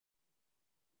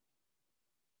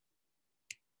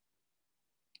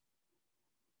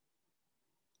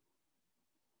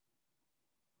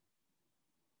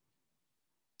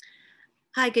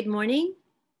Hi, good morning.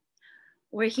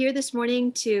 We're here this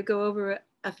morning to go over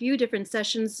a few different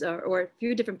sessions or a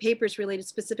few different papers related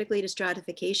specifically to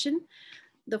stratification.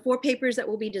 The four papers that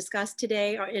will be discussed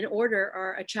today are in order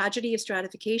are A Tragedy of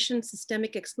Stratification,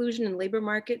 Systemic Exclusion and Labor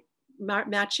Market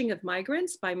Matching of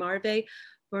Migrants by Merve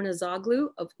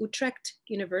Burnazoglu of Utrecht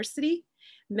University,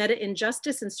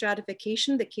 Meta-Injustice and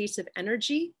Stratification, The Case of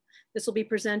Energy. This will be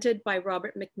presented by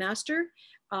Robert McMaster,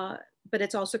 but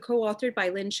it's also co-authored by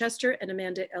Lynne and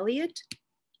Amanda Elliot.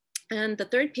 And the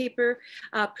third paper,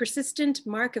 Persistent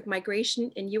Mark of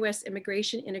Migration in US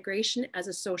Immigration Integration as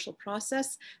a Social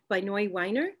Process by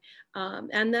Wiener.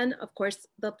 And then, of course,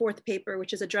 the fourth paper,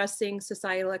 which is Addressing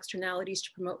Societal Externalities to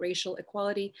Promote Racial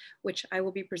Equality, which I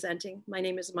will be presenting. My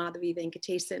name is Madhavi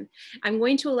Venkatesan. I'm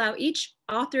going to allow each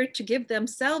author to give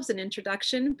themselves an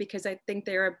introduction because I think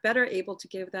they are better able to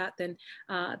give that than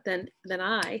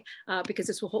I, because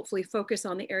this will hopefully focus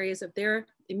on the areas of their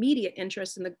immediate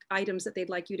interest in the items that they'd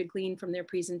like you to glean from their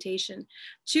presentation.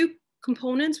 Two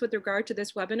components with regard to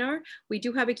this webinar. We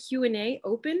do have a Q&A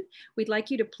open. We'd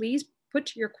like you to please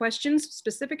put your questions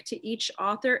specific to each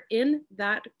author in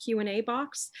that Q&A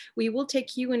box. We will take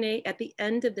Q&A at the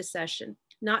end of the session,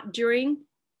 not during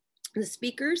the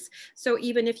speakers. So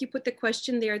even if you put the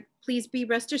question there, please be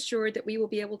rest assured that we will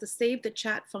be able to save the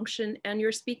chat function and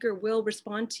your speaker will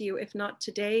respond to you, if not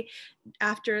today,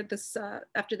 after this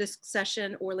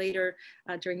session or later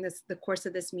during the course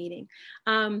of this meeting.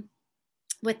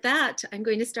 With that, I'm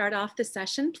going to start off the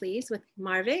session, please, with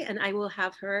Merve, and I will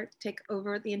have her take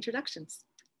over the introductions.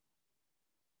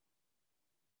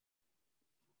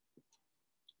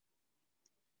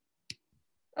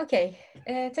 Okay,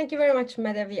 thank you very much,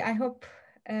 Madhavi. I hope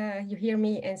you hear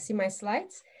me and see my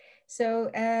slides.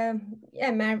 So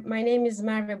yeah, my name is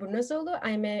Merve Burnazoglu.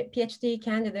 I'm a PhD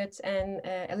candidate and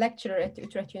a lecturer at the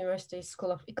Utrecht University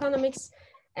School of Economics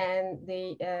and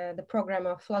the program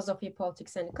of Philosophy,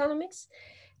 Politics, and Economics.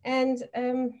 And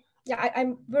yeah,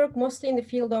 I work mostly in the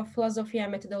field of philosophy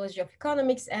and methodology of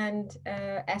economics and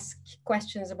ask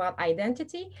questions about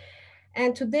identity.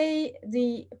 And today,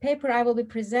 the paper I will be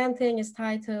presenting is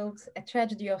titled A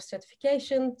Tragedy of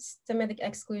Stratification, Systematic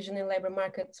Exclusion in Labor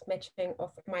Market Matching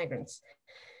of Migrants.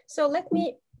 So let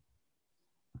me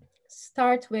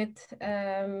start with,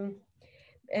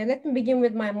 let me begin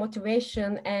with my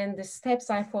motivation and the steps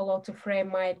I follow to frame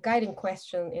my guiding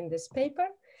question in this paper.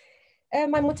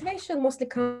 My motivation mostly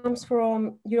comes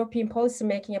from European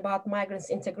policymaking about migrants'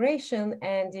 integration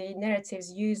and the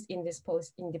narratives used in this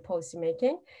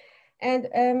policymaking. And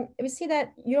we see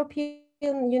that European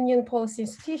Union policy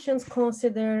institutions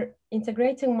consider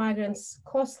integrating migrants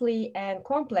costly and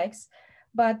complex,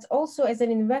 but also as an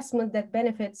investment that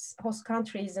benefits host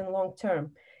countries in long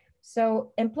term.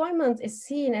 So employment is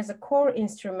seen as a core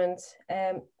instrument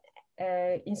and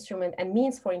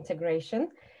means for integration,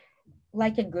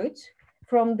 like a good.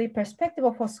 From the perspective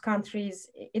of host countries,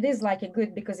 it is like a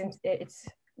good because it's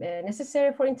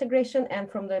necessary for integration, and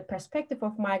from the perspective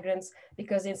of migrants,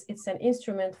 because it's an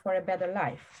instrument for a better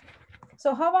life.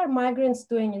 So how are migrants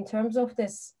doing in terms of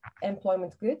this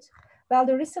employment good? Well,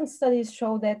 the recent studies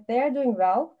show that they are doing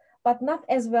well, but not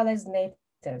as well as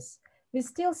natives. We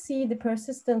still see the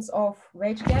persistence of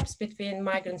wage gaps between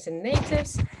migrants and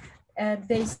natives.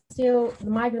 The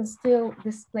migrants still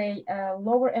display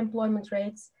lower employment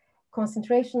rates,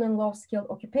 concentration in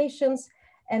low-skilled occupations,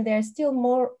 and they're still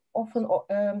more often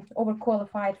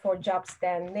overqualified for jobs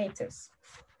than natives.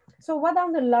 So what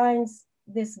underlines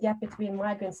this gap between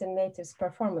migrants and natives'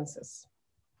 performances?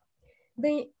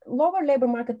 The lower labor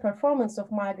market performance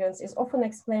of migrants is often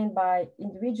explained by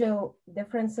individual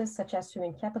differences such as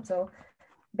human capital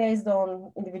based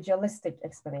on individualistic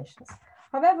explanations.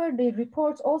 However, the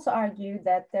reports also argue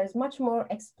that there's much more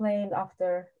explained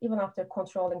even after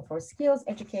controlling for skills,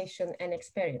 education, and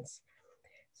experience.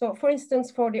 So for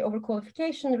instance, for the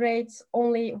overqualification rates,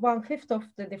 only 1/5 of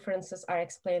the differences are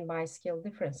explained by skill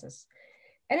differences.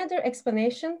 Another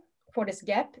explanation for this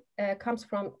gap comes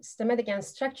from systematic and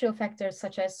structural factors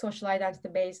such as social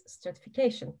identity-based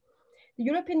stratification. The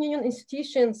European Union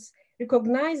institutions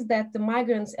recognize that the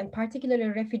migrants and particularly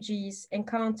refugees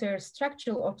encounter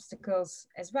structural obstacles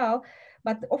as well,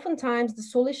 but oftentimes the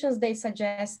solutions they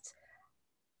suggest,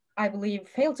 I believe,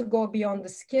 fail to go beyond the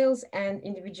skills and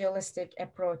individualistic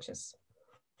approaches.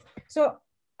 So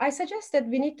I suggest that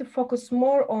we need to focus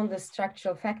more on the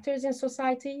structural factors in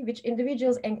society, which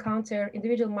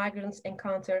individual migrants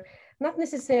encounter, not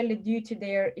necessarily due to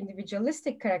their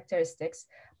individualistic characteristics,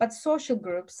 but social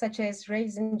groups such as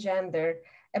race and gender,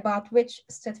 about which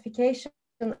stratification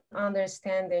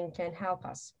understanding can help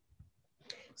us.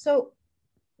 So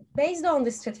based on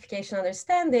this stratification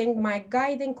understanding, my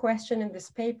guiding question in this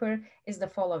paper is the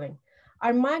following.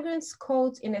 Are migrants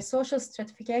caught in a social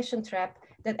stratification trap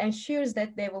that ensures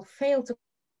that they will fail to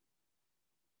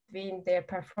between their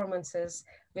performances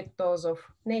with those of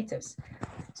natives?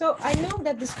 So I know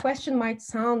that this question might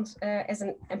sound as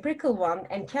an empirical one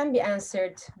and can be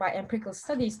answered by empirical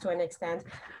studies to an extent,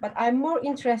 but I'm more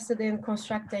interested in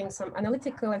constructing some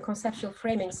analytical and conceptual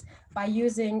framings by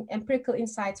using empirical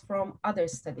insights from other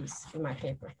studies in my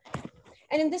paper.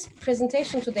 And in this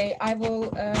presentation today, I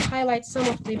will highlight some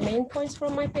of the main points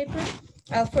from my paper.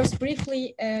 I'll first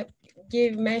briefly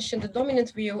mention the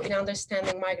dominant view in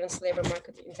understanding migrants' labor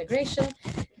market integration.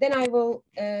 Then I will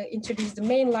introduce the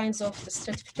main lines of the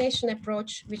stratification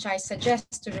approach, which I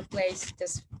suggest to replace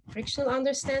this frictional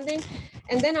understanding.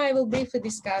 And then I will briefly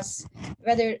discuss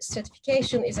whether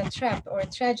stratification is a trap or a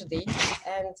tragedy.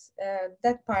 And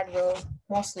that part will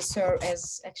mostly serve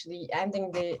as actually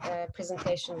ending the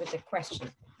presentation with a question.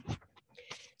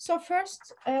 So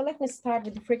first, let me start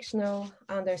with the frictional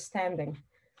understanding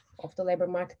of the labor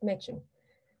market matching.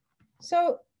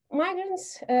 So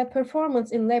migrants'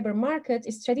 performance in labor market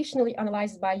is traditionally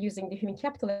analyzed by using the human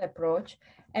capital approach.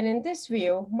 And in this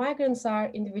view, migrants are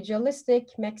individualistic,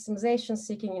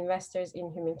 maximization-seeking investors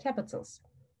in human capital.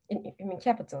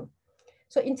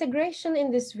 So integration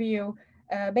in this view,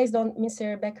 based on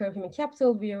Mr. Becker human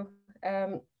capital view,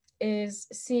 is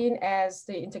seen as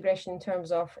the integration in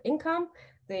terms of income,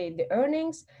 the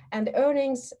earnings, and the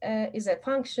earnings is a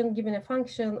function, given a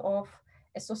function of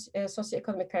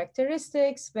socioeconomic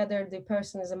characteristics, whether the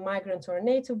person is a migrant or a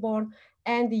native born,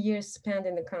 and the years spent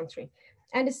in the country.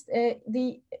 And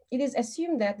it is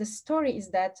assumed that the story is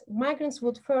that migrants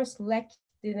would first lack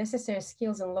the necessary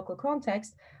skills in local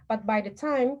context, but by the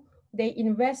time they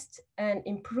invest and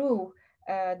improve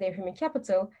their human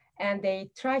capital, and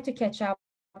they try to catch up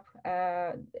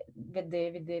with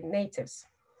the natives.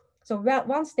 So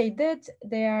once they did,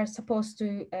 they are supposed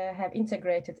to have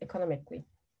integrated economically.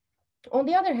 On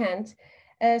the other hand,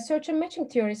 search and matching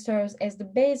theory serves as the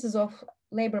basis of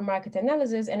labor market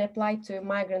analysis and applied to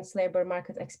migrants' labor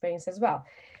market experience as well.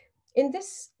 In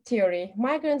this theory,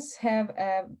 migrants have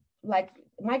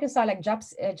migrants are like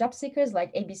job seekers,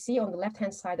 like ABC on the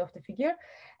left-hand side of the figure,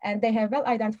 and they have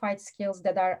well-identified skills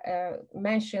that are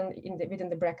mentioned within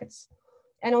the brackets.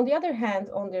 And on the other hand,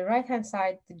 on the right-hand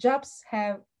side, the jobs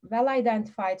have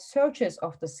well-identified searches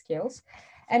of the skills.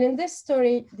 And in this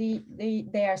story, the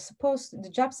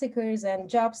job seekers and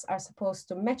jobs are supposed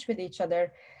to match with each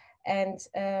other. And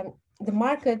the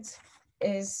market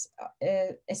is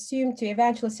assumed to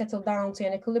eventually settle down to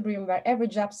an equilibrium where every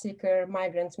job seeker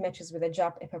migrant matches with a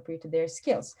job appropriate to their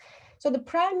skills. So the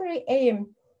primary aim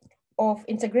of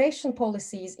integration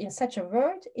policies in such a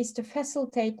world is to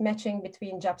facilitate matching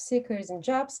between job seekers and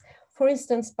jobs, for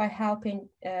instance, by helping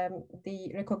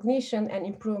the recognition and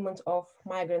improvement of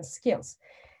migrant skills.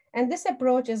 And this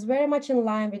approach is very much in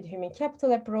line with the human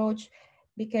capital approach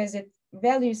because it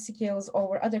values skills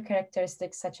over other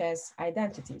characteristics such as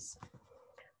identities.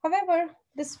 However,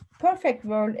 this perfect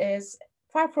world is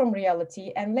far from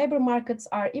reality, and labor markets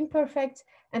are imperfect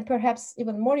and perhaps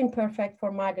even more imperfect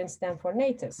for migrants than for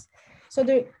natives. So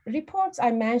the reports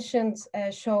I mentioned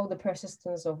show the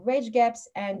persistence of wage gaps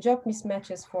and job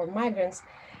mismatches for migrants.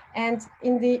 And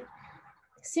in the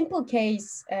simple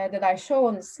case that I show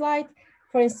on the slide,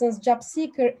 for instance, job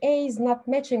seeker A is not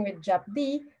matching with job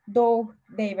D, though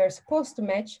they were supposed to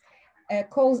match,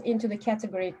 calls into the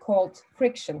category called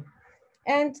friction.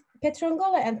 And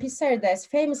Petrongola and Pissarides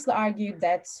famously argued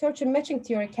that search and matching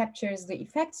theory captures the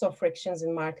effects of frictions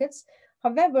in markets,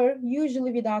 however,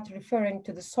 usually without referring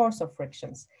to the source of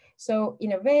frictions. So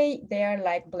in a way, they are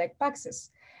like black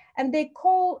boxes. And they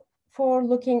call for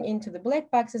looking into the black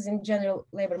boxes in general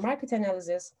labor market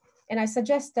analysis. And I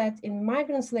suggest that in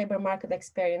migrants' labor market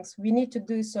experience, we need to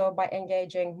do so by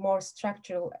engaging more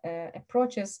structural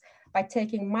approaches, by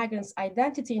taking migrants'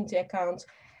 identity into account,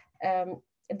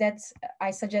 that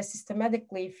I suggest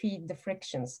systematically feed the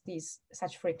frictions,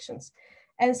 such frictions.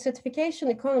 And stratification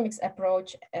economics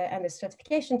approach and the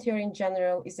stratification theory in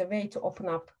general is a way to open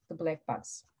up the black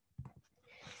box.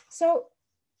 So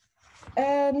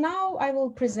now I will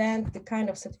present the kind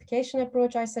of stratification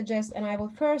approach I suggest, and I will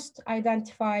first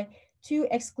identify two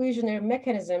exclusionary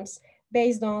mechanisms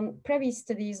based on previous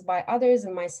studies by others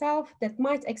and myself that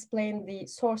might explain the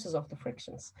sources of the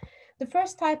frictions. The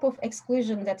first type of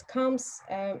exclusion that comes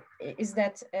is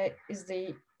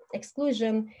the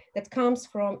exclusion that comes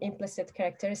from implicit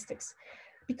characteristics.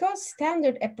 Because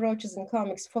standard approaches in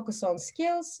economics focus on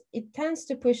skills, it tends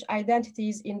to push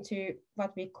identities into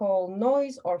what we call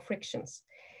noise or frictions.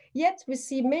 Yet we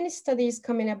see many studies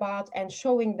coming about and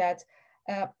showing that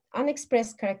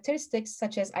unexpressed characteristics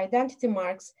such as identity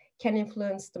marks can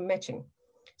influence the matching.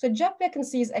 So job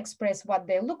vacancies express what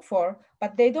they look for,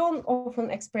 but they don't often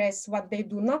express what they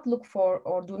do not look for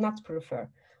or do not prefer.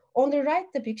 On the right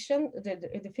depiction,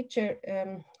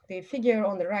 the figure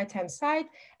on the right-hand side,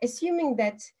 assuming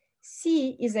that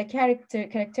C is a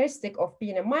characteristic of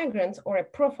being a migrant or a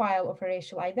profile of a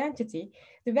racial identity,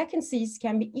 the vacancies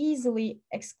can be easily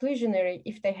exclusionary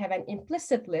if they have an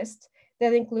implicit list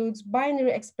that includes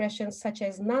binary expressions such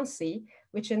as non-C,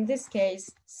 which in this case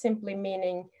simply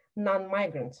meaning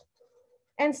non-migrant.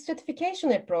 And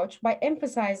stratification approach, by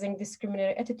emphasizing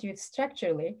discriminatory attitudes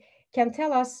structurally, can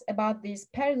tell us about these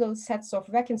parallel sets of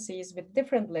vacancies with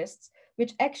different lists,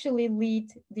 which actually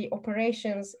lead the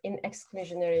operations in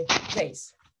exclusionary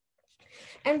ways.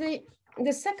 And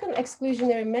the second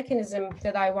exclusionary mechanism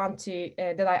that I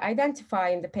identify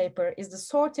in the paper is the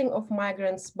sorting of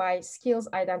migrants by skills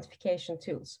identification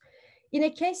tools. In a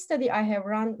case study I have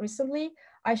run recently,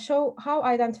 I show how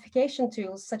identification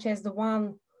tools, such as the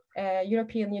one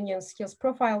European Union skills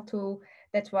profile tool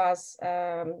that was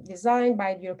designed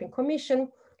by the European Commission,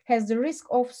 has the risk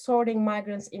of sorting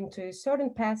migrants into certain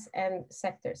paths and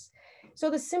sectors. So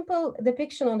the simple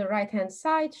depiction on the right-hand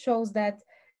side shows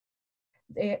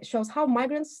how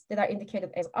migrants that are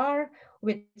indicated as R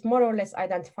with more or less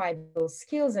identifiable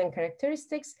skills and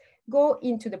characteristics go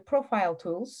into the profile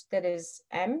tools, that is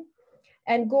M,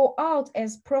 and go out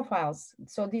as profiles.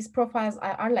 So these profiles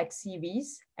are like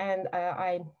CVs, and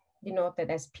I denote that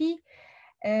as P.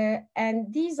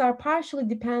 And these are partially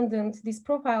dependent, these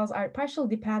profiles are partially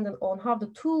dependent on how the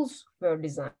tools were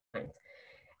designed.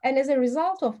 And as a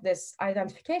result of this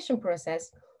identification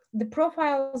process, the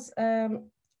profiles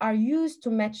are used to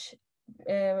match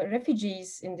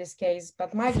refugees in this case,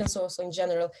 but migrants also in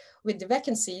general, with the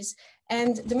vacancies.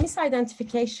 And the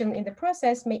misidentification in the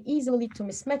process may easily lead to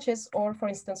mismatches or, for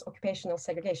instance, occupational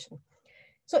segregation.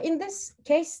 So in this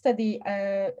case study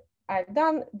I've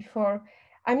done before,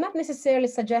 I'm not necessarily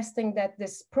suggesting that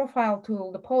this profile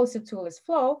tool, the policy tool, is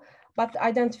flawed, but the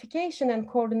identification and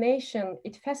coordination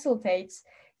it facilitates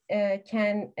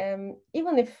can,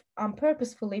 even if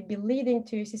unpurposefully, be leading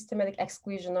to systematic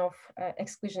exclusion of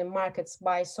exclusion markets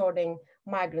by sorting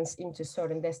migrants into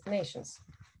certain destinations.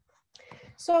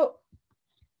 So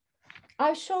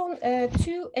I've shown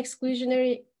two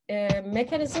exclusionary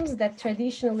mechanisms that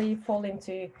traditionally fall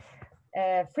into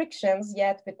frictions,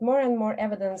 yet with more and more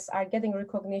evidence are getting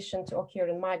recognition to occur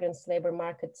in migrants' labor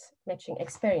market matching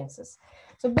experiences.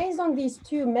 So based on these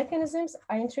two mechanisms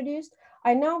I introduced,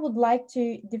 I now would like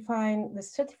to define the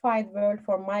stratified world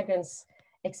for migrants'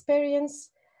 experience,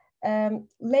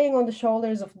 laying on the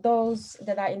shoulders of those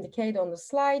that I indicate on the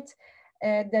slide,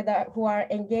 who are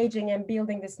engaging and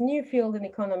building this new field in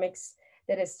economics,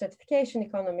 that is stratification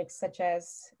economics, such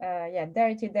as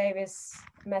Darity, Davis,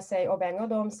 Massey,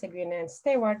 Obeng-Odom, Seguin, and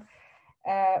Stewart,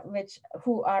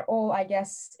 who are all, I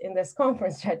guess, in this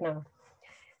conference right now.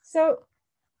 So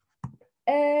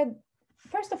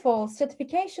first of all,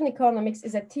 stratification economics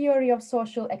is a theory of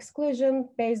social exclusion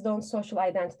based on social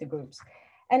identity groups.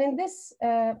 And in this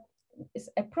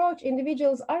approach,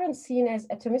 individuals aren't seen as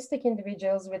atomistic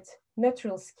individuals with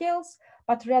neutral skills,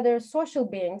 but rather social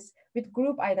beings with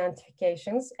group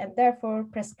identifications and therefore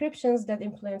prescriptions that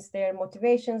influence their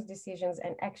motivations, decisions,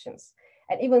 and actions,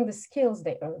 and even the skills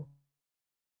they earn.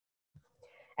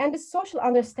 And this social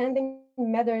understanding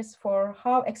matters for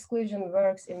how exclusion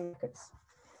works in markets.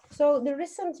 So the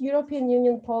recent European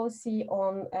Union policy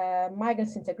on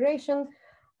migrants integration,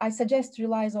 I suggest,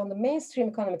 relies on the mainstream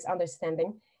economics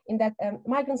understanding in that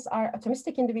migrants are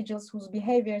atomistic individuals whose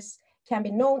behaviors can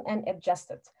be known and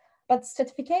adjusted. But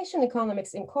stratification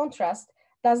economics, in contrast,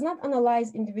 does not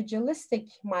analyze individualistic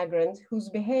migrants whose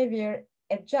behavior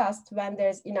adjusts when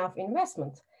there's enough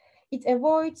investment. It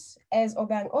avoids, as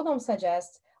Obeng-Odom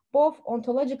suggests, both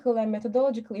ontological and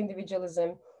methodological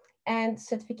individualism, and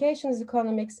stratification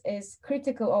economics is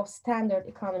critical of standard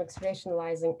economics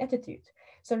rationalizing attitude.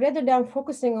 So rather than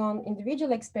focusing on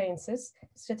individual experiences,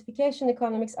 stratification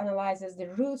economics analyzes the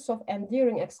roots of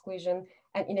enduring exclusion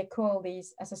and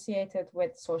inequalities associated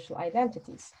with social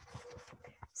identities.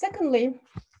 Secondly,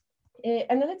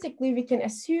 analytically, we can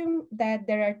assume that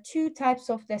there are two types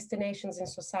of destinations in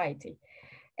society.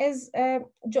 As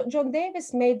John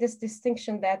Davis made this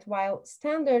distinction that while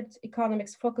standard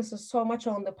economics focuses so much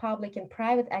on the public and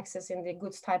private access in the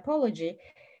goods typology,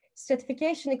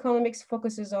 stratification economics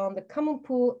focuses on the common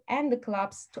pool and the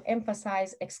clubs to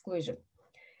emphasize exclusion.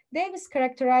 Davis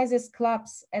characterizes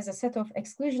clubs as a set of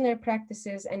exclusionary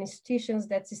practices and institutions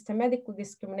that systematically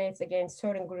discriminates against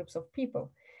certain groups of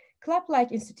people.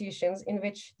 club-like institutions in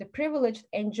which the privileged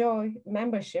enjoy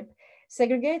membership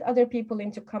segregate other people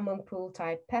into common pool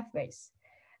type pathways.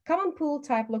 Common pool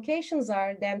type locations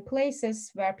are then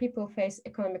places where people face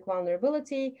economic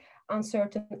vulnerability,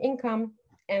 uncertain income,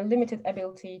 and limited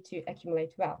ability to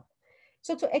accumulate wealth.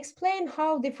 So to explain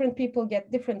how different people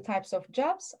get different types of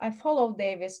jobs, I follow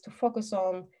Davis to focus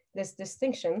on this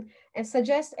distinction and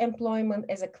suggest employment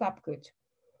as a club good.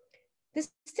 This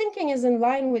thinking is in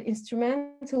line with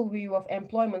instrumental view of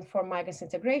employment for migrants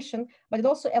integration, but it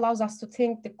also allows us to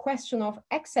think the question of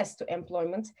access to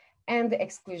employment and the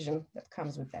exclusion that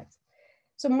comes with that.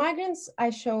 So migrants I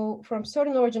show from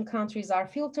certain origin countries are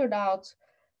filtered out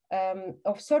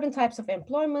of certain types of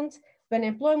employment when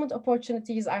employment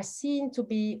opportunities are seen to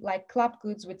be like club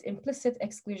goods with implicit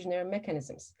exclusionary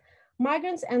mechanisms.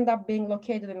 Migrants end up being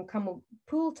located in common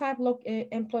pool type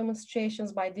employment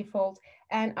situations by default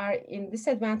and are in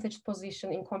disadvantaged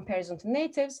position in comparison to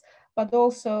natives, but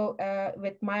also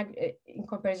in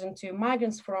comparison to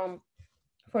migrants from,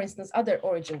 for instance, other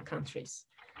origin countries.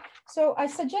 So I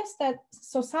suggest that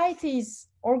societies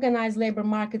organize labor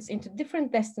markets into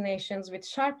different destinations with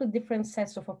sharply different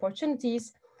sets of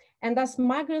opportunities, and thus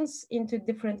migrants into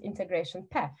different integration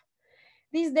paths.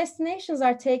 These destinations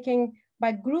are taken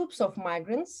by groups of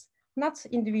migrants, not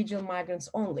individual migrants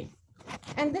only.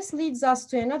 And this leads us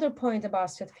to another point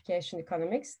about stratification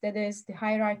economics, that is the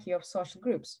hierarchy of social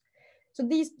groups. So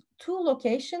these two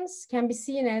locations can be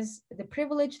seen as the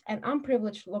privileged and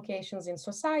unprivileged locations in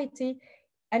society.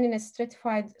 And in a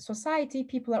stratified society,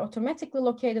 people are automatically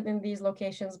located in these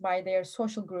locations by their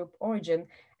social group origin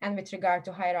and with regard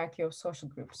to hierarchy of social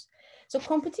groups. So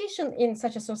competition in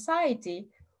such a society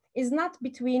is not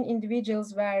between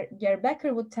individuals where Gerd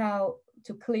Becker would tell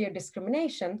to clear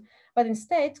discrimination, but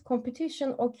instead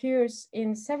competition occurs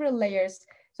in several layers,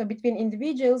 so between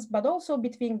individuals, but also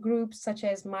between groups such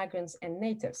as migrants and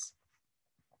natives.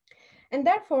 And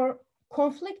therefore,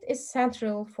 conflict is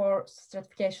central for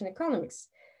stratification economics.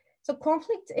 So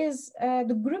conflict is,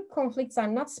 the group conflicts are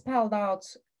not spelled out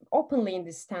openly in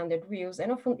these standard views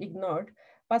and often ignored,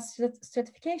 but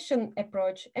stratification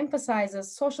approach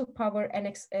emphasizes social power and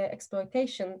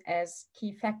exploitation as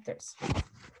key factors.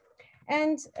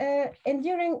 And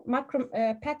enduring macro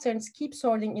patterns keep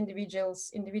sorting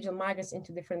individual migrants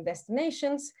into different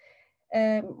destinations.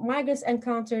 Migrants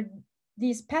encounter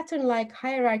these pattern-like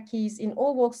hierarchies in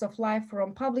all walks of life,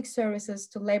 from public services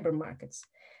to labor markets.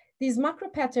 These macro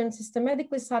patterns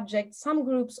systematically subject some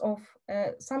groups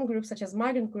such as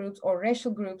migrant groups or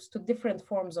racial groups to different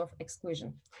forms of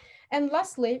exclusion. And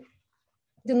lastly,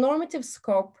 the normative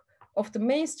scope of the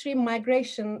mainstream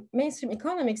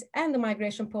economics and the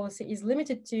migration policy is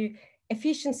limited to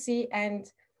efficiency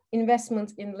and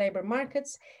investment in labor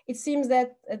markets. It seems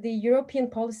that the European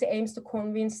policy aims to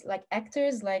convince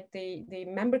actors like the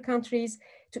member countries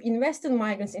to invest in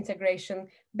migrants integration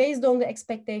based on the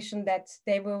expectation that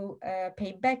they will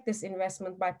pay back this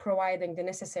investment by providing the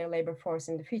necessary labor force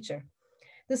in the future.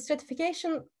 The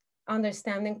stratification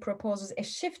understanding proposes a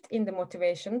shift in the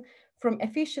motivation from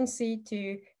efficiency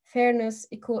to fairness,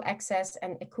 equal access,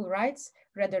 and equal rights,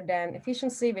 rather than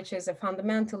efficiency, which is a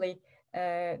fundamentally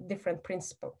different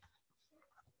principle.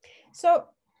 So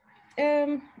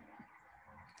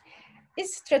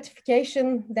is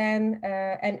stratification then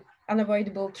an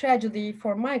unavoidable tragedy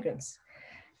for migrants?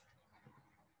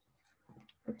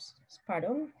 Oops,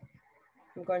 pardon,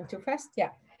 I'm going too fast,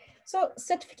 yeah. So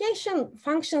stratification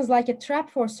functions like a trap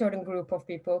for a certain group of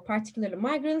people, particularly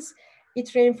migrants.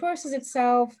 It reinforces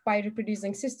itself by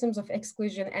reproducing systems of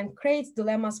exclusion and creates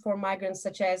dilemmas for migrants,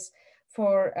 such as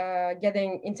for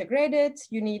getting integrated,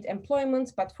 you need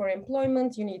employment, but for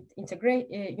employment, you need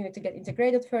to get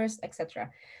integrated first, etc.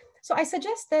 So I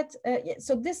suggest that,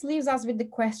 so this leaves us with the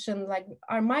question,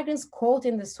 are migrants caught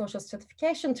in the social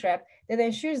stratification trap that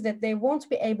ensures that they won't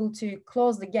be able to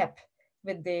close the gap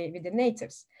with the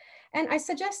natives? And I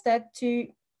suggest that to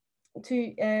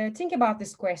think about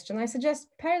this question, I suggest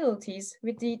parallelities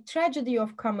with the tragedy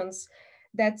of commons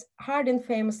that Hardin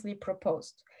famously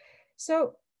proposed.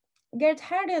 So Gerd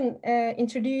Hardin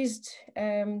introduced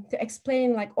to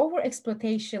explain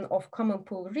overexploitation of common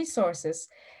pool resources,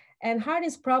 and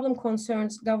Hardin's problem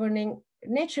concerns governing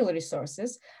natural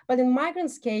resources. But in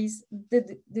migrants' case,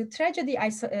 the tragedy I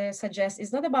suggest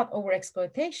is not about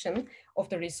overexploitation of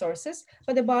the resources,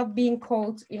 but about being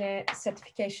caught in a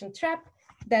stratification trap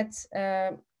that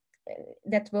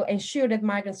will ensure that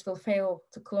migrants will fail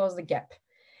to close the gap.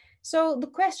 So the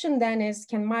question then is,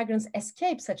 can migrants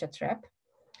escape such a trap?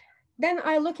 Then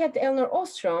I look at Elinor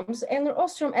Ostrom's. Elinor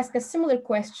Ostrom asked a similar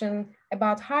question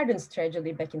about Hardin's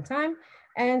tragedy back in time,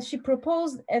 And she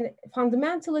proposed a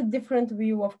fundamentally different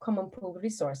view of common pool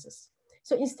resources.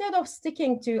 So instead of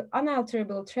sticking to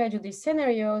unalterable tragedy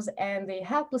scenarios and the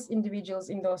helpless individuals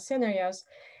in those scenarios,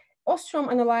 Ostrom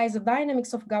analyzed the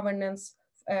dynamics of governance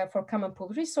for common pool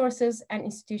resources and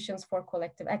institutions for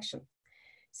collective action.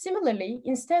 Similarly,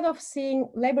 instead of seeing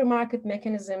labor market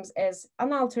mechanisms as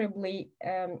unalterably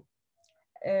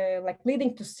like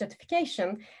leading to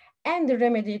stratification and the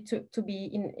remedy to be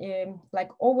in like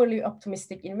overly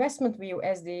optimistic investment view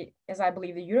as I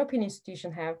believe the European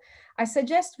institutions have, I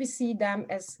suggest we see them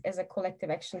as a collective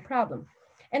action problem.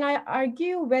 And I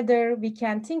argue whether we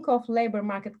can think of labor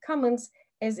market commons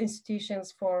as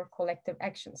institutions for collective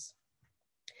actions.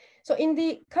 So in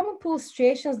the common pool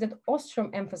situations that Ostrom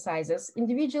emphasizes,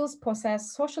 individuals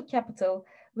possess social capital,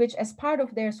 which as part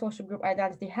of their social group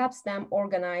identity helps them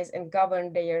organize and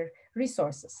govern their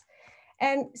resources.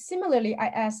 And similarly, I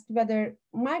asked whether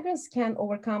migrants can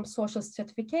overcome social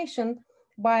stratification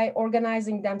by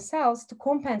organizing themselves to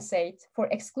compensate for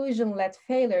exclusion-led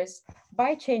failures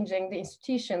by changing the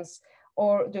institutions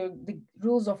or the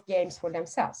rules of games for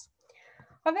themselves.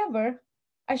 However,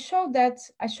 I show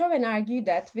and argue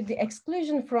that with the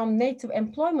exclusion from native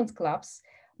employment clubs,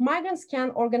 migrants can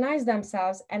organize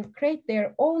themselves and create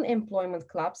their own employment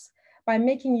clubs by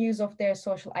making use of their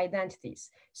social identities.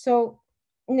 So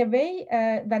in a way,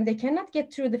 when they cannot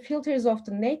get through the filters of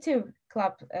the native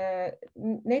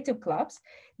clubs,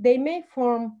 they may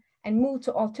form and move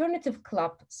to alternative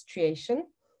club situation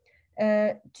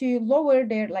to lower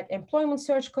their employment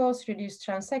search costs, reduce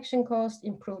transaction costs,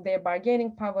 improve their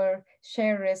bargaining power,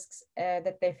 share risks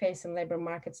that they face in labor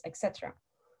markets, etc.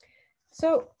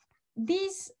 So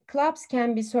these clubs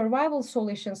can be survival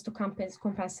solutions to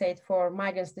compensate for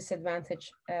migrants'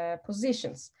 disadvantaged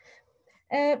positions.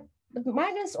 But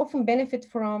migrants often benefit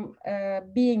from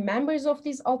being members of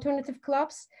these alternative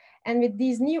clubs. And with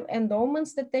these new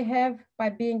endowments that they have by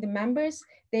being the members,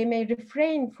 they may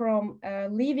refrain from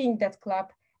leaving that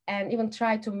club and even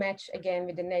try to match again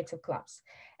with the native clubs.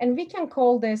 And we can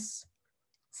call this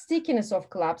stickiness of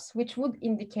clubs, which would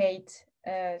indicate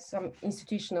some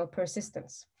institutional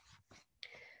persistence.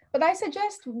 But I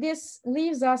suggest this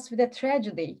leaves us with a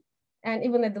tragedy and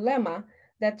even a dilemma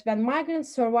that when migrant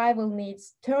survival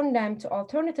needs turn them to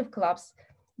alternative clubs,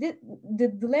 the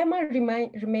dilemma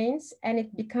remains, and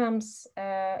it becomes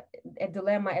a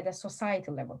dilemma at a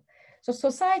society level. So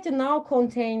society now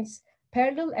contains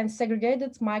parallel and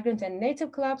segregated migrant and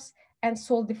native clubs, and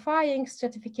solidifying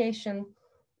stratification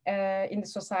in the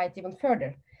society even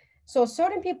further. So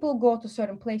certain people go to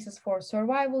certain places for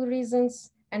survival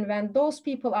reasons, and when those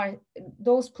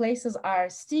places are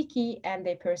sticky and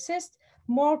they persist,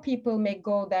 more people may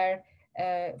go there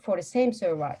for the same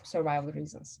survival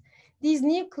reasons. These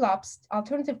new clubs,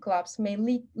 alternative clubs, may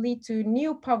lead to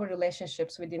new power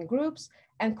relationships within groups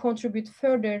and contribute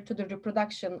further to the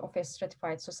reproduction of a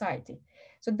stratified society.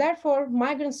 So therefore,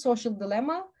 migrant social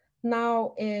dilemma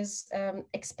now is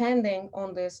expanding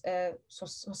on this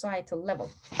societal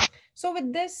level. So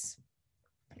with this,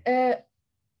 well,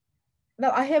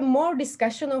 I have more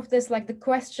discussion of this, like the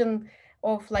question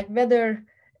of whether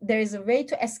there is a way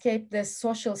to escape this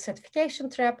social stratification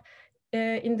trap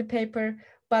in the paper,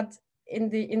 but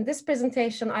in this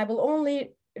presentation, I will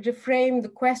only reframe the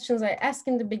questions I asked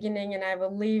in the beginning, and I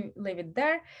will leave it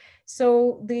there.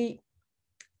 So the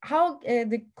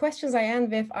questions I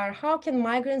end with are: how can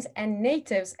migrants and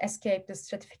natives escape the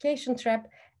stratification trap,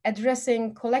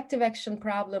 addressing collective action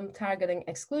problem targeting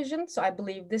exclusion? So I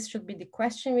believe this should be the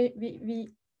question we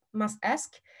must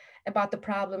ask about the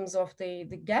problems of the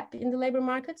gap in the labor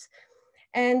markets.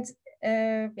 And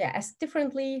ask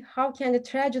differently, how can the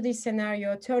tragedy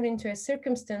scenario turn into a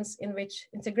circumstance in which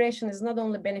integration is not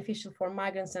only beneficial for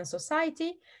migrants and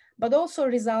society, but also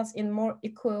results in more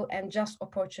equal and just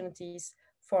opportunities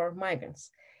for migrants?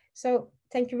 So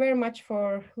thank you very much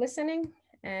for listening,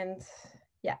 and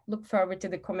look forward to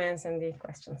the comments and the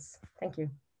questions. Thank you.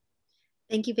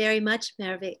 Thank you very much,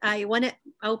 Merve.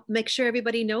 I'll make sure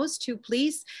everybody knows to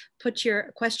please put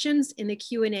your questions in the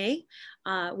Q&A.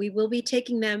 We will be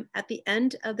taking them at the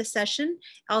end of the session.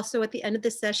 Also at the end of the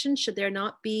session, should there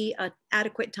not be an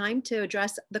adequate time to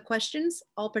address the questions,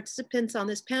 all participants on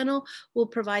this panel will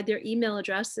provide their email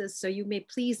addresses, so you may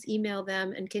please email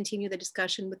them and continue the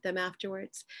discussion with them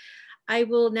afterwards. I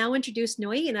will now introduce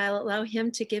Noy, and I'll allow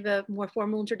him to give a more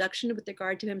formal introduction with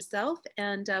regard to himself,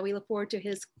 and we look forward to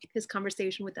his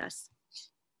conversation with us.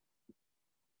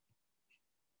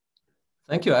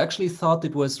 Thank you. I actually thought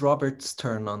it was Robert's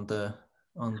turn on the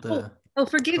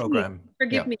forgive program.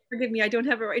 Me. Forgive me. I don't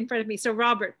have it right in front of me. So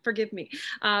Robert, forgive me.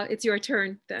 It's your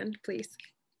turn then, please.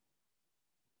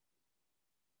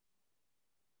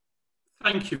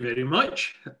 Thank you very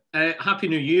much. Happy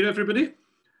New Year, everybody.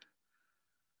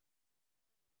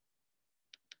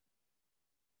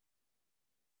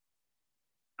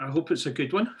 I hope it's a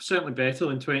good one, certainly better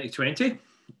than 2020.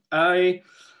 By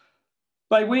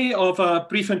way of a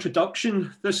brief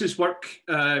introduction, this is work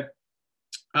at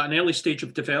an early stage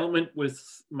of development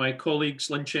with my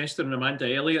colleagues Lynne and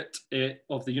Amanda Elliot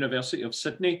of the University of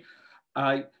Sydney.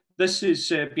 This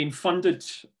is being funded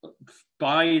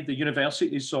by the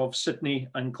Universities of Sydney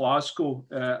and Glasgow,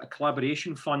 a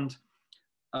collaboration fund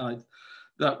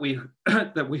that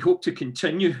we hope to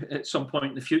continue at some point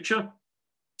in the future.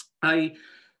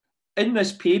 In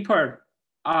this paper,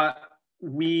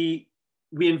 we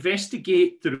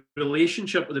investigate the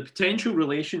relationship or the potential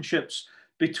relationships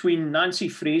between Nancy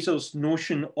Fraser's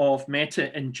notion of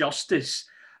meta-injustice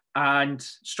and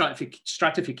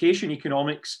stratification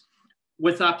economics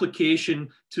with application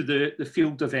to the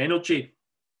field of energy.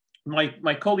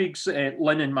 My colleagues,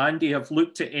 Lynne and Mandy, have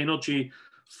looked at energy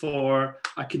for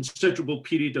a considerable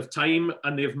period of time,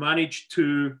 and they've managed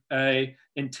to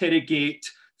interrogate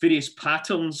various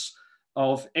patterns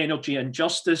of energy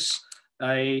injustice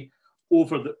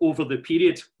over the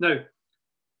period. Now,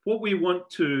 what we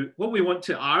want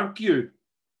to argue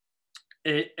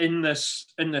in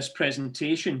this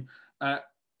presentation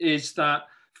is that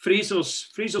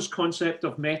Fraser's concept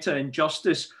of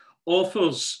meta-injustice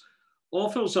offers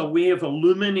a way of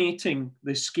illuminating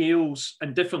the scales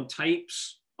and different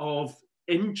types of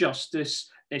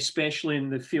injustice, especially in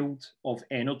the field of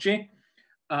energy.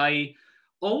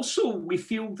 Also, we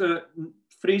feel that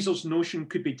Fraser's notion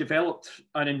could be developed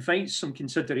and invites some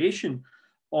consideration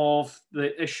of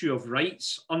the issue of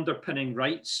rights, underpinning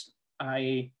rights,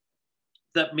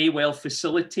 that may well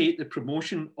facilitate the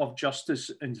promotion of justice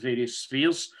in various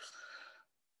spheres.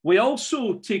 We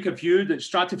also take a view that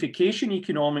stratification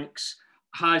economics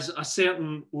has a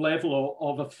certain level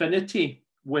of affinity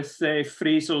with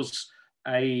Fraser's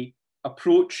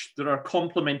approach. There are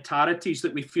complementarities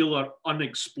that we feel are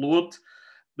unexplored.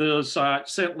 There's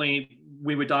certainly,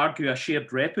 we would argue, a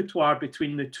shared repertoire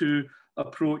between the two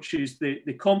approaches.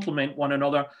 They complement one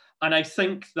another. And I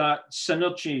think that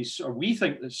synergies, or we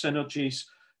think that synergies,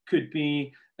 could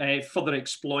be further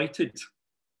exploited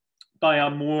by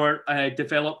a more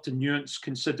developed and nuanced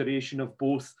consideration of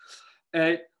both.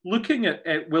 Looking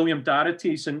at William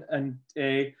Darrity's and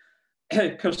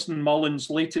Kirsten Mullen's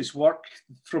latest work,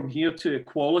 From Here to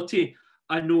Equality,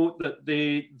 I know that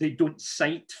they don't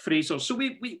cite Fraser. So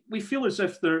we feel as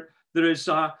if there is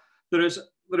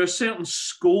certain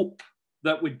scope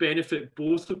that would benefit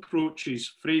both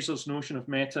approaches, Fraser's notion of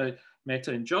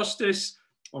meta-injustice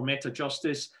or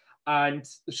meta-justice, and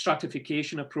the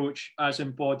stratification approach as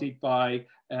embodied by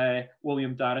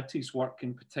William Darrity's work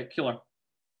in particular.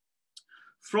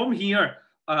 From here,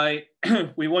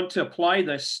 we want to apply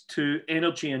this to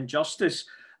energy and justice,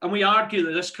 and we argue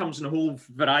that this comes in a whole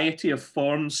variety of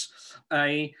forms.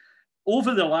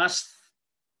 Over the last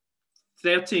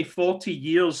 30, 40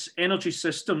 years, energy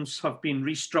systems have been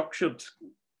restructured,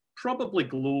 probably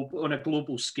on a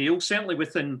global scale. Certainly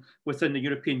within the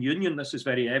European Union, this is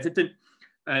very evident.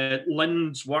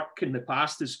 Lynne's work in the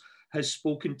past has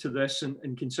spoken to this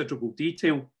in considerable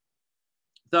detail.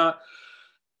 That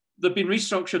they've been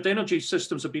restructured, energy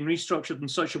systems have been restructured in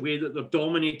such a way that they're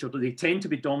dominated, or they tend to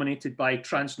be dominated by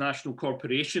transnational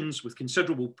corporations with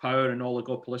considerable power and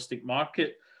oligopolistic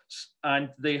markets, and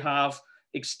they have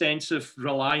extensive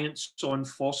reliance on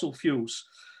fossil fuels.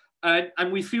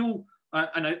 And we feel,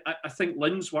 and I think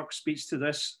Lynne's work speaks to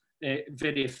this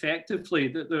very effectively,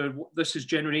 that this has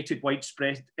generated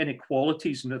widespread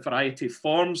inequalities in a variety of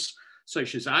forms,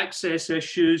 such as access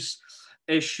issues,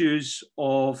 issues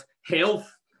of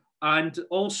health, and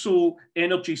also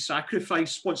energy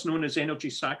sacrifice, what's known as energy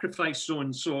sacrifice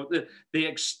zones. So the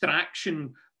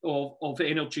extraction of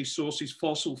energy sources,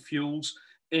 fossil fuels,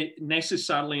 it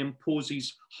necessarily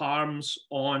imposes harms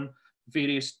on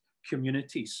various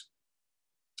communities.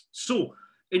 So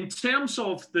in terms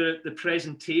of the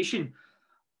presentation,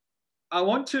 I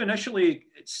want to initially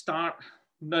start,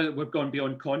 now that we've gone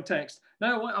beyond context,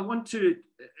 now I want to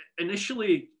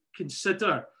initially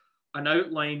consider an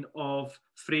outline of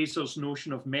Fraser's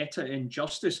notion of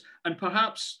meta-injustice, and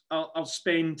perhaps I'll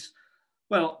spend,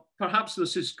 well, perhaps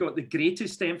this has got the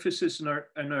greatest emphasis in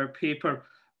our paper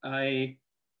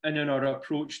and in our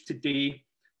approach today,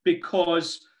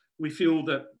 because we feel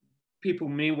that people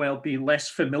may well be less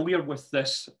familiar with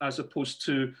this as opposed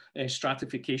to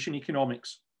stratification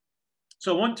economics.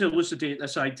 So I want to elucidate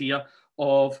this idea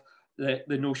of the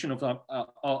notion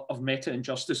of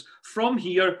meta-injustice. From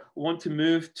here, I want to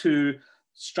move to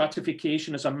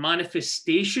stratification as a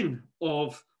manifestation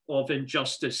of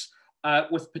injustice,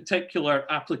 with particular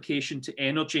application to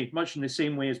energy, much in the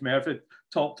same way as Merve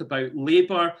talked about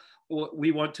labour.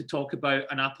 We want to talk about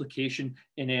an application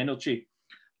in energy.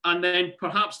 And then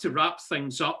perhaps to wrap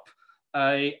things up,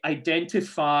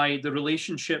 identify the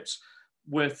relationships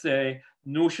with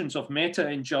notions of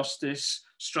meta-injustice,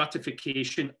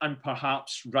 stratification, and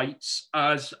perhaps rights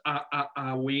as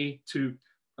a way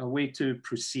to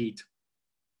proceed.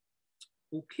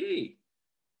 Okay.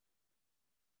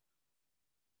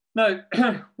 Now,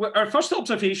 our first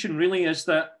observation really is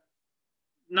that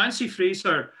Nancy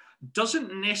Fraser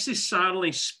doesn't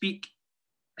necessarily speak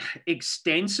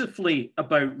extensively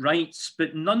about rights,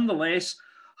 but nonetheless,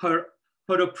 her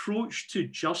approach to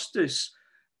justice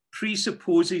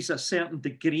presupposes a certain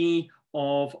degree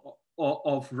of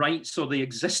rights, or the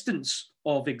existence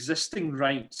of existing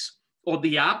rights, or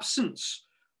the absence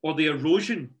or the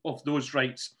erosion of those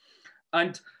rights.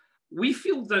 And we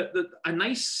feel that a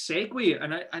nice segue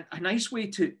and a nice way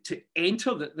to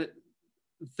enter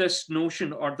this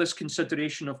notion or this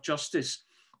consideration of justice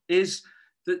is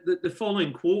the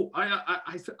following quote.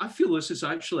 I feel this is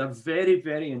actually a very,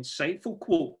 very insightful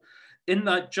quote, in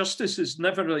that justice is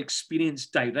never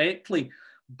experienced directly.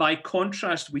 By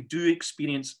contrast, we do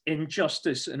experience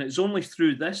injustice, and it's only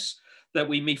through this that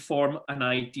we may form an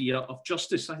idea of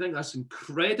justice. I think that's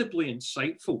incredibly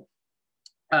insightful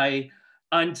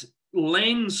and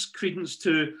lends credence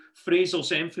to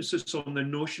Fraser's emphasis on the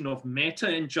notion of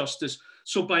meta-injustice.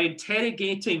 So by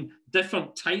interrogating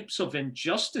different types of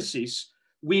injustices,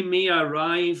 we may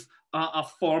arrive at a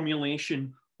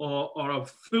formulation or a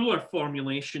fuller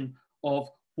formulation of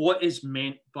what is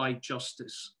meant by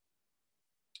justice.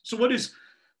 So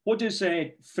what does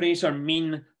Fraser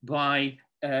mean by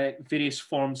various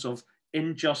forms of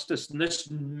injustice and this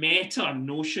meta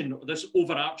notion, this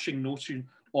overarching notion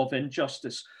of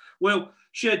injustice? Well,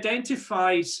 she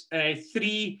identifies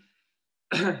three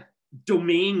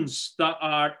domains that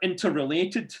are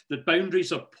interrelated. The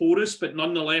boundaries are porous, but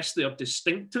nonetheless they are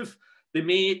distinctive. They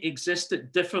may exist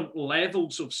at different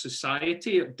levels of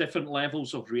society, at different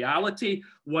levels of reality.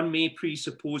 One may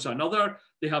presuppose another.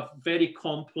 They have very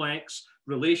complex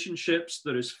relationships.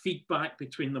 There is feedback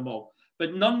between them all.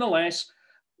 But nonetheless,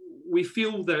 we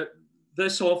feel that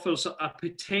this offers a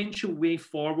potential way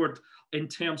forward in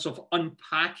terms of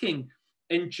unpacking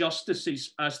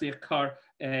injustices as they occur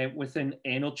within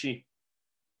energy,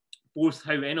 both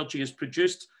how energy is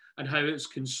produced and how it's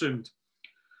consumed.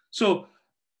 So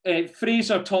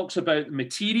Fraser talks about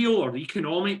material or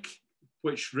economic,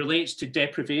 which relates to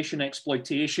deprivation,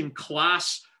 exploitation,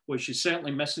 class, which is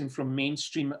certainly missing from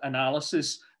mainstream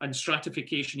analysis, and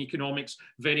stratification economics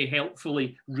very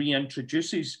helpfully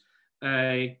reintroduces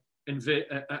in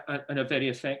a very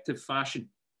effective fashion.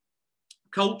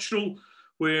 Cultural,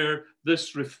 where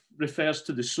this refers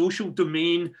to the social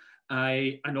domain,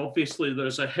 and obviously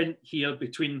there's a hint here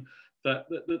between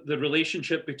the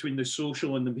relationship between the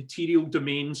social and the material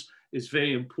domains is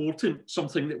very important,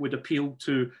 something that would appeal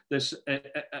to this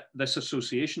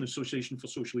association for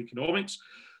social economics.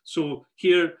 So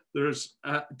here there's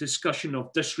a discussion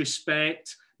of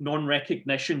disrespect,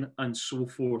 non-recognition, and so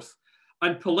forth.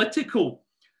 And political,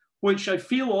 which I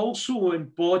feel also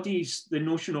embodies the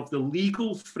notion of the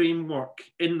legal framework,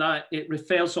 in that it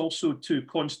refers also to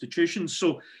constitutions.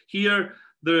 So here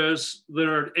there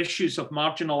are issues of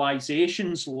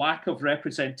marginalizations, lack of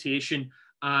representation,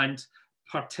 and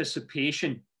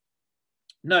participation.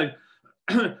 Now,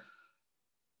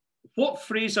 what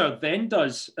Fraser then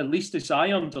does, at least as I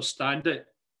understand it,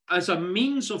 as a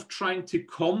means of trying to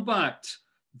combat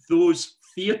those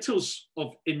theatres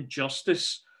of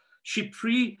injustice, she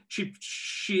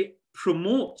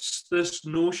promotes this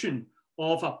notion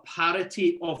of a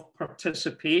parity of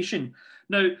participation.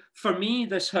 Now, for me,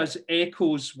 this has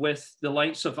echoes with the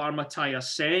likes of Amartya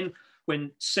Sen,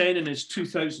 when Sen in his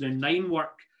 2009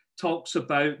 work talks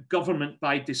about government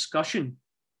by discussion.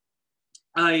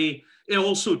 It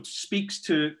also speaks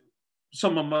to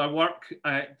some of my work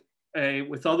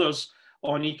with others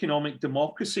on economic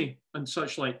democracy and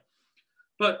such like.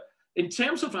 But in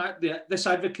terms of this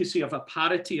advocacy of a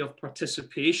parity of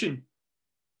participation,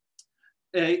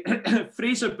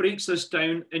 Fraser breaks this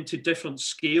down into different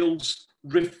scales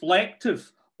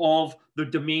reflective of the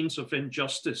domains of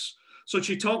injustice. So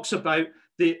she talks about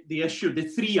the issue, the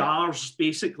 3 R's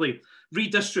basically: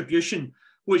 redistribution,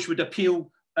 which would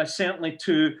appeal certainly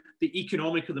to the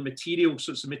economic or the material,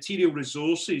 so it's the material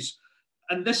resources.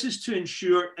 And this is to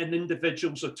ensure an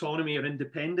individual's autonomy or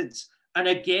independence. And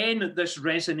again, this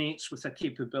resonates with a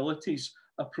capabilities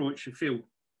approach, I feel.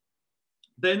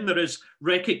 Then there is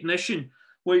recognition,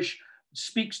 which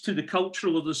speaks to the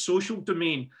cultural or the social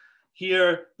domain.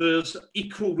 Here, there's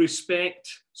equal respect.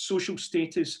 Social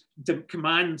status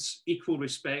commands equal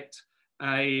respect,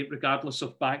 regardless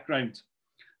of background.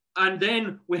 And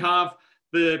then we have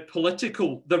the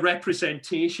political, the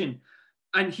representation.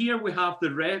 And here we have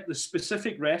the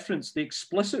specific reference, the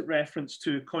explicit reference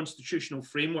to a constitutional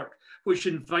framework, which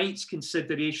invites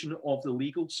consideration of the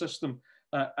legal system,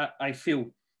 I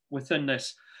feel, within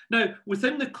this. Now,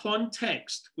 within the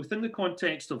context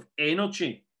of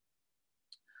energy,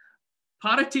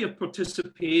 parity of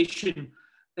participation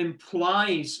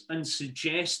implies and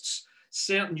suggests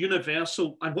certain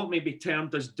universal and what may be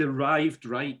termed as derived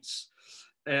rights.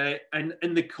 And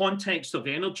in the context of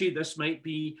energy, this might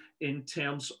be in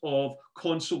terms of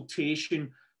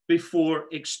consultation before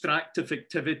extractive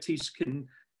activities can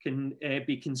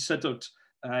be considered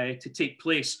to take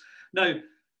place. Now,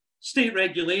 state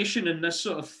regulation in this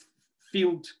sort of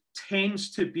field tends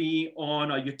to be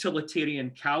on a utilitarian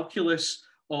calculus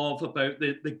of about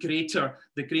the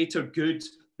greater good,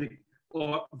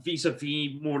 or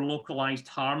vis-a-vis more localized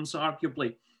harms,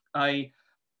 arguably,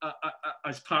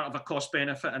 as part of a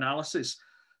cost-benefit analysis.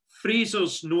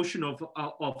 Fraser's notion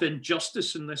of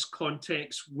injustice in this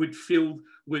context would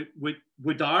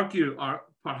argue, or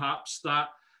perhaps, that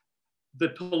the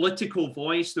political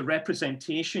voice, the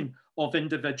representation of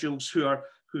individuals who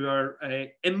are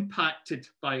impacted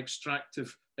by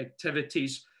extractive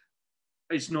activities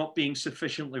is not being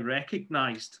sufficiently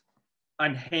recognized,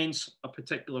 and hence a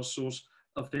particular source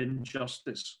of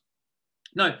injustice.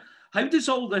 Now, how does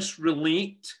all this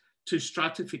relate to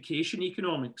stratification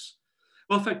economics?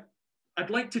 Well, I'd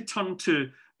like to turn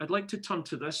to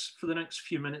this for the next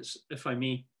few minutes, if I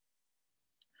may.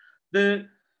 The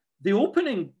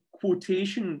opening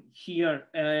quotation here,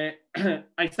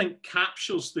 I think,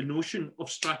 captures the notion of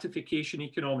stratification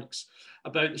economics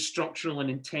about the structural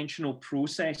and intentional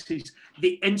processes,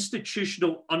 the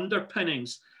institutional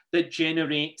underpinnings that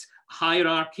generate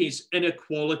hierarchies,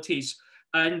 inequalities,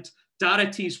 and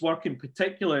Doherty's work in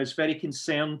particular is very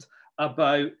concerned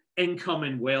about income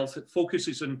and wealth. It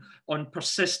focuses on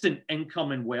persistent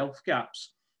income and wealth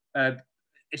gaps,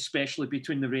 especially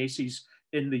between the races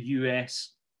in the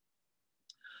US.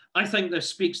 I think this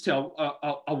speaks to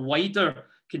a wider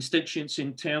constituency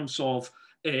in terms of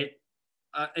it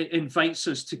invites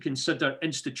us to consider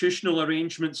institutional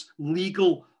arrangements,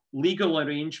 legal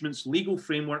arrangements, legal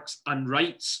frameworks and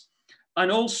rights.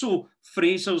 And also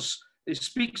it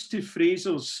speaks to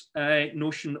Fraser's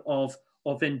notion of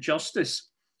injustice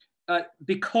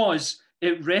because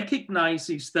it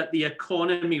recognizes that the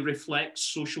economy reflects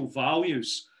social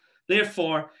values.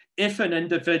 Therefore, if an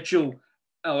individual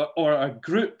or a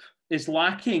group is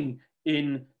lacking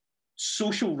in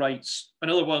social rights, in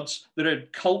other words, there are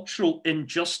cultural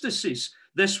injustices,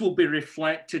 this will be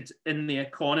reflected in the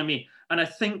economy. And I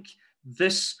think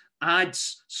this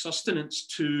adds sustenance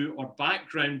to, or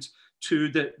background to,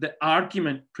 the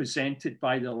argument presented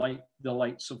by the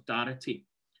likes of Doherty.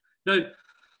 Now,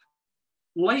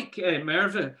 like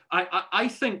Merve, I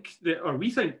think that, or we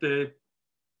think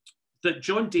that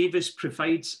John Davis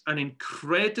provides an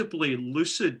incredibly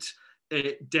lucid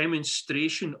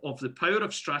demonstration of the power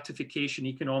of stratification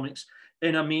economics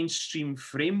in a mainstream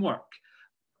framework,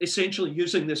 essentially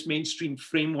using this mainstream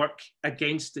framework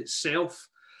against itself.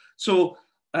 So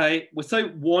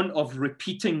without want of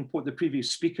repeating what the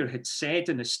previous speaker had said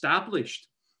and established,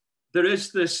 there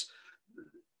is this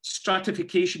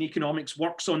stratification economics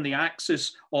works on the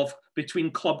axis of between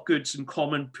club goods and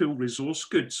common pool resource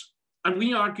goods. And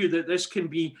we argue that this can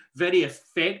be very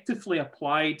effectively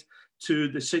applied to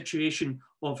the situation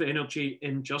of energy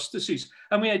injustices.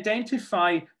 And we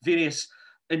identify various,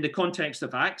 in the context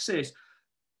of access,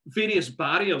 various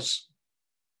barriers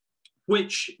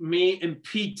which may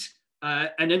impede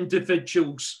an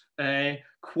individual's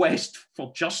quest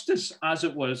for justice, as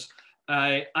it was,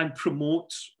 and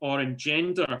promote or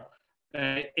engender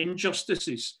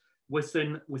injustices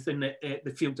within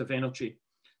the field of energy.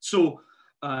 So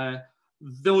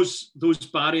those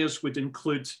barriers would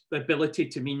include the ability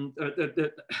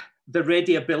to the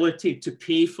ready ability to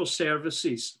pay for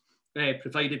services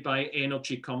provided by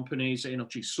energy companies,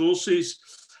 energy sources,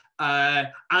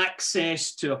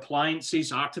 access to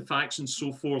appliances, artifacts, and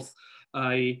so forth,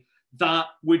 that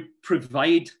would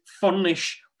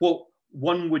furnish what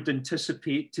one would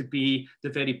anticipate to be the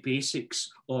very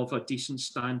basics of a decent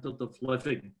standard of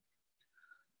living.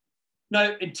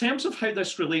 Now, in terms of how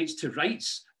this relates to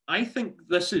rights, I think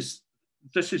this is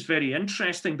very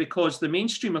interesting because the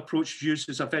mainstream approach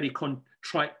uses a very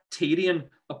contractarian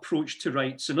approach to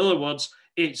rights. In other words,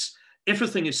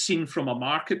 everything is seen from a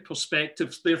market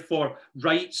perspective, therefore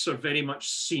rights are very much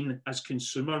seen as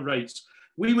consumer rights.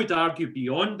 We would argue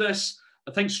beyond this.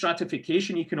 I think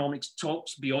stratification economics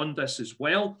talks beyond this as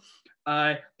well.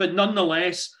 But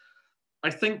nonetheless, I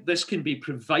think this can be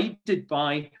provided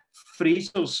by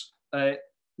Fraser's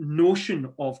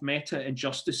notion of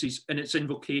meta-injustices in its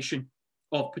invocation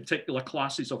of particular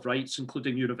classes of rights,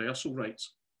 including universal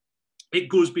rights. It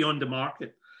goes beyond the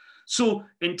market. So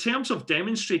in terms of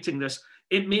demonstrating this,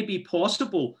 it may be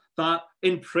possible that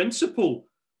in principle,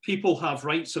 people have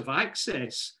rights of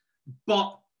access,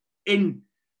 but in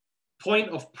point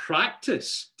of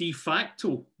practice, de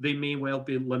facto, they may well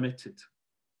be limited.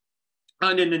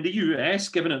 And in the US,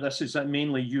 given that this is a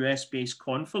mainly US-based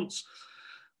conference,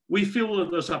 we feel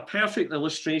that there's a perfect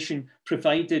illustration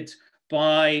provided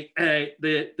by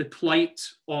the plight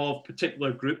of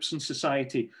particular groups in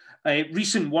society.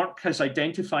 Recent work has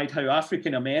identified how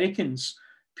African Americans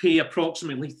pay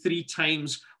approximately 3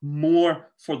 times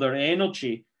more for their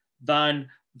energy than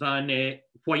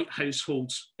white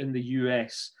households in the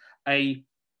US.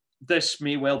 This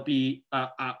may well be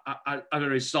a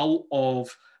result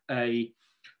of the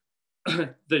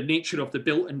nature of the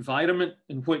built environment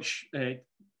in which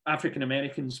African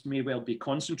Americans may well be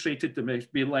concentrated, they may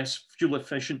be less fuel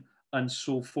efficient and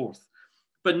so forth.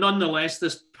 But nonetheless,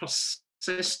 this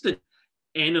persistent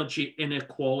energy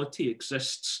inequality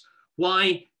exists.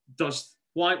 Why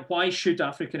should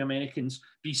African Americans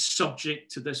be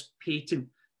subject to this patent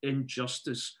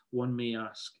injustice, one may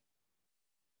ask?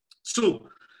 So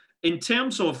in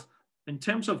terms of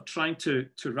trying to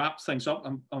wrap things up,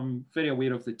 I'm very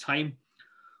aware of the time.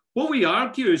 What we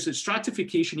argue is that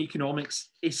stratification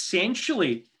economics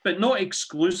essentially, but not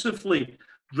exclusively,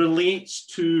 relates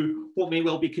to what may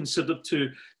well be considered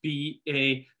to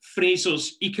be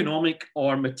Fraser's economic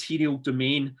or material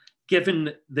domain,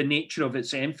 given the nature of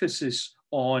its emphasis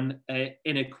on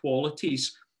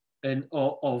inequalities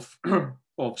of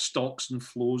stocks and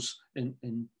flows,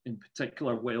 in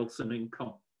particular wealth and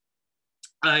income.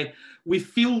 We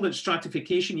feel that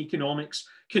stratification economics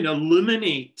can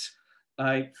illuminate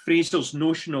Fraser's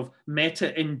notion of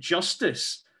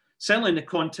meta-injustice, certainly in the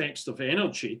context of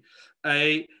energy,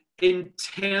 in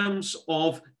terms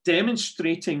of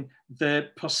demonstrating the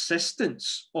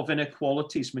persistence of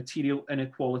inequalities, material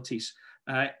inequalities,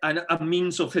 and a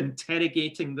means of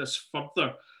interrogating this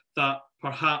further that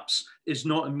perhaps is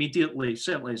not immediately,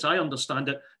 certainly as I understand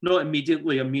it, not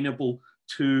immediately amenable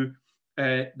to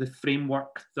the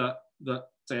framework that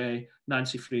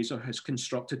Nancy Fraser has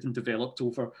constructed and developed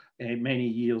over many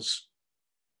years.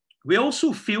 We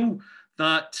also feel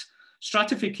that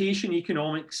stratification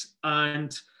economics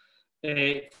and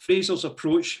Fraser's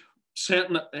approach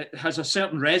has a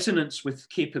certain resonance with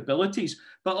capabilities,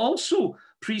 but also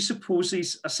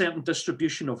presupposes a certain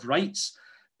distribution of rights.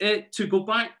 To go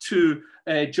back to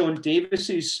John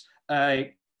Davis's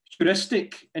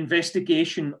heuristic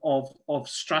investigation of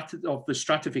the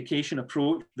stratification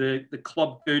approach, the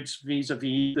club goods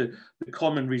vis-a-vis the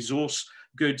common resource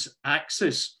goods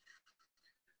axis,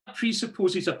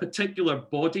 presupposes a particular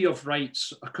body of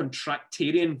rights, a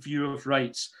contractarian view of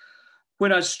rights,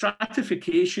 whereas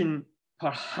stratification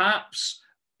perhaps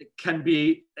can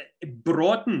be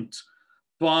broadened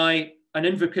by an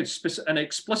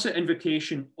explicit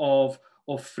invocation of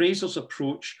Fraser's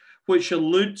approach, which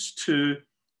alludes to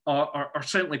or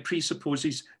certainly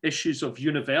presupposes issues of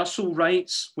universal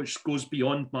rights, which goes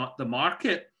beyond the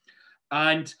market,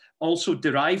 and also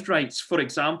derived rights. For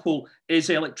example, is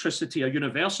electricity a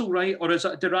universal right or is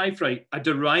it a derived right? A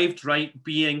derived right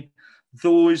being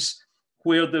those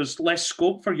where there's less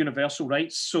scope for universal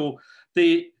rights. So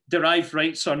the derived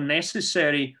rights are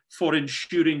necessary for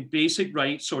ensuring basic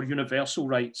rights or universal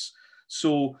rights.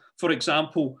 So, for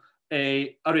example,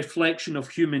 a reflection of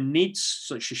human needs,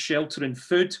 such as shelter and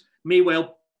food, may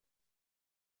well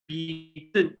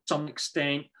be to some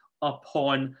extent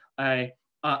upon a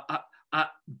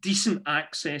decent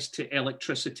access to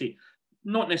electricity,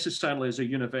 not necessarily as a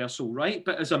universal right,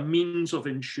 but as a means of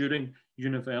ensuring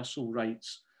universal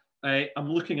rights. I'm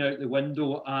looking out the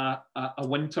window at a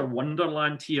winter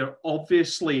wonderland here.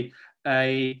 Obviously,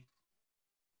 a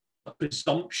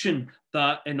presumption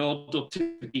that in order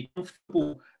to be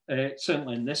comfortable,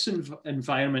 certainly in this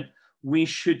environment, we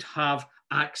should have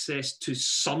access to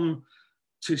some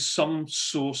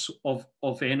source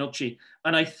of energy.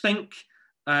 And I think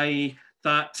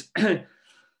that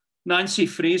Nancy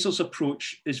Fraser's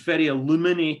approach is very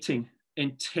illuminating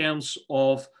in terms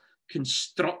of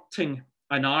constructing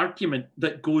an argument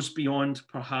that goes beyond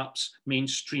perhaps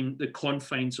the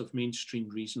confines of mainstream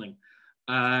reasoning.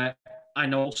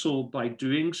 And also by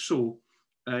doing so,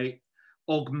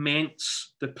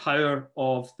 augments the power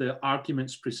of the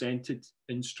arguments presented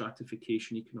in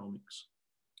stratification economics.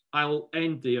 I'll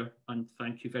end there and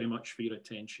thank you very much for your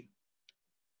attention.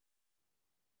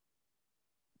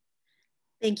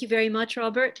 Thank you very much,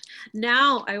 Robert.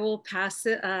 Now I will pass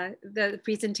the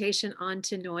presentation on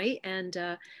to Noi, and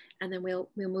then we'll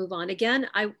move on. Again,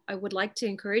 I would like to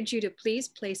encourage you to please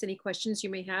place any questions you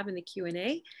may have in the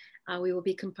Q&A. We will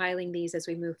be compiling these as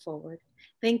we move forward.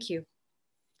 Thank you.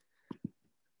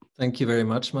 Thank you very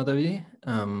much, Madhavi.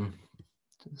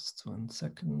 Just 1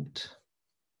 second.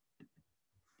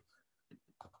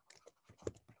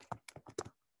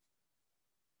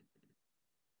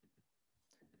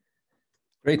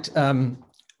 Great.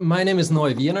 My name is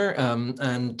Wiener,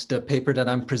 and the paper that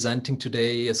I'm presenting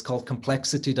today is called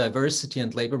Complexity, Diversity,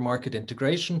 and Labor Market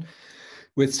Integration,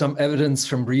 with some evidence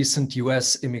from recent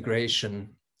US immigration.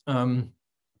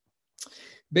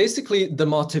 Basically, the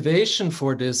motivation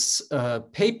for this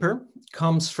paper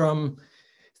comes from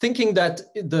thinking that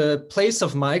the place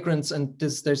of migrants, and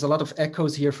there's a lot of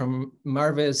echoes here from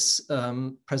Merve's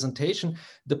presentation,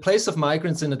 the place of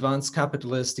migrants in advanced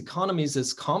capitalist economies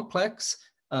is complex.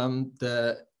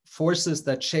 The forces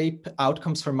that shape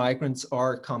outcomes for migrants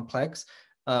are complex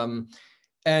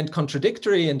and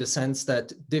contradictory in the sense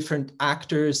that different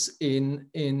actors in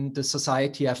the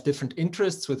society have different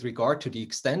interests with regard to the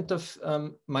extent of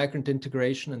migrant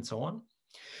integration and so on.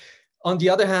 On the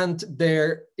other hand,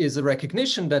 there is a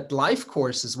recognition that life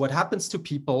courses, what happens to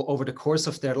people over the course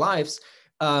of their lives,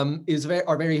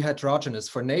 are very heterogeneous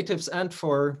for natives and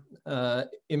for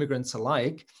immigrants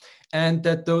alike, and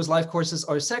that those life courses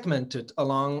are segmented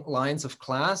along lines of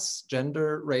class,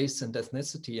 gender, race, and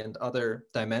ethnicity, and other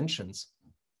dimensions.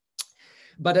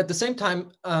 But at the same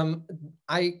time,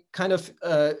 I kind of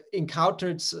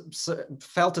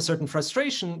felt a certain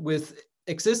frustration with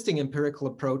existing empirical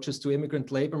approaches to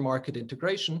immigrant labor market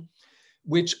integration,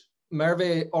 which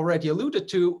Merve already alluded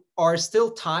to, are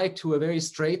still tied to a very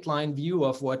straight line view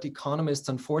of what economists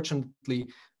unfortunately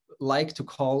like to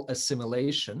call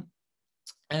assimilation.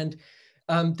 And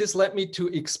this led me to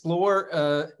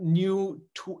explore new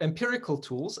empirical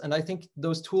tools. And I think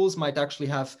those tools might actually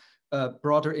have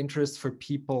broader interest for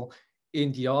people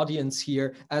in the audience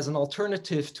here as an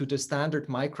alternative to the standard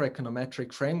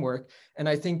microeconometric framework, and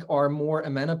I think are more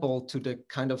amenable to the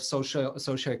kind of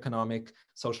socioeconomic,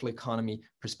 social economy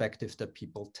perspective that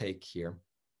people take here.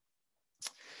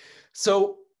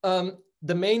 So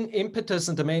the main impetus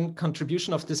and the main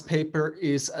contribution of this paper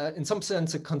is in some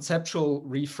sense a conceptual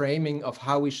reframing of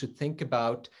how we should think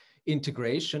about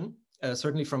integration,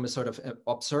 certainly from a sort of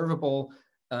observable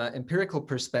empirical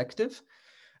perspective.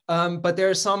 But there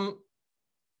are some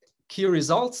key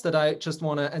results that I just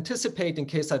want to anticipate in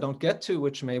case I don't get to,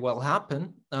 which may well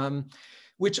happen,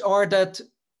 which are that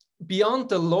beyond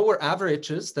the lower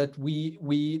averages that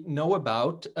we know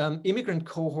about, immigrant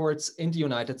cohorts in the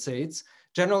United States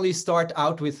generally start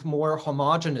out with more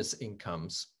homogeneous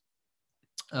incomes.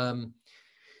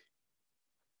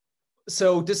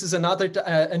 So this is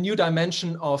a new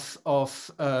dimension of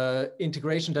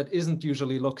integration that isn't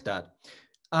usually looked at.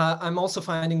 I'm also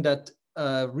finding that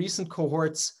recent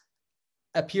cohorts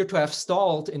appear to have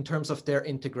stalled in terms of their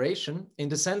integration, in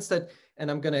the sense that,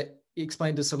 and I'm going to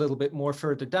explain this a little bit more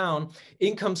further down,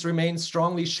 incomes remain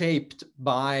strongly shaped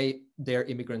by their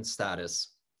immigrant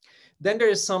status. Then there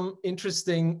is some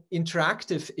interesting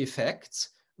interactive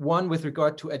effects, one with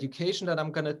regard to education that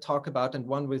I'm going to talk about, and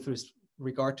one with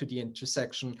regard to the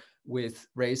intersection with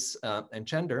race and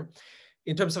gender.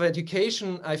 In terms of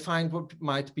education, I find what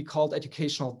might be called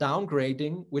educational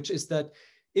downgrading, which is that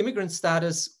immigrant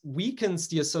status weakens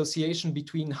the association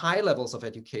between high levels of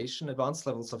education, advanced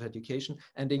levels of education,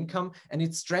 and income, and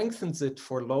it strengthens it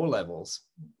for low levels.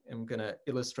 I'm going to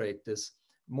illustrate this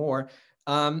more.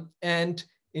 And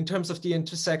in terms of the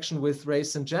intersection with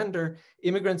race and gender,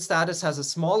 immigrant status has a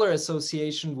smaller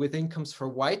association with incomes for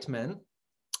white men,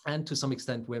 and to some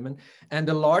extent women, and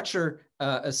a larger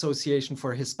association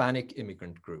for Hispanic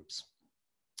immigrant groups.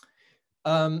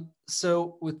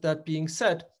 So with that being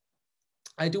said,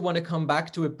 I do want to come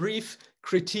back to a brief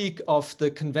critique of the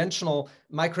conventional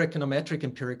microeconometric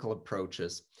empirical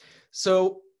approaches.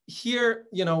 So here,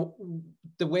 you know,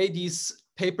 the way these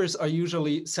papers are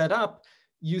usually set up,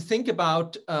 you think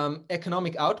about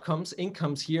economic outcomes,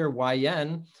 incomes here,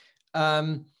 YN,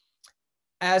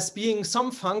 as being some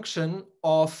function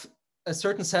of a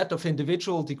certain set of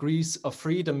individual degrees of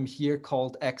freedom here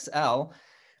called XL,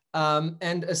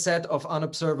 and a set of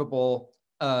unobservable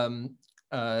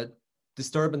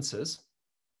disturbances.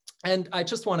 And I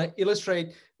just want to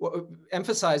illustrate,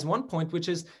 emphasize one point, which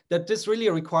is that this really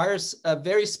requires a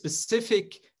very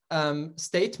specific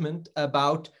statement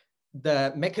about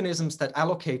the mechanisms that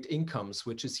allocate incomes,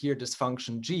 which is here this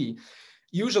function G.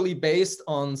 usually based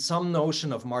on some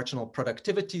notion of marginal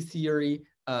productivity theory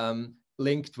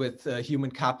linked with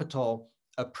human capital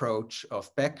approach of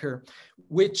Becker,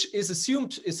 which is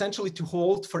assumed essentially to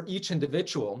hold for each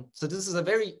individual. So this is a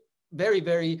very,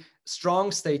 very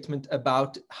strong statement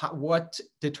about what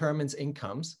determines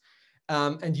incomes,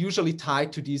 and usually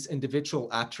tied to these individual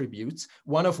attributes,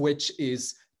 one of which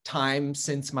is time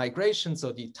since migration,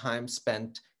 so the time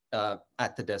spent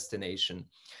at the destination.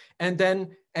 And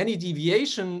then any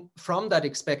deviation from that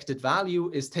expected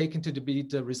value is taken to be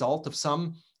the result of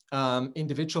some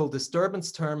individual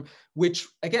disturbance term, which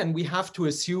again, we have to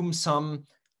assume some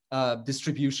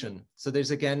distribution. So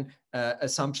there's again,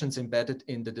 assumptions embedded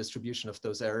in the distribution of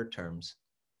those error terms.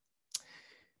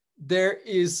 There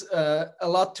is a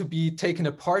lot to be taken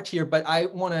apart here, but I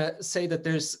want to say that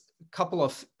there's a couple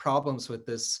of problems with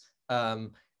this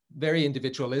very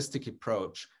individualistic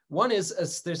approach. One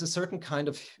is there's a certain kind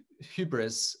of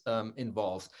hubris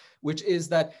involved, which is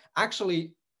that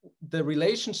actually the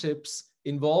relationships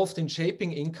involved in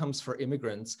shaping incomes for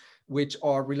immigrants, which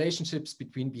are relationships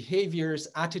between behaviors,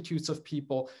 attitudes of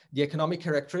people, the economic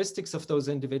characteristics of those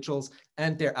individuals,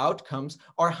 and their outcomes,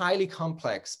 are highly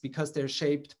complex because they're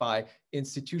shaped by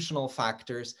institutional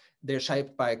factors. They're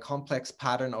shaped by a complex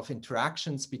pattern of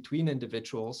interactions between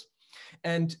individuals.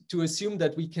 And to assume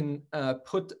that we can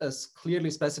put a clearly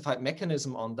specified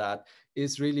mechanism on that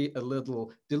is really a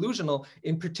little delusional,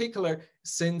 in particular,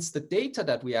 since the data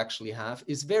that we actually have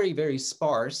is very, very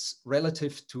sparse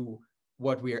relative to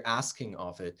what we're asking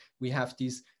of it. We have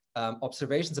these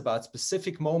observations about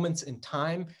specific moments in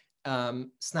time,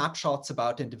 snapshots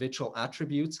about individual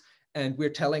attributes, and we're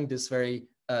telling this very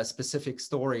specific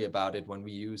story about it when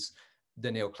we use the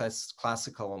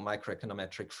neoclassical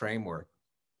microeconometric framework.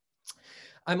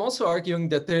 I'm also arguing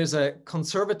that there's a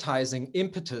conservatizing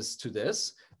impetus to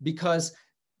this, because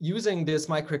using this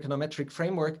microeconometric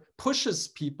framework pushes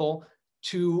people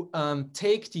to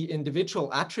take the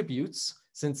individual attributes,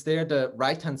 since they're the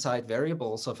right-hand side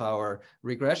variables of our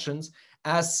regressions,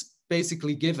 as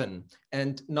basically given,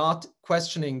 and not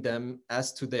questioning them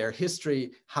as to their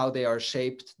history, how they are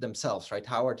shaped themselves, right?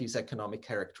 How are these economic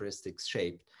characteristics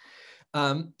shaped?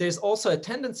 There's also a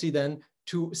tendency then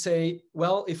to say,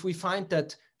 well, if we find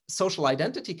that social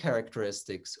identity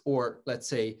characteristics, or let's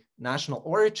say national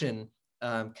origin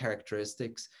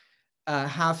characteristics,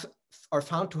 are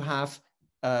found to have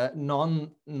have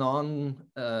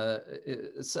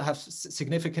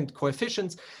significant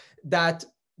coefficients, that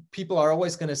people are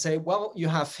always going to say, well, you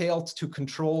have failed to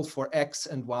control for X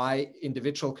and Y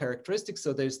individual characteristics.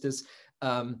 So there's this,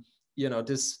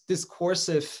 this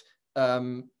discursive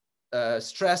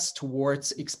stress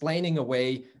towards explaining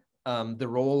away the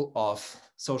role of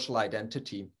social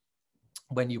identity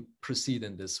when you proceed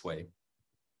in this way.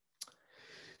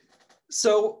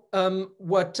 So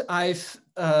what I've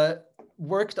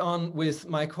worked on with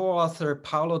my co-author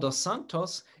Paulo dos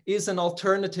Santos is an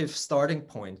alternative starting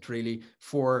point, really,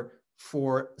 for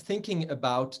thinking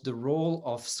about the role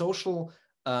of social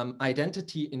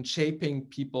identity in shaping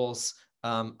people's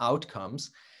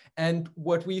outcomes. And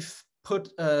what we've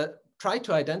tried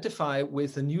to identify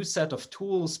with a new set of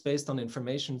tools based on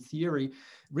information theory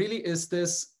really is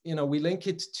this, we link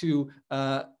it to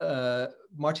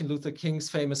Martin Luther King's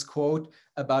famous quote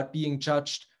about being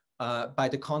judged by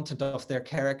the content of their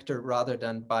character rather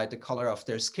than by the color of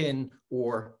their skin,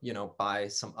 or by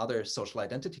some other social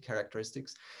identity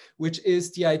characteristics, which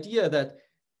is the idea that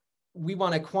we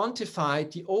want to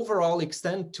quantify the overall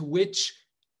extent to which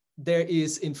there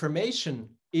is information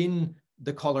in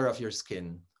the color of your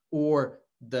skin, or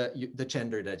the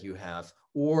gender that you have,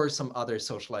 or some other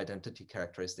social identity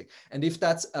characteristic. And if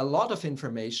that's a lot of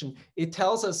information, it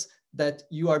tells us that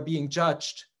you are being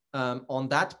judged on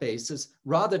that basis,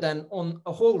 rather than on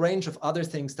a whole range of other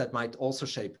things that might also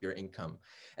shape your income.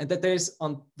 And that there's,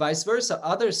 on vice versa,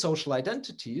 other social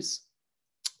identities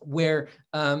where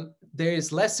there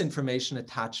is less information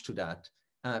attached to that.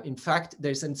 In fact,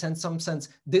 there's in some sense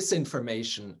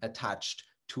disinformation attached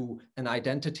to an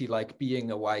identity like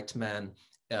being a white man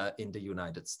in the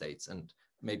United States. And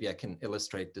maybe I can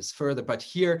illustrate this further. But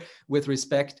here, with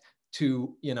respect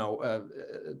to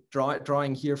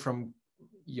drawing here from,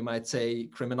 you might say,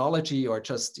 criminology, or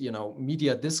just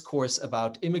media discourse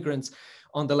about immigrants,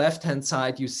 on the left-hand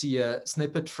side you see a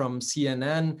snippet from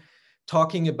CNN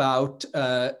talking about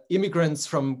immigrants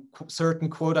from certain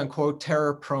quote-unquote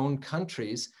terror-prone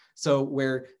countries. So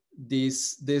where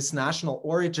this national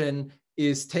origin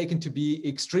is taken to be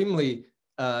extremely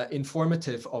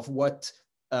informative of what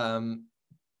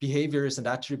behaviors and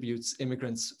attributes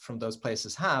immigrants from those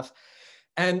places have.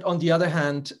 And on the other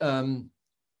hand,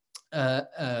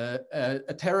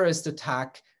 a terrorist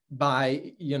attack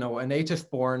by, you know, a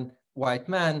native-born white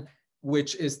man,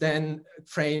 which is then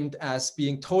framed as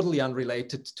being totally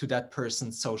unrelated to that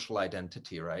person's social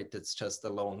identity, right? It's just a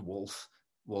lone wolf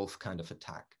kind of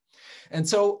attack. And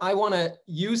so I want to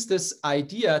use this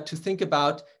idea to think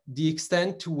about the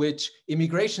extent to which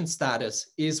immigration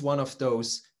status is one of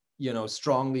those, you know,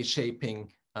 strongly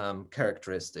shaping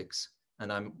characteristics.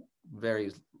 And I'm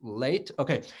very late.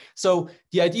 Okay, so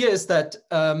the idea is that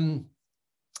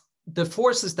the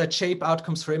forces that shape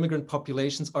outcomes for immigrant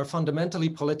populations are fundamentally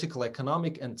political,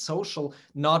 economic, and social,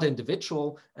 not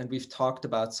individual. And we've talked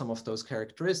about some of those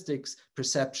characteristics: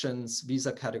 perceptions,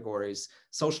 visa categories,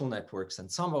 social networks,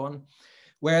 and so on.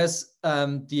 Whereas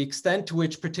the extent to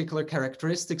which particular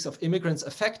characteristics of immigrants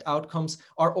affect outcomes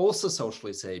are also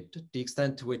socially shaped, the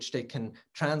extent to which they can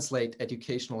translate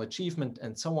educational achievement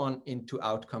and so on into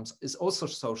outcomes is also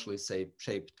socially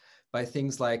shaped by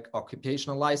things like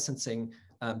occupational licensing,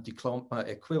 diploma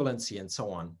equivalency, and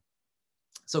so on.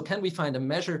 So can we find a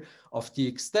measure of the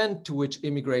extent to which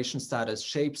immigration status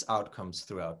shapes outcomes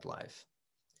throughout life?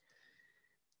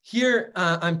 Here,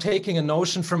 I'm taking a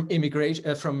notion from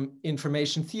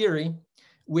information theory,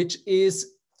 which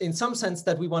is in some sense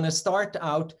that we want to start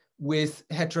out with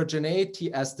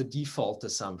heterogeneity as the default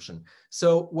assumption.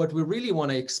 So what we really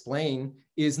want to explain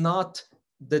is not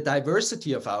the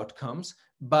diversity of outcomes,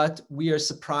 but we are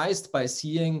surprised by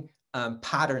seeing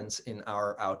patterns in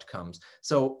our outcomes.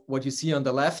 So what you see on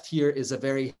the left here is a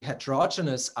very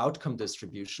heterogeneous outcome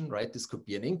distribution, right? This could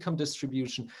be an income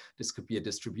distribution. This could be a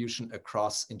distribution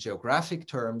across in geographic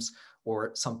terms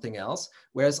or something else.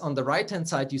 Whereas on the right-hand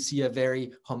side, you see a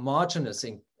very homogeneous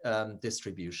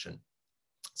distribution.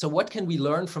 So what can we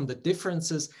learn from the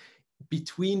differences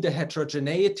between the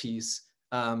heterogeneities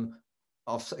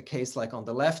of a case like on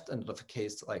the left and of a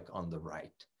case like on the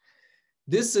right?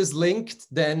 This is linked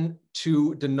then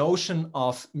to the notion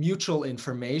of mutual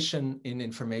information in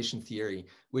information theory,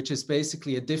 which is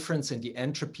basically a difference in the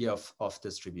entropy of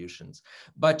distributions.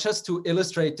 But just to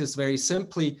illustrate this very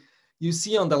simply, you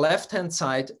see on the left-hand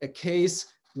side a case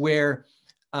where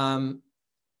an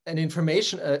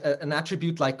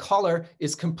attribute like color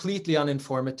is completely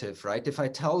uninformative, right? If I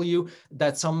tell you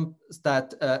that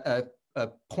a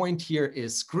point here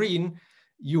is green,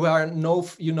 you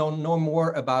know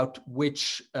more about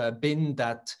which bin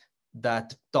that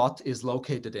dot is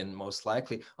located in, most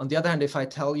likely. On the other hand, if I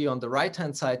tell you on the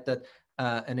right-hand side that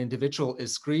an individual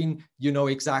is green, you know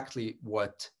exactly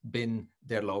what bin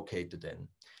they're located in.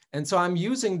 And so I'm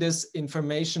using this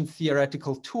information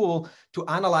theoretical tool to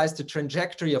analyze the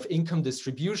trajectory of income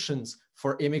distributions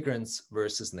for immigrants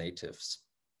versus natives.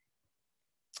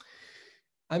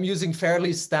 I'm using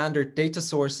fairly standard data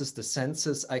sources, the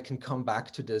census. I can come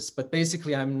back to this, but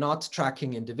basically I'm not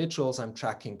tracking individuals, I'm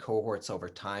tracking cohorts over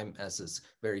time, as is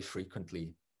very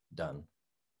frequently done.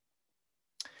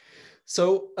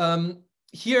 So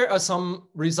here are some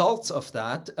results of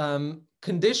that.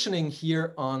 Conditioning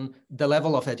here on the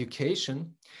level of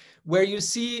education, where you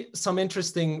see some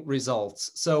interesting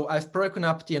results. So I've broken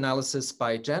up the analysis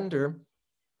by gender,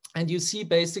 and you see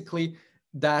basically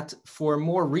that for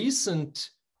more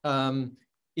recent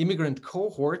immigrant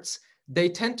cohorts, they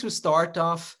tend to start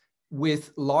off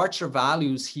with larger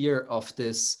values here of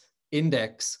this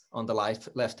index on the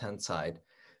left-hand side.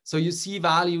 So you see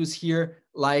values here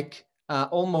like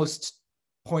almost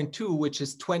 0.2, which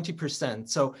is 20%.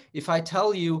 So if I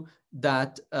tell you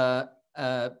that a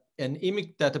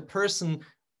person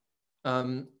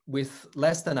with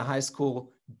less than a high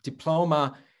school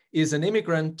diploma is an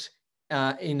immigrant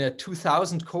in a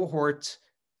 2000 cohort,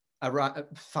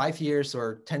 5 years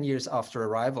or 10 years after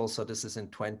arrival, so this is in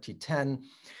 2010,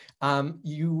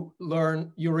 you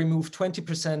remove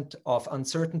 20% of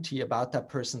uncertainty about that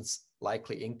person's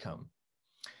likely income.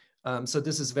 So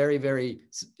this is very, very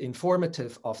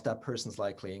informative of that person's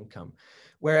likely income.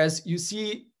 Whereas you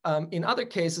see in other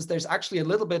cases, there's actually a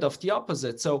little bit of the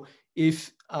opposite. So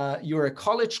if you're a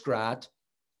college grad,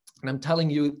 and I'm telling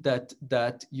you that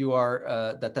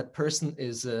that person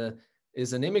is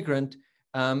an immigrant,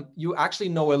 you actually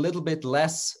know a little bit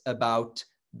less about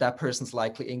that person's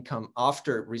likely income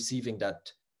after receiving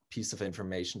that piece of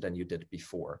information than you did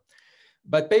before.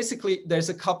 But basically, there's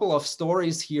a couple of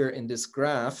stories here in this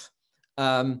graph.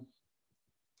 One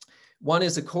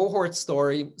is a cohort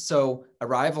story. So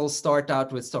arrivals start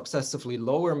out with successively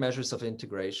lower measures of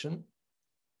integration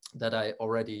that I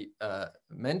already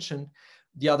mentioned.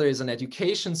 The other is an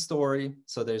education story.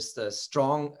 So there's the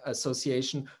strong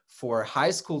association for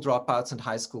high school dropouts and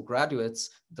high school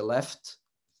graduates, the left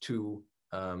two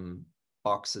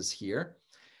boxes here.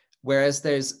 whereas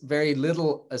there's very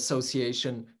little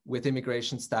association with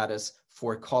immigration status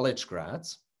for college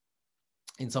grads.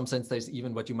 In some sense, there's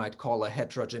even what you might call a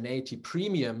heterogeneity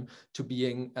premium to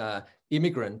being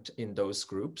immigrant in those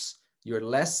groups. You're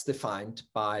less defined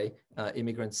by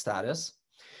immigrant status.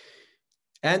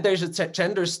 And there's a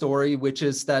gender story, which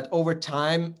is that over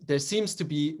time, there seems to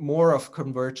be more of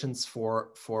convergence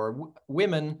for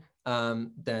women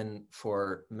than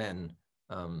for men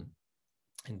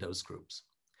in those groups.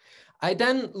 I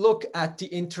then look at the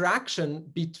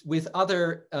interaction with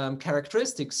other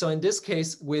characteristics. So in this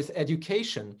case, with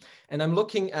education, and I'm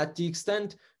looking at the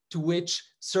extent to which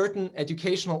certain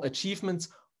educational achievements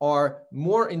are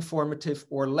more informative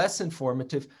or less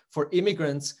informative for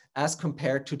immigrants as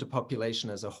compared to the population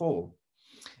as a whole.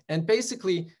 And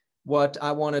basically, what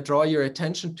I want to draw your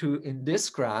attention to in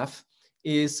this graph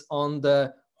is on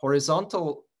the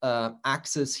horizontal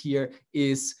axis here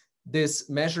is this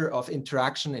measure of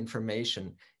interaction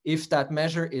information. If that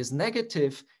measure is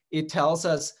negative, it tells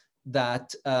us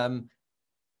that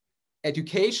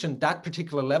education, that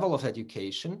particular level of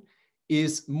education,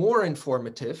 is more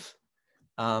informative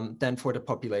than for the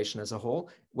population as a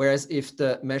whole. Whereas if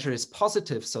the measure is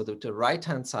positive, so that the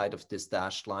right-hand side of this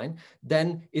dashed line,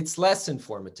 then it's less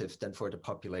informative than for the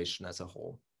population as a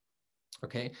whole.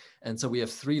 Okay, and so we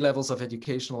have 3 levels of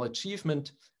educational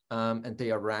achievement, and they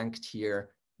are ranked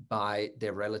here by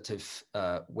their relative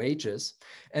wages.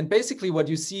 And basically what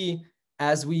you see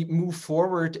as we move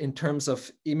forward in terms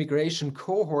of immigration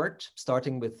cohort,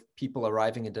 starting with people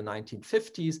arriving in the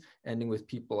 1950s, ending with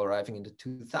people arriving in the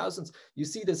 2000s, you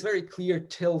see this very clear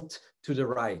tilt to the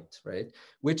right,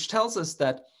 which tells us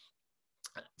that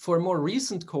for more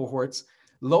recent cohorts,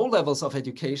 low levels of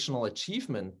educational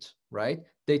achievement,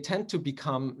 they tend to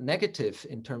become negative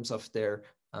in terms of their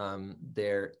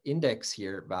index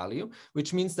here value,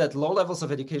 which means that low levels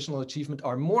of educational achievement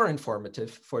are more informative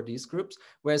for these groups,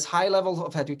 whereas high levels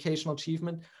of educational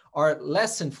achievement are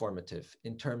less informative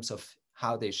in terms of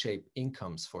how they shape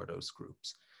incomes for those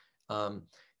groups.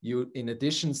 You, in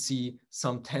addition, see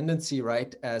some tendency,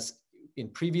 as in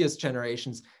previous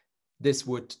generations,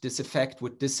 this effect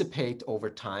would dissipate over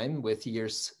time with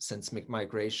years since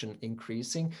migration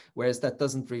increasing, whereas that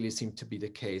doesn't really seem to be the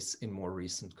case in more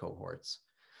recent cohorts.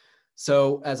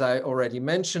 So as I already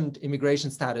mentioned,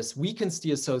 immigration status weakens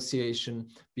the association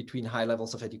between high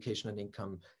levels of education and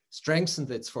income, strengthens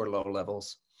it for low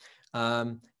levels.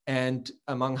 And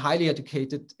among highly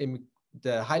educated,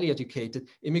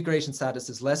 immigration status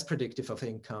is less predictive of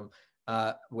income,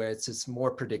 whereas it's more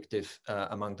predictive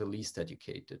among the least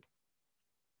educated.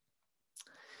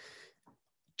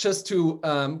 Just to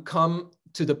come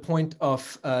to the point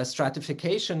of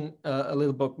stratification a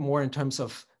little bit more in terms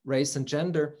of race and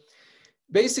gender,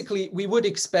 basically, we would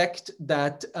expect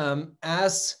that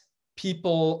as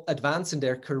people advance in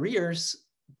their careers,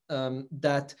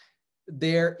 that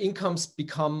their incomes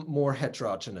become more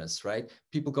heterogeneous,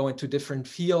 People go into different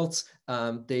fields,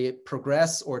 they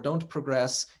progress or don't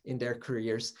progress in their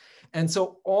careers. And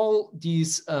so all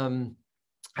these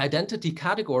identity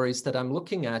categories that I'm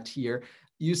looking at here,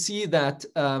 you see that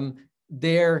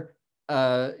the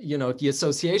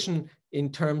association in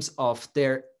terms of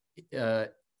their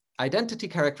identity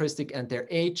characteristic and their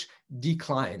age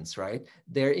declines,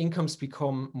 Their incomes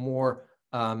become more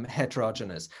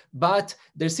heterogeneous. But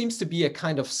there seems to be a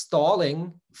kind of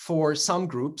stalling for some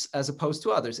groups as opposed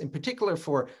to others. In particular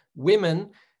for women,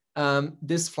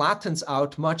 this flattens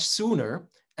out much sooner.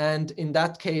 And in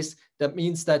that case, that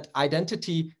means that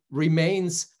identity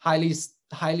remains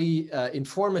highly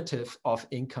informative of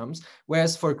incomes,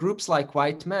 whereas for groups like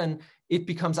white men, it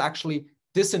becomes actually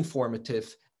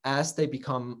disinformative as they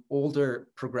become older,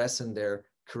 progress in their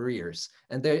careers.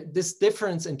 And this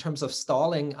difference in terms of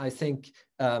stalling, I think,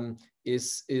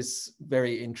 is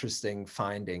very interesting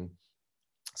finding.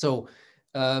 So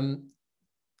I'm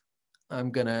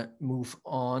gonna move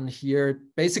on here.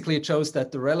 Basically, it shows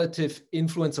that the relative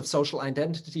influence of social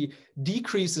identity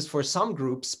decreases for some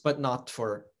groups, but not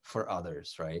for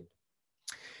others,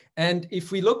 And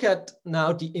if we look at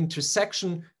now the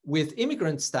intersection with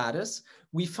immigrant status,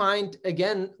 we find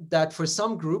again that for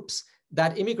some groups,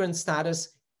 that immigrant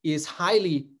status is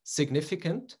highly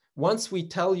significant. Once we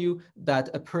tell you that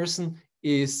a person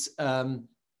is an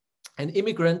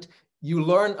immigrant, you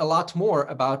learn a lot more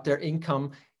about their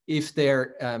income if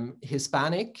they're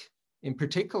Hispanic in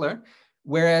particular,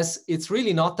 whereas it's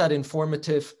really not that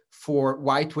informative for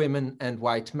white women and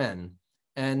white men.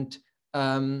 And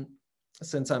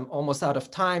since I'm almost out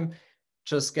of time,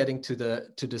 just getting to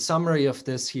the summary of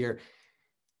this here,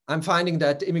 I'm finding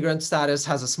that immigrant status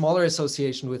has a smaller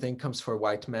association with incomes for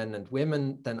white men and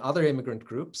women than other immigrant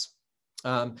groups.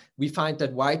 we find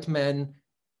that white men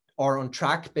are on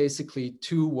track basically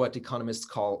to what economists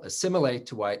call assimilate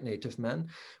to white native men,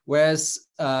 whereas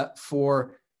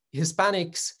for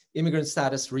Hispanics, immigrant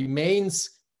status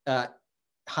remains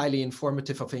highly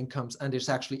informative of incomes, and is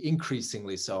actually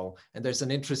increasingly so. And there's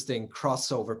an interesting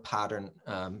crossover pattern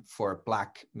for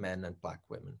Black men and Black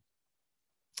women.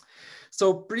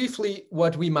 So briefly,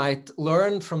 what we might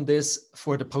learn from this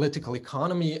for the political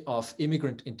economy of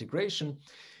immigrant integration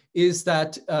is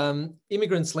that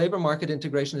immigrants' labor market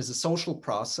integration is a social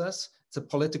process. It's a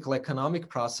political economic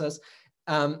process,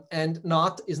 and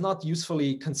is not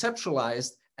usefully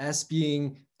conceptualized as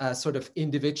being a sort of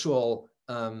individual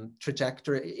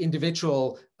trajectory,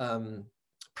 individual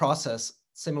process,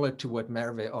 similar to what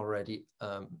Merve already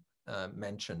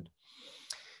mentioned.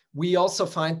 We also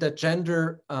find that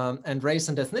gender and race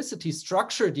and ethnicity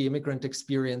structure the immigrant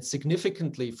experience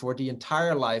significantly for the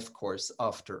entire life course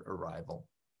after arrival.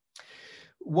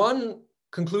 One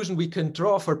conclusion we can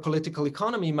draw for political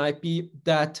economy might be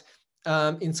that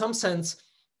in some sense,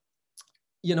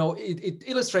 you know, it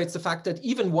illustrates the fact that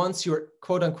even once you're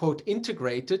quote unquote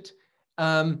integrated,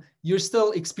 you're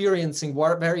still experiencing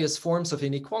various forms of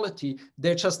inequality.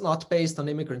 They're just not based on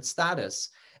immigrant status.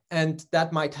 And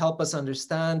that might help us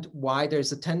understand why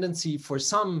there's a tendency for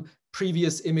some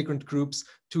previous immigrant groups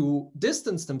to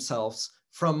distance themselves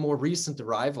from more recent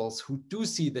arrivals who do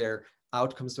see their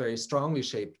outcomes very strongly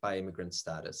shaped by immigrant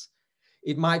status.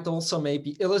 It might also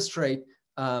maybe illustrate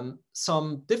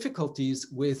some difficulties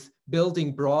with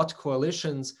building broad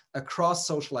coalitions across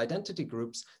social identity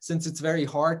groups, since it's very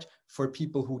hard for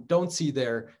people who don't see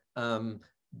their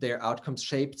outcomes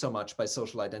shaped so much by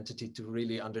social identity to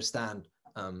really understand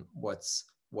what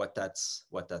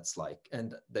that's like.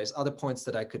 And there's other points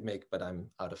that I could make, but I'm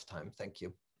out of time. Thank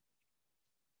you.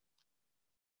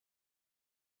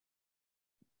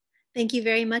 Thank you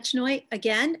very much, Noy.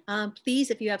 Again,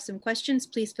 please, if you have some questions,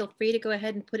 please feel free to go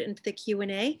ahead and put it into the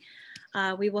Q&A.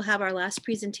 We will have our last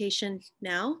presentation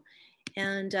now,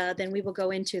 and then we will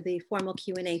go into the formal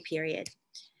Q&A period.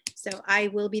 So I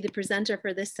will be the presenter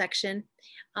for this section.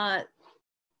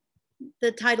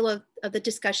 The title of the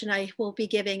discussion I will be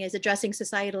giving is Addressing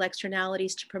Societal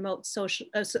Externalities to Promote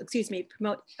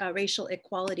Racial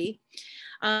Equality.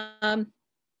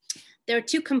 There are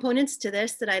two components to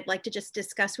this that I'd like to just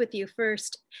discuss with you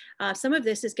first. Some of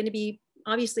this is going to be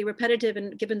obviously repetitive,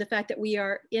 and given the fact that we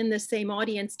are in the same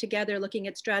audience together looking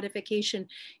at stratification,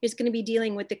 is going to be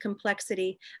dealing with the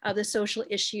complexity of the social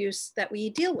issues that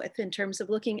we deal with in terms of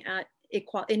looking at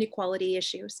inequality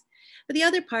issues. But the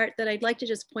other part that I'd like to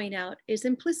just point out is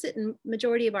implicit in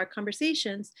majority of our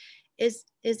conversations is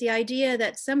the idea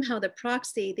that somehow the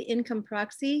proxy, the income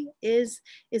proxy is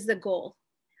the goal.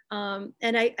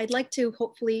 And I'd like to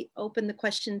hopefully open the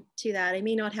question to that. I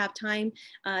may not have time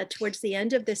towards the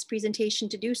end of this presentation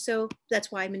to do so.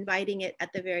 That's why I'm inviting it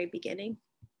at the very beginning.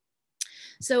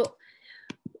 So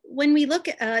when we look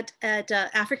at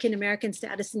African-American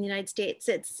status in the United States,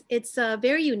 it's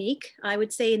very unique. I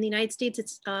would say in the United States,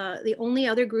 it's the only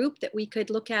other group that we could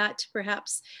look at,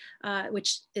 perhaps,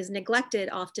 which is neglected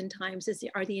oftentimes,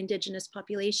 are the indigenous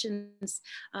populations,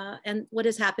 and what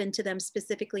has happened to them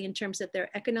specifically in terms of their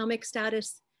economic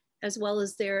status, as well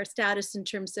as their status in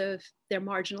terms of their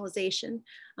marginalization.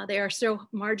 They are so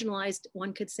marginalized,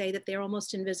 one could say that they're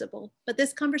almost invisible. But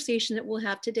this conversation that we'll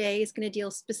have today is going to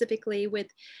deal specifically with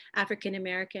African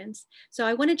Americans. So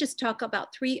I want to just talk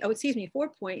about 4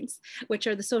 points, which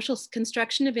are the social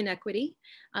construction of inequity,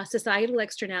 societal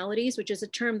externalities, which is a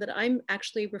term that I'm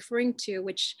actually referring to,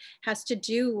 which has to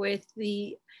do with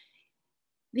the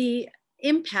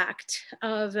impact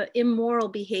of immoral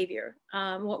behavior,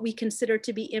 what we consider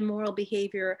to be immoral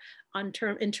behavior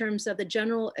in terms of the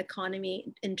general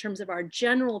economy, in terms of our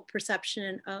general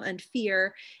perception and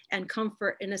fear and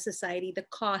comfort in a society, the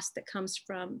cost that comes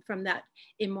from that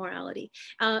immorality.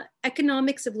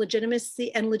 Economics of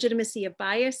legitimacy and legitimacy of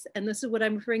bias, and this is what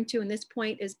I'm referring to in this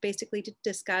point, is basically to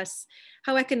discuss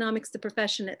how economics, the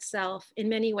profession itself, in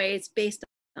many ways based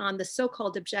on the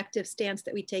so-called objective stance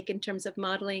that we take in terms of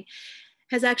modeling,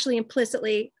 has actually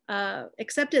implicitly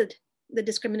accepted the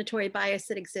discriminatory bias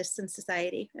that exists in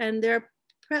society. And there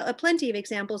are plenty of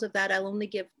examples of that. I'll only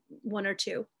give 1 or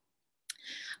 2.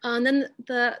 And then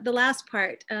the last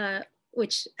part,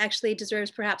 which actually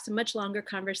deserves perhaps a much longer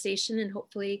conversation, and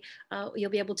hopefully you'll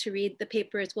be able to read the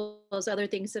paper as well as other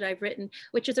things that I've written,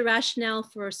 which is a rationale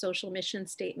for a social mission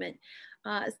statement.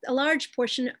 A large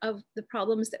portion of the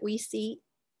problems that we see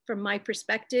from my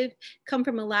perspective come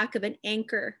from a lack of an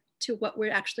anchor to what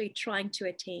we're actually trying to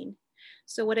attain.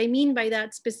 So what I mean by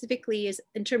that specifically is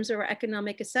in terms of our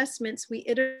economic assessments, we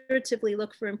iteratively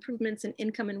look for improvements in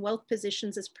income and wealth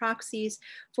positions as proxies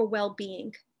for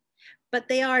well-being. But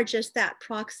they are just that,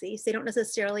 proxies. They don't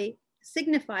necessarily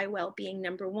signify well-being,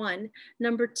 number one.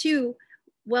 Number two,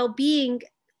 well-being,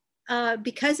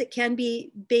 because it can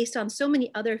be based on so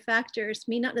many other factors,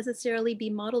 may not necessarily be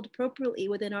modeled appropriately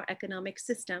within our economic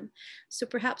system. So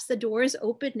perhaps the door is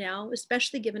open now,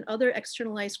 especially given other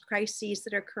externalized crises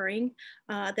that are occurring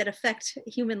that affect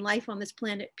human life on this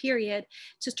planet, period,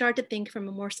 to start to think from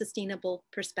a more sustainable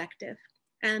perspective.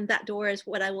 And that door is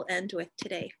what I will end with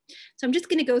today. So I'm just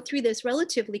going to go through this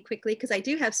relatively quickly because I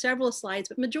do have several slides,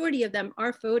 but majority of them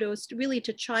are photos really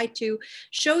to try to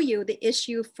show you the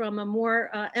issue from a more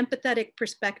empathetic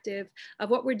perspective of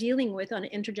what we're dealing with on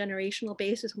an intergenerational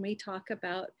basis when we talk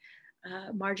about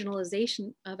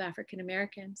marginalization of African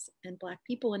Americans and Black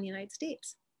people in the United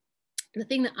States. The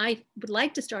thing that I would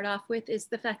like to start off with is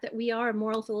the fact that we are a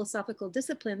moral philosophical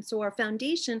discipline. So our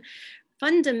foundation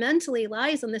fundamentally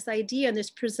lies on this idea and this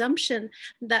presumption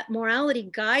that morality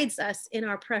guides us in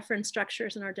our preference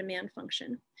structures and our demand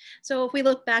function. So if we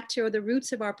look back to the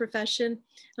roots of our profession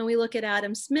and we look at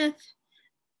Adam Smith,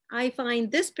 I find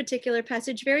this particular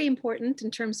passage very important in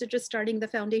terms of just starting the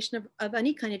foundation of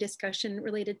any kind of discussion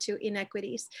related to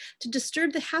inequities. To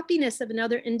disturb the happiness of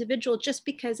another individual just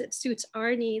because it suits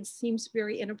our needs seems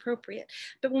very inappropriate.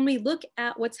 But when we look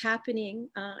at what's happening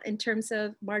in terms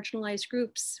of marginalized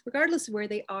groups, regardless of where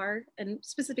they are, and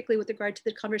specifically with regard to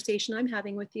the conversation I'm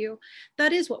having with you,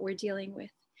 that is what we're dealing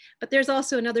with. But there's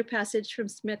also another passage from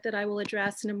Smith that I will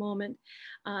address in a moment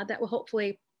that will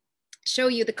hopefully show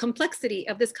you the complexity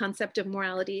of this concept of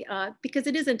morality because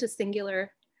it isn't a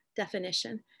singular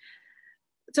definition.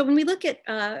 So when we look at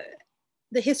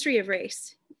the history of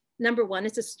race, number one,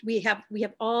 it's just, we have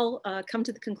all come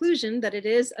to the conclusion that it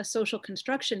is a social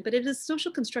construction, but it is a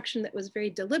social construction that was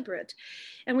very deliberate.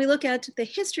 And we look at the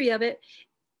history of it,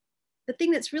 the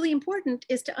thing that's really important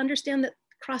is to understand that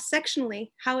cross-sectionally,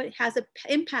 how it has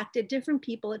impacted different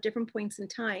people at different points in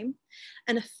time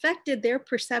and affected their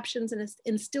perceptions and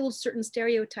instilled certain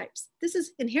stereotypes. This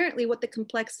is inherently what the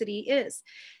complexity is.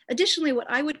 Additionally, what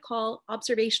I would call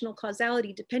observational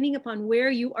causality, depending upon where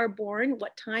you are born,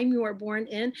 what time you are born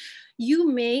in, you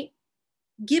may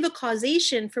give a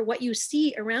causation for what you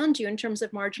see around you in terms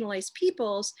of marginalized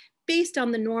peoples based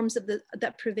on the norms of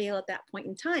that prevail at that point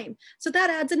in time. So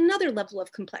that adds another level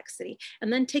of complexity.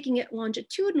 And then taking it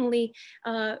longitudinally,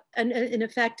 and in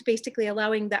effect, basically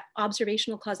allowing that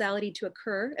observational causality to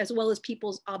occur, as well as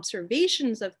people's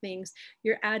observations of things,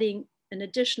 you're adding an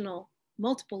additional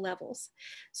multiple levels.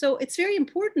 So it's very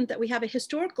important that we have a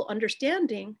historical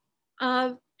understanding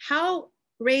of how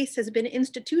race has been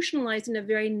institutionalized in a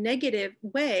very negative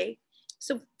way.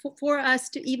 So for us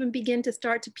to even begin to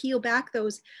start to peel back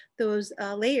those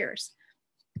layers.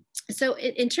 So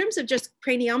in terms of just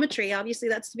craniometry, obviously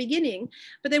that's the beginning,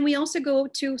 but then we also go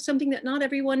to something that not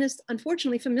everyone is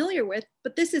unfortunately familiar with,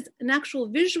 but this is an actual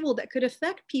visual that could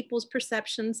affect people's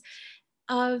perceptions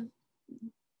of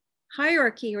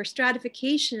hierarchy or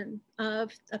stratification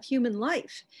of human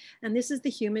life. And this is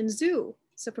the human zoo.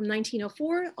 So from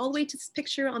 1904 all the way to this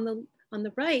picture on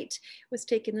the right was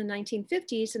taken in the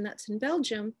 1950s, and that's in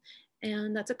Belgium,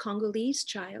 and that's a Congolese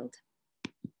child.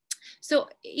 So,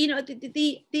 you know,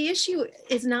 the issue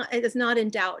is not in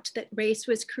doubt that race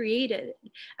was created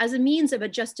as a means of a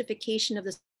justification of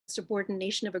the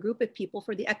subordination of a group of people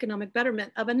for the economic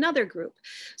betterment of another group.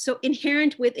 So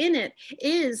inherent within it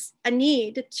is a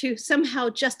need to somehow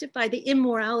justify the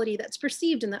immorality that's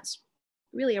perceived, and that's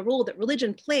really a role that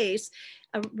religion plays.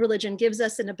 Religion gives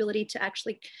us an ability to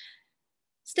actually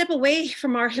step away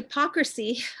from our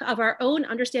hypocrisy of our own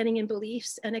understanding and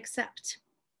beliefs and accept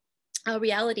a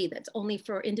reality that's only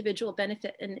for individual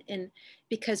benefit and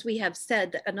because we have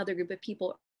said that another group of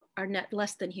people are net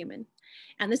less than human.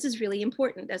 And this is really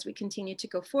important as we continue to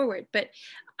go forward. But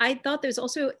I thought it was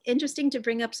also interesting to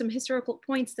bring up some historical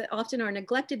points that often are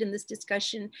neglected in this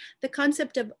discussion. The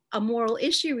concept of a moral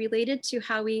issue related to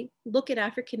how we look at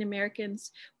African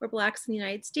Americans or Blacks in the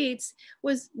United States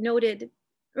was noted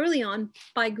early on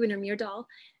by Gunnar Myrdal.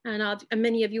 And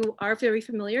many of you are very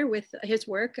familiar with his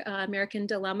work, American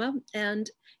Dilemma. And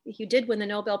he did win the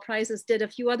Nobel Prizes, did a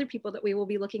few other people that we will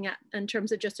be looking at in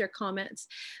terms of just their comments.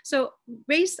 So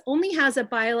race only has a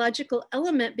biological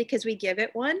element because we give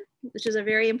it one, which is a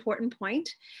very important point.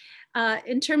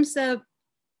 In terms of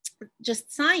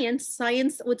just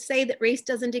science would say that race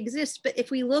doesn't exist. But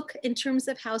if we look in terms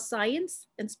of how science,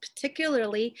 and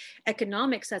particularly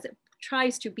economics as it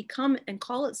tries to become and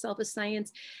call itself a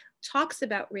science, talks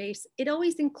about race, it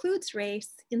always includes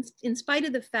race in spite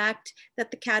of the fact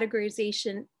that the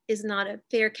categorization is not a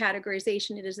fair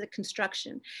categorization, it is a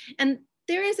construction. And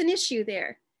there is an issue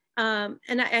there.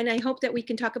 And I hope that we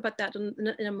can talk about that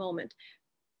in a moment.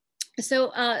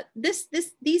 So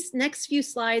these next few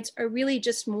slides are really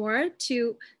just more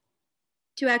to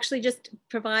actually just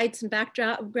provide some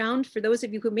background for those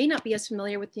of you who may not be as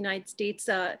familiar with the United States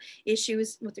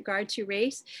issues with regard to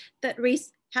race, that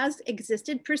race has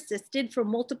existed, persisted for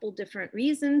multiple different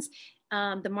reasons.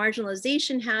 The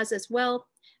marginalization has as well.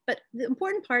 But the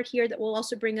important part here that we'll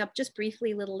also bring up just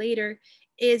briefly a little later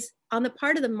is on the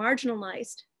part of the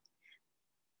marginalized.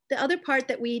 The other part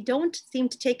that we don't seem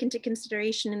to take into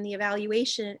consideration in the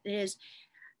evaluation is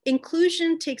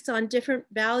inclusion takes on different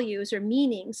values or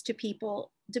meanings to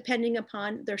people depending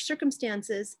upon their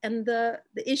circumstances and the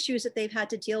issues that they've had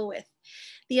to deal with.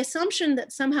 The assumption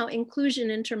that somehow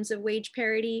inclusion in terms of wage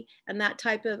parity and that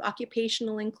type of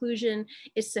occupational inclusion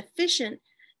is sufficient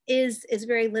is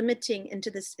very limiting in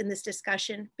this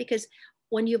discussion, because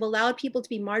when you've allowed people to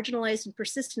be marginalized and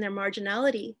persist in their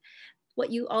marginality,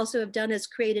 what you also have done is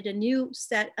created a new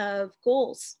set of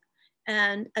goals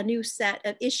and a new set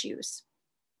of issues.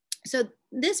 So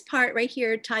this part right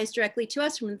here ties directly to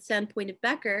us from the standpoint of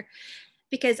Becker,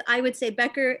 because I would say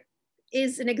Becker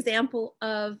is an example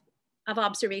of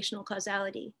observational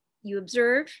causality. You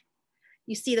observe,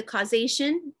 you see the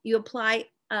causation, you apply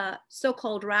a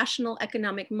so-called rational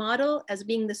economic model as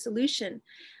being the solution.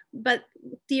 But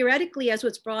theoretically, as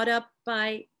was brought up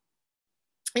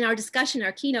in our discussion,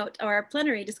 our keynote, or our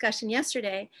plenary discussion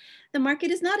yesterday, the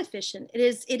market is not efficient. It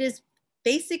is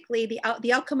basically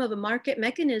the outcome of a market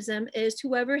mechanism is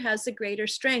whoever has the greater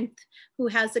strength, who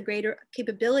has the greater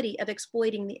capability of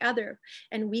exploiting the other,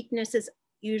 and weakness is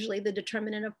usually the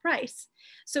determinant of price.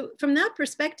 So from that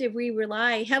perspective, we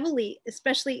rely heavily,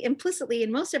 especially implicitly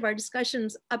in most of our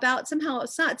discussions, about somehow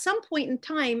at some point in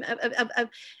time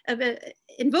of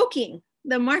invoking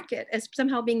the market as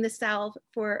somehow being the salve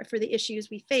for the issues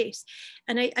we face.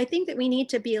 And I think that we need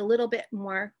to be a little bit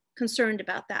more concerned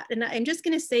about that. And I'm just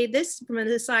going to say this from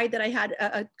the side that I had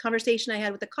a conversation I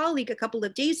had with a colleague a couple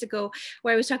of days ago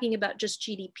where I was talking about just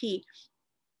GDP.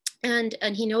 And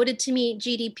he noted to me,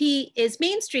 GDP is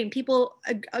mainstream. People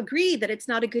agree that it's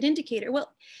not a good indicator.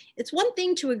 Well, it's one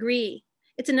thing to agree.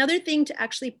 It's another thing to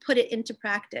actually put it into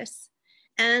practice.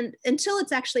 And until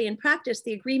it's actually in practice,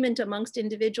 the agreement amongst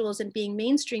individuals and being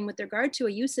mainstream with regard to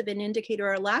a use of an indicator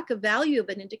or a lack of value of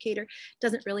an indicator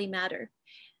doesn't really matter.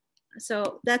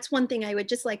 So that's one thing I would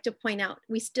just like to point out.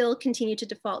 We still continue to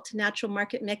default to natural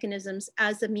market mechanisms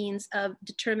as a means of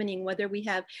determining whether we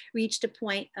have reached a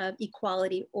point of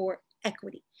equality or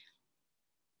equity.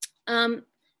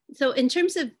 So in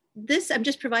terms of this, I'm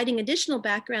just providing additional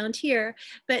background here,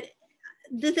 but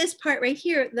this part right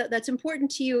here that's important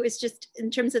to you is just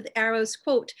in terms of the Arrow's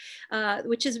quote,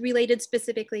 which is related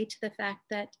specifically to the fact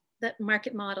that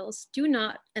market models do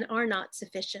not and are not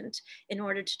sufficient in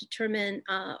order to determine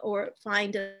or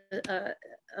find a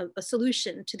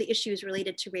solution to the issues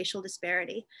related to racial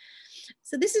disparity.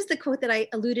 So this is the quote that I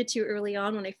alluded to early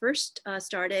on when I first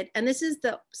started, and this is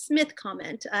the Smith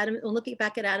comment. Looking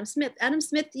back at Adam Smith. Adam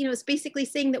Smith, is basically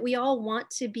saying that we all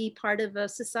want to be part of a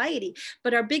society,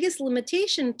 but our biggest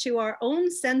limitation to our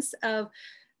own sense of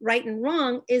right and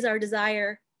wrong is our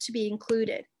desire to be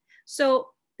included. So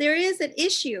there is an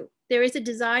issue. There is a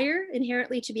desire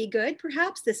inherently to be good,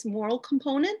 perhaps this moral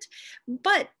component,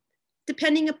 but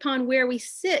depending upon where we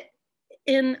sit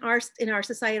in our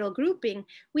societal grouping,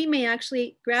 we may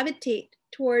actually gravitate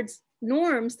towards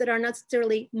norms that are not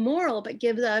necessarily moral, but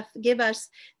give us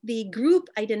the group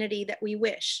identity that we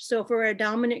wish. So for a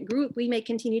dominant group, we may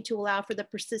continue to allow for the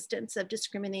persistence of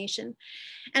discrimination.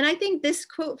 And I think this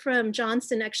quote from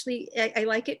Johnson, actually, I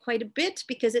like it quite a bit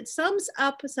because it sums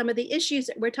up some of the issues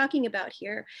that we're talking about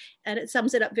here. And it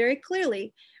sums it up very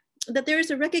clearly, that there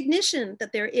is a recognition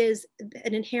that there is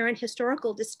an inherent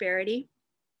historical disparity,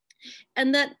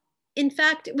 and that in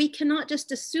fact, we cannot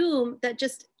just assume that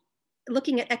just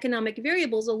looking at economic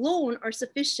variables alone are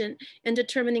sufficient in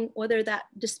determining whether that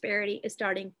disparity is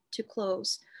starting to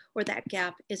close or that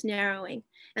gap is narrowing.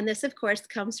 And this, of course,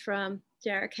 comes from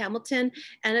Derek Hamilton,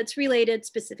 and it's related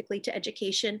specifically to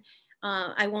education.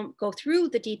 I won't go through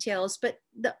the details, but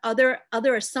the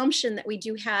other assumption that we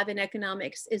do have in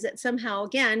economics is that somehow,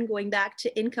 again, going back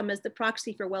to income as the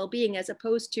proxy for well-being, as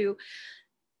opposed to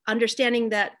understanding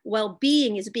that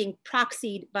well-being is being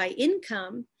proxied by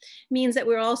income means that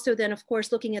we're also then, of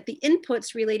course, looking at the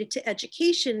inputs related to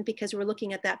education because we're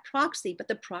looking at that proxy, but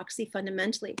the proxy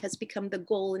fundamentally has become the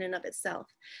goal in and of itself.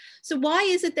 So why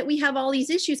is it that we have all these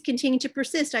issues continue to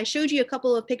persist? I showed you a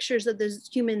couple of pictures of the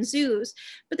human zoos,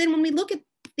 but then when we look at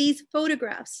these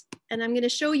photographs, and I'm going to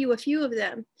show you a few of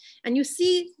them, and you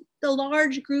see the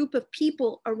large group of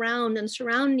people around and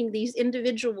surrounding these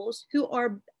individuals who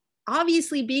are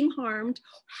obviously being harmed,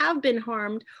 have been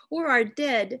harmed, or are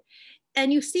dead.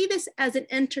 And you see this as an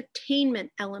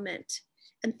entertainment element.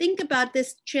 And think about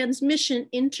this transmission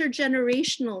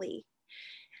intergenerationally.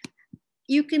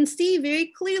 You can see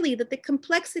very clearly that the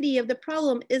complexity of the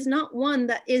problem is not one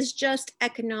that is just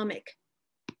economic.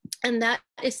 And that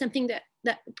is something that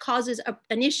causes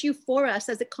an issue for us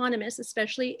as economists,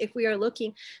 especially if we are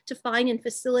looking to find and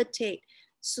facilitate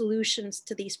solutions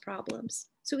to these problems.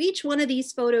 So each one of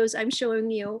these photos I'm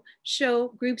showing you show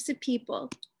groups of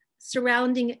people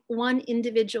surrounding one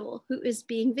individual who is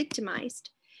being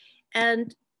victimized.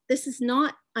 And this is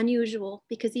not unusual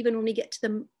because even when we get to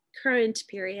the current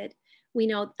period, we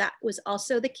know that was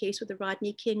also the case with the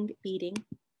Rodney King beating.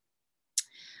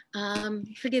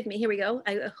 Forgive me, here we go.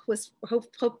 I was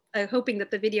hoping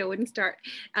that the video wouldn't start.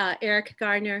 Eric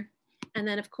Garner, and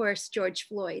then of course, George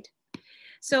Floyd.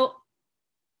 So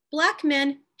Black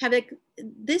men have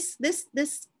this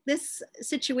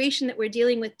situation that we're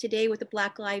dealing with today with the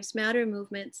Black Lives Matter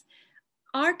movements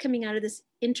are coming out of this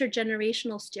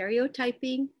intergenerational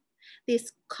stereotyping,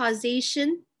 this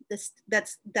causation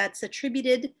that's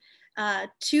attributed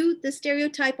to the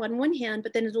stereotype on one hand,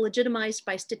 but then is legitimized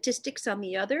by statistics on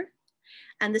the other.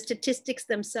 And the statistics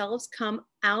themselves come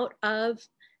out of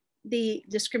the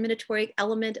discriminatory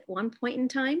element at one point in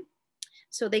time.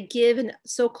 So they give a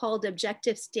so-called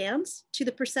objective stance to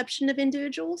the perception of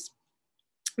individuals.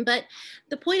 But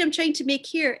the point I'm trying to make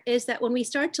here is that when we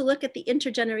start to look at the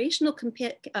intergenerational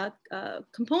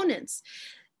components,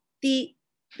 the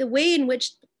way in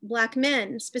which Black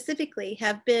men specifically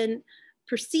have been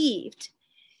perceived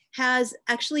has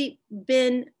actually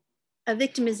been a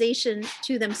victimization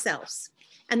to themselves.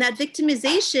 And that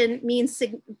victimization means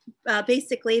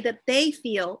basically that they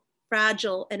feel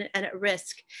fragile and at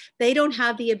risk. They don't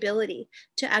have the ability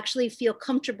to actually feel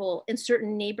comfortable in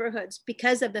certain neighborhoods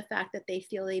because of the fact that they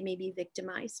feel they may be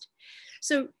victimized.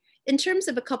 So in terms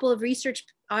of a couple of research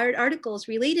articles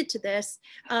related to this,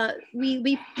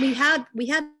 we have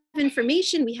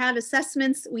information, we have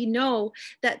assessments, we know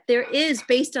that there is,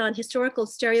 based on historical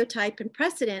stereotype and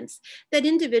precedents, that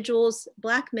individuals,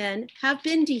 Black men, have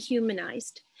been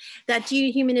dehumanized. That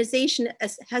dehumanization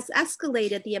has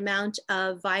escalated the amount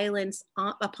of violence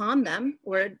upon them,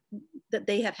 or that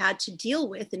they have had to deal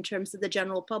with in terms of the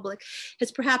general public,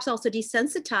 has perhaps also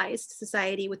desensitized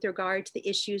society with regard to the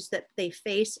issues that they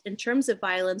face in terms of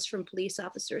violence from police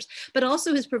officers, but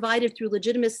also has provided through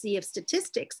legitimacy of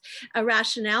statistics a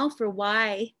rationale for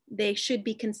why they should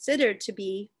be considered to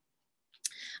be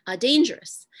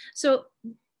dangerous. So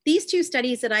these two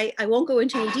studies that I won't go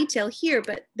into any detail here,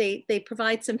 but they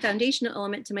provide some foundational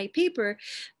element to my paper,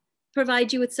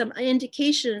 provide you with some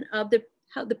indication of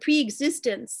how the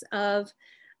pre-existence of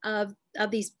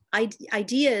these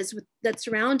ideas that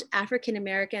surround African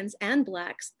Americans and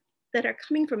Blacks that are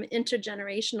coming from an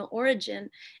intergenerational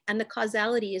origin, and the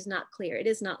causality is not clear, it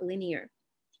is not linear.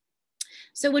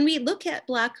 So when we look at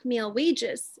Black male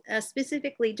wages,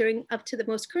 specifically during up to the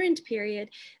most current period,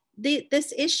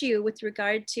 this issue with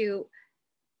regard to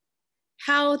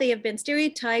how they have been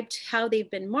stereotyped, how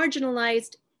they've been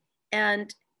marginalized,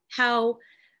 and how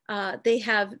they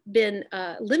have been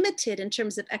limited in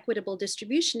terms of equitable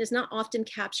distribution is not often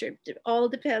captured. It all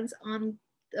depends on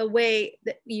the way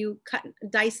that you cut,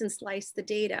 dice and slice the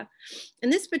data. In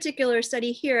this particular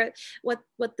study here, what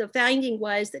the finding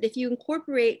was that if you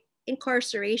incorporate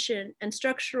incarceration and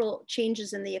structural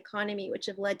changes in the economy, which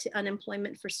have led to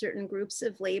unemployment for certain groups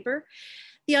of labor,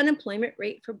 the unemployment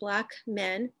rate for Black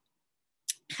men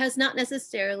has not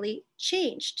necessarily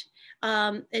changed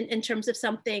in terms of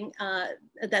something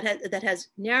that has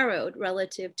narrowed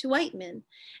relative to white men.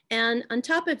 And on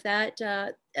top of that,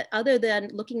 other than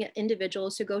looking at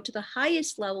individuals who go to the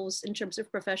highest levels in terms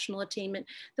of professional attainment,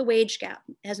 the wage gap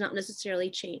has not necessarily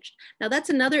changed. Now that's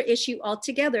another issue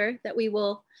altogether that we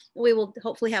will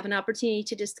hopefully have an opportunity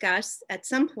to discuss at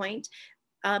some point.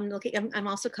 I'm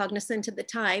also cognizant of the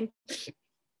time.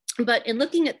 But in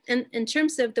looking at, in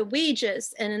terms of the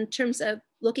wages and in terms of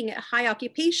looking at high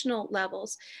occupational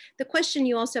levels, the question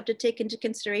you also have to take into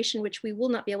consideration, which we will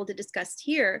not be able to discuss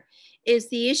here, is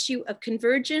the issue of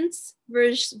convergence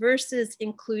versus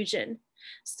inclusion.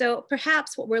 So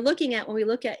perhaps what we're looking at when we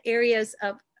look at areas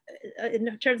of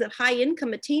in terms of high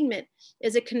income attainment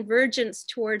is a convergence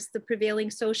towards the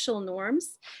prevailing social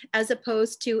norms, as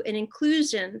opposed to an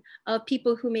inclusion of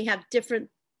people who may have different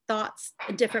thoughts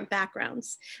and different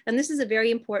backgrounds. And this is a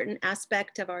very important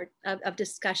aspect of our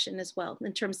discussion as well,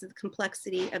 in terms of the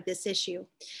complexity of this issue.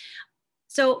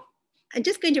 So I'm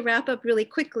just going to wrap up really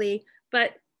quickly,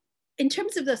 but in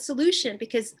terms of the solution,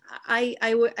 because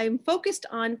I'm focused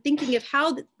on thinking of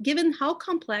how, given how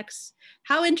complex,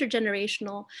 how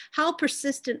intergenerational, how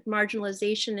persistent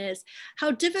marginalization is,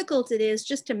 how difficult it is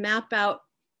just to map out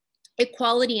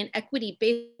equality and equity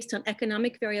based on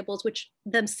economic variables, which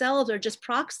themselves are just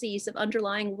proxies of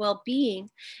underlying well-being.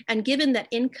 And given that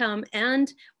income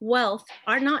and wealth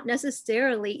are not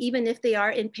necessarily, even if they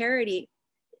are in parity,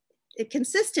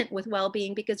 consistent with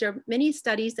well-being, because there are many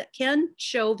studies that can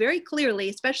show very clearly,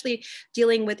 especially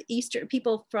dealing with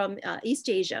people from East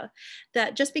Asia,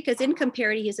 that just because income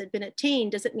parity has been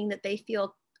attained doesn't mean that they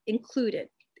feel included.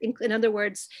 In other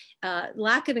words,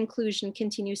 lack of inclusion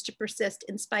continues to persist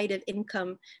in spite of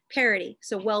income parity.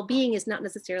 So well-being is not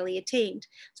necessarily attained.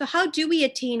 So how do we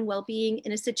attain well-being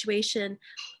in a situation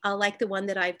like the one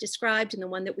that I've described and the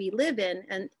one that we live in,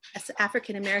 and as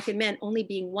African-American men only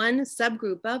being one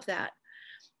subgroup of that?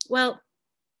 Well,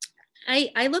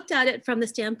 I looked at it from the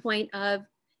standpoint of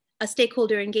a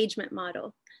stakeholder engagement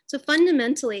model. So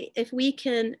fundamentally, if we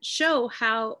can show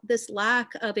how this lack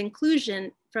of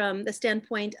inclusion from the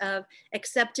standpoint of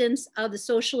acceptance of the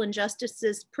social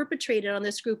injustices perpetrated on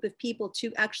this group of people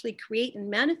to actually create and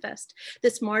manifest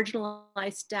this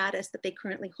marginalized status that they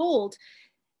currently hold,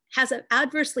 has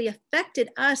adversely affected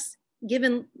us,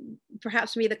 given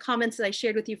perhaps maybe the comments that I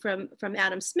shared with you from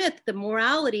Adam Smith, the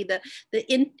morality,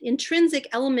 the intrinsic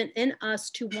element in us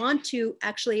to want to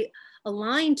actually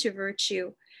align to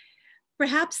virtue.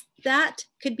 Perhaps that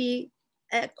could be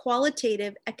a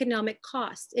qualitative economic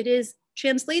cost. It is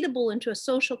translatable into a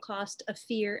social cost of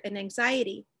fear and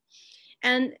anxiety.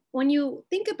 And when you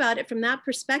think about it from that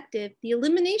perspective, the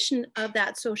elimination of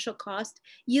that social cost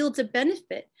yields a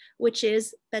benefit, which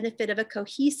is benefit of a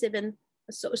cohesive and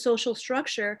social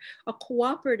structure, a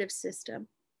cooperative system.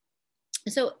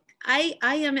 So I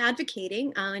am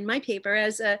advocating in my paper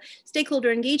as a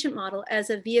stakeholder engagement model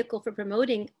as a vehicle for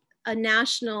promoting a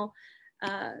national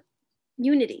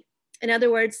unity. In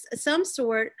other words, some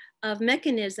sort of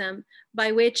mechanism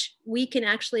by which we can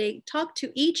actually talk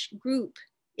to each group,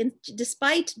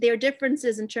 despite their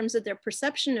differences in terms of their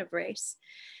perception of race,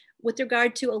 with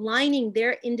regard to aligning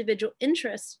their individual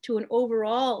interests to an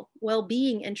overall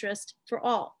well-being interest for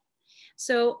all.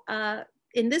 So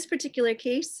in this particular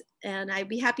case, and I'd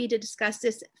be happy to discuss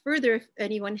this further if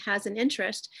anyone has an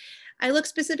interest, I look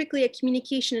specifically at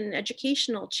communication and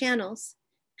educational channels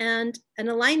and an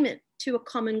alignment to a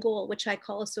common goal, which I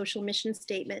call a social mission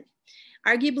statement.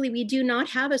 Arguably, we do not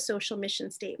have a social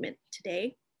mission statement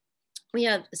today. We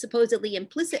have supposedly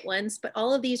implicit ones, but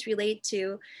all of these relate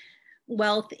to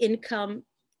wealth, income,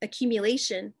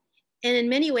 accumulation. And in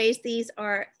many ways, these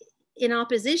are in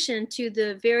opposition to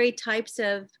the very types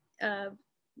of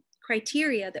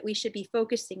criteria that we should be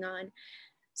focusing on.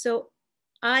 So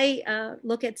I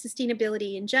look at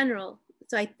sustainability in general.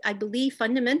 So I believe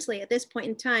fundamentally at this point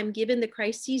in time, given the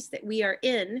crises that we are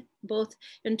in, both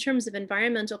in terms of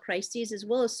environmental crises, as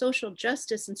well as social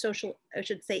justice and social, I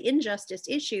should say, injustice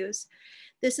issues,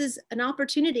 this is an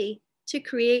opportunity to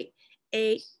create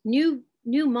a new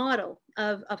model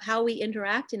of how we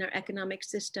interact in our economic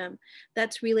system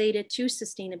that's related to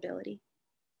sustainability.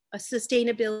 A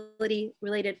sustainability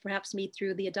related perhaps maybe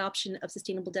through the adoption of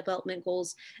sustainable development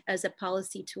goals as a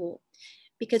policy tool.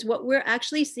 Because what we're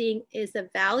actually seeing is the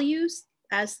values,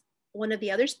 as one of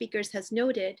the other speakers has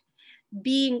noted,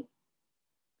 being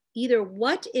either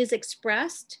what is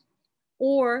expressed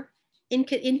or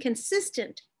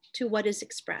inconsistent to what is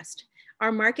expressed.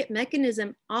 Our market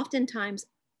mechanism oftentimes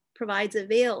provides a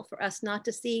veil for us not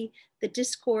to see the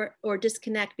discord or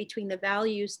disconnect between the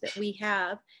values that we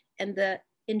have and the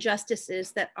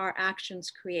injustices that our actions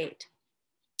create.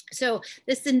 So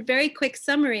this in very quick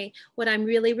summary, what I'm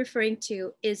really referring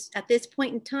to is at this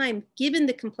point in time, given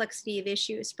the complexity of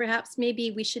issues, perhaps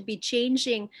maybe we should be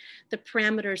changing the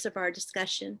parameters of our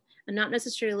discussion and not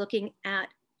necessarily looking at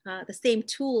the same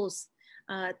tools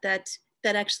that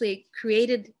actually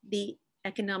created the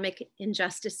economic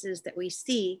injustices that we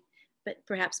see, but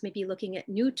perhaps maybe looking at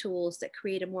new tools that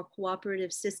create a more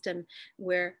cooperative system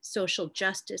where social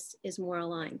justice is more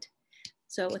aligned.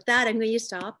 So with that, I'm going to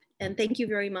stop and thank you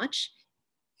very much.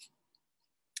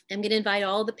 I'm going to invite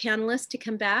all the panelists to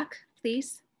come back,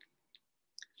 please.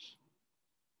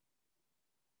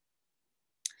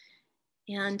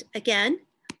 And again,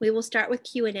 we will start with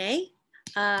Q&A.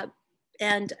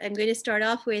 And I'm going to start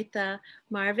off with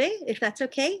Marve, if that's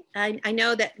okay. I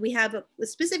know that we have a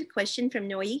specific question from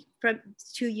Noe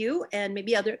to you, and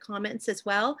maybe other comments as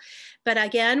well. But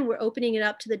again, we're opening it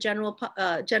up to the general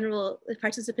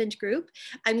participant group.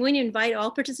 I'm going to invite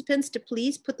all participants to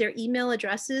please put their email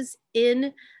addresses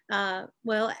in.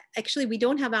 Well, actually, we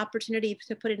don't have opportunity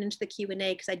to put it into the Q&A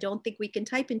because I don't think we can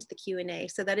type into the Q&A.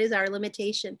 So that is our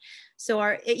limitation. So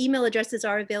our email addresses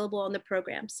are available on the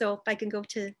program. So if I can go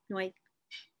to Noe.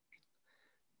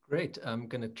 Great. I'm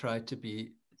going to try to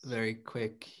be very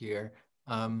quick here.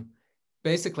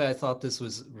 Basically, I thought this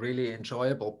was really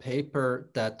enjoyable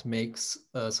paper that makes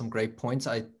some great points.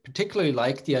 I particularly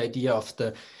like the idea of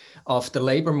the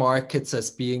labor markets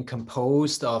as being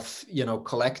composed of, you know,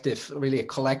 really a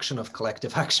collection of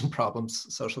collective action problems,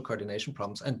 social coordination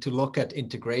problems, and to look at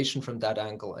integration from that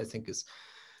angle, I think is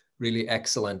really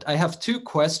excellent. I have two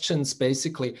questions,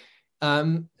 basically.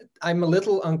 I'm a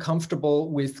little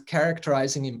uncomfortable with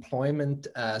characterizing employment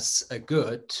as a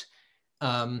good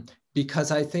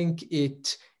because I think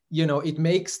it, you know, it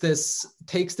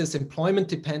takes this employment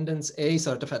dependence,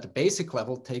 sort of at the basic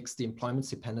level, takes the employment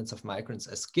dependence of migrants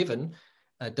as given,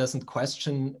 doesn't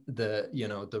question the, you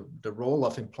know, the role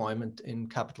of employment in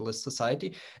capitalist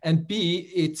society, and B,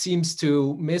 it seems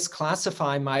to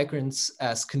misclassify migrants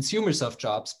as consumers of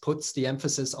jobs, puts the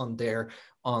emphasis on their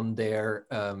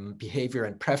behavior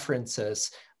and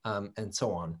preferences, and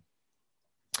so on.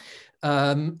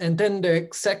 And then the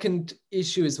second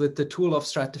issue is with the tool of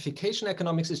stratification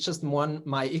economics. It's just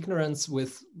my ignorance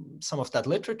with some of that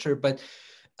literature, but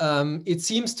it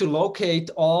seems to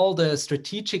locate all the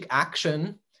strategic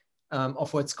action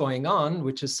of what's going on,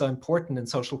 which is so important in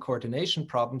social coordination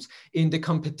problems, in the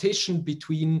competition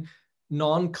between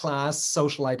non-class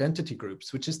social identity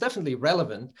groups, which is definitely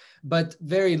relevant, but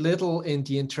very little in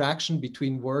the interaction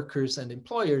between workers and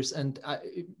employers. And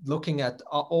looking at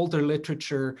older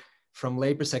literature from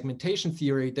labor segmentation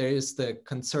theory, there is the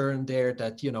concern there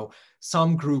that, you know,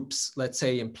 some groups, let's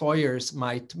say employers,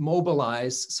 might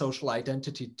mobilize social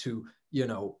identity to, you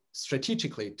know,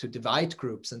 strategically to divide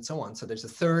groups and so on. So there's a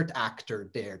third actor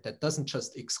there that doesn't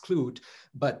just exclude,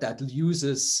 but that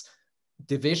uses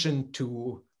division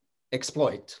to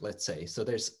exploit, let's say. So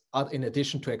there's, in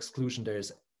addition to exclusion,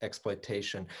 there's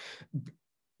exploitation.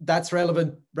 That's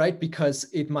relevant, right? Because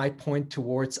it might point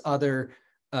towards other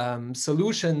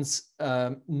solutions,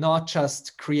 not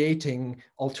just creating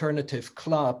alternative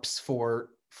clubs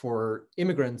for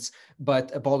immigrants, but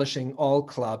abolishing all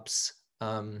clubs.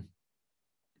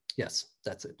 Yes,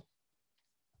 that's it.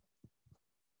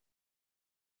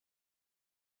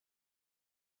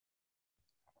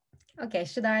 Okay,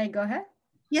 should I go ahead?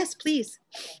 Yes, please.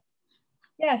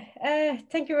 Yeah,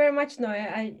 thank you very much,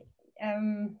 Noe,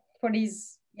 for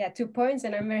these 2 points,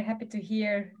 and I'm very happy to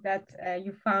hear that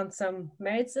you found some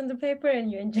merits in the paper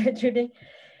and you enjoyed reading.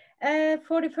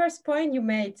 For the first point you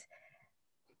made,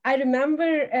 I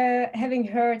remember having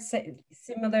heard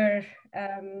similar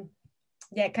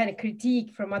kind of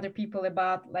critique from other people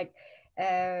about like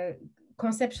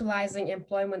conceptualizing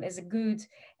employment as a good,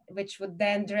 which would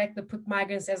then directly put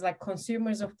migrants as like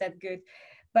consumers of that good.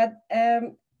 But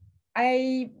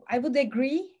I would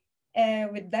agree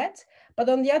with that. But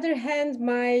on the other hand,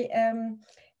 my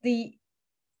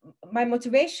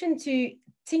motivation to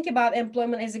think about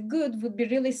employment as a good would be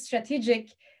really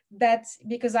strategic, that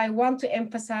because I want to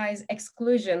emphasize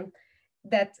exclusion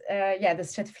that the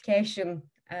stratification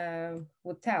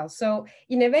would tell. So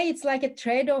in a way, it's like a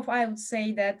trade-off. I would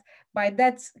say that by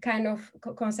that kind of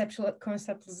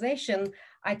conceptualization,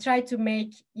 I try to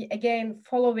make, again,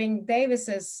 following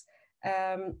Davis's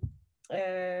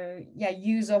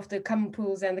use of the common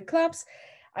pools and the clubs,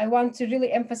 I want to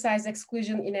really emphasize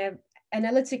exclusion in a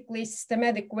analytically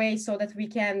systematic way, so that we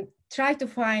can try to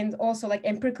find also like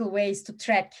empirical ways to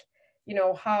track, you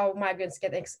know, how migrants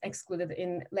get excluded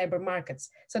in labor markets.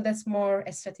 So that's more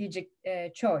a strategic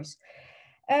choice.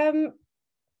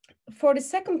 For the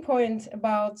second point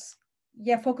about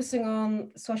focusing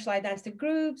on social identity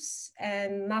groups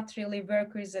and not really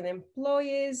workers and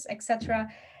employees, etc.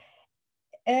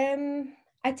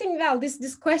 I think, well,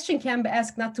 this question can be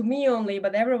asked not to me only,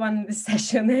 but everyone in this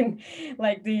session, and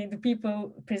like the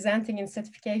people presenting in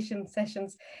certification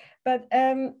sessions. But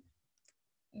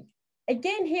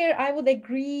again, here I would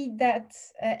agree that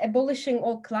abolishing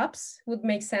all clubs would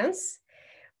make sense.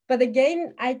 But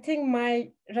again, I think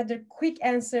my rather quick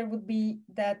answer would be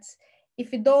that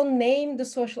if we don't name the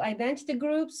social identity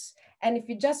groups, and if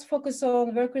we just focus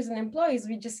on workers and employees,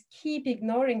 we just keep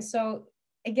ignoring. So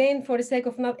again, for the sake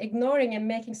of not ignoring and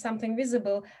making something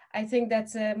visible, I think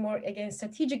that's a more, again,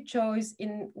 strategic choice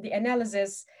in the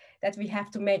analysis that we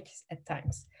have to make at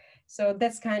times. So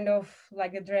that's kind of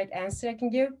like a direct answer I can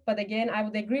give. But again, I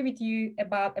would agree with you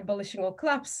about abolishing all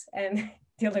clubs and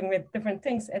dealing with different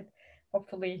things at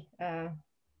hopefully at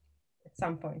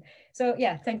some point. So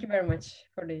yeah, thank you very much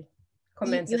for the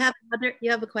comments. You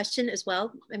have a question as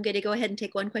well. I'm going to go ahead and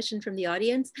take one question from the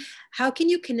audience. How can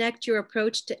you connect your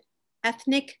approach to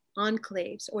ethnic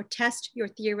enclaves or test your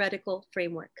theoretical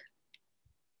framework?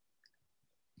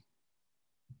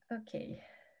 Okay.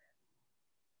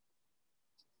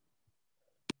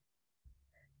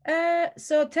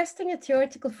 So testing a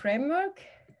theoretical framework,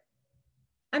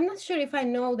 I'm not sure if I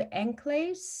know the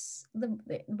enclaves,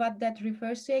 what that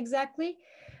refers to exactly,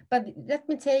 but let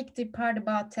me take the part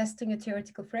about testing a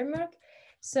theoretical framework.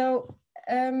 So,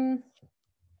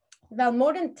 well,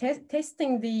 more than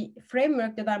testing the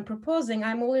framework that I'm proposing,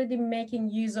 I'm already making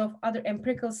use of other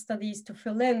empirical studies to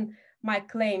fill in my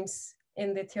claims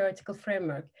in the theoretical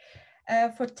framework.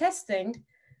 For testing,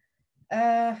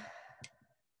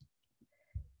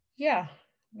 yeah,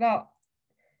 well,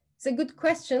 it's a good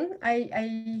question.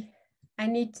 I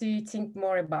need to think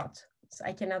more about. So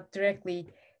I cannot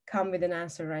directly come with an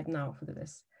answer right now for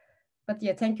this. But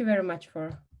yeah, thank you very much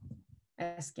for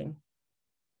asking.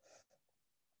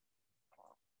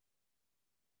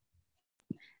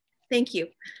 Thank you.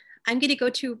 I'm going to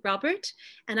go to Robert,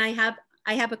 and I have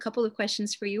a couple of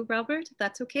questions for you, Robert, if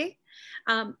that's okay.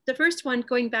 The first one,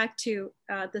 going back to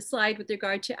the slide with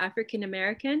regard to African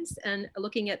Americans and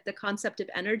looking at the concept of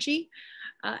energy.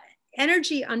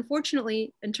 Energy,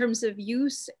 unfortunately, in terms of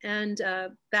use and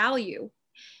value,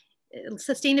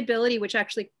 sustainability, which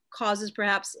actually causes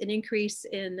perhaps an increase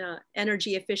in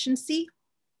energy efficiency,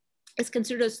 is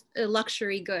considered as a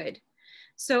luxury good.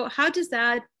 So how does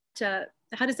that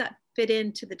fit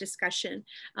into the discussion?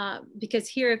 Because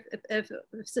here, if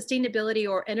sustainability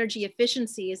or energy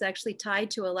efficiency is actually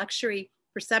tied to a luxury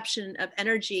perception of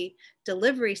energy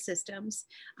delivery systems,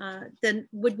 then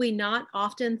would we not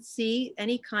often see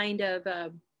any kind of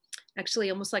actually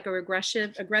almost like a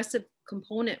aggressive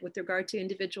component with regard to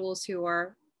individuals who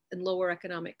are in lower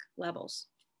economic levels?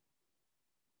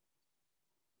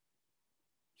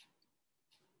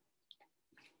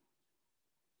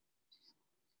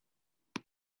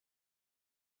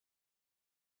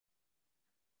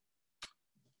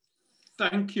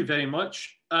 Thank you very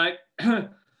much.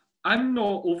 I'm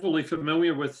not overly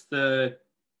familiar with the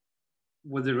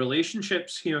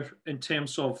relationships here in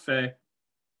terms of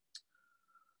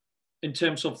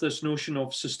this notion of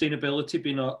sustainability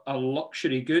being a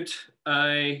luxury good.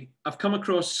 I've come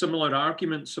across similar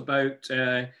arguments about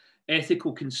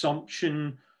ethical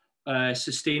consumption,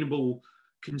 sustainable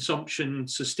consumption,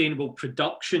 sustainable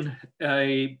production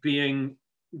being,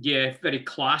 yeah, very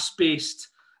class-based,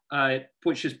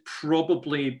 which is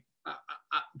probably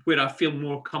where I feel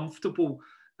more comfortable.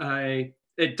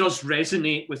 It does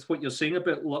resonate with what you're saying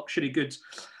about luxury goods.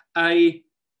 It's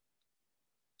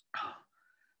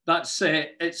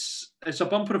a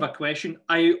bumper of a question.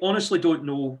 I honestly don't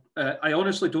know. I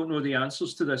honestly don't know the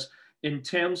answers to this. In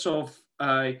terms of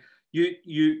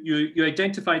you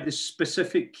identified the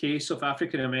specific case of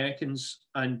African Americans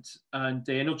and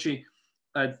the energy.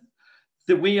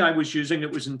 The way I was using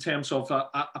it was in terms of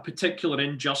a particular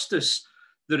injustice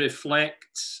that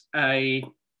reflects,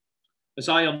 as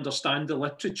I understand the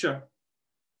literature,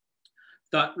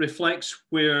 that reflects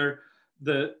where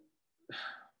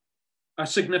a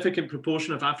significant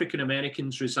proportion of African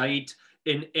Americans reside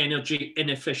in energy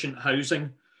inefficient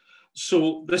housing.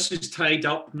 So this is tied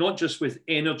up not just with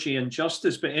energy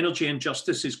injustice, but energy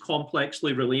injustice is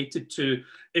complexly related to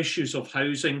issues of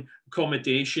housing,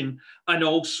 accommodation, and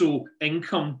also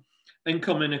income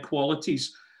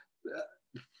inequalities,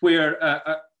 where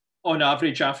on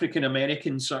average African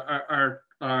Americans are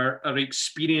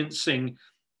experiencing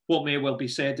what may well be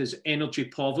said as energy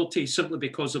poverty, simply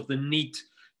because of the need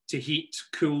to heat,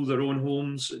 cool their own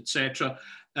homes, etc.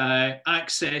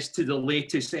 Access to the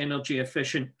latest energy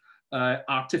efficient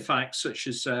artifacts such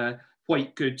as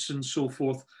white goods and so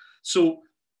forth. So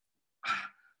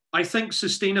I think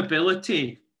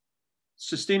sustainability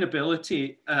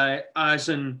as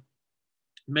in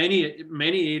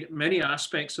many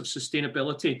aspects of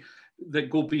sustainability that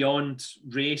go beyond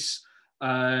race,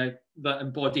 that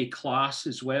embody class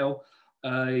as well,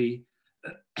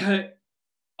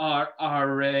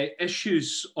 are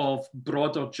issues of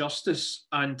broader justice.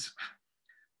 And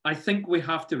I think we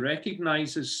have to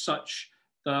recognize as such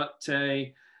that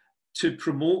to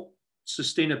promote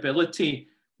sustainability,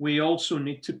 we also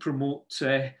need to promote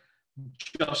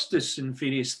justice in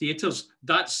various theatres.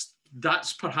 That's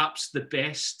perhaps the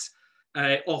best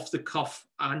off-the-cuff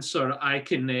answer I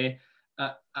can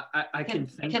I can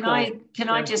think can of. Can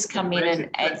I just come in and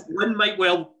add? Lynne might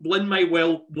well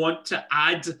want to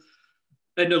add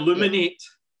and illuminate.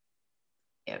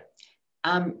 Yeah.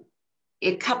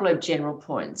 A couple of general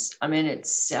points. I mean,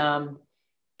 it's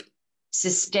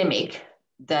systemic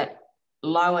that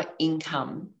lower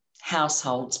income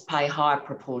households pay higher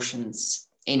proportions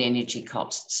in energy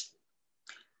costs.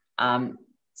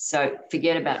 So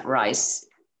forget about race,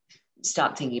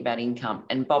 start thinking about income.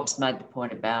 And Bob's made the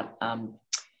point about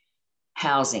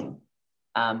housing.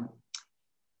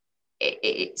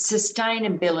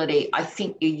 Sustainability, I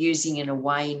think you're using in a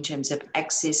way in terms of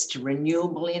access to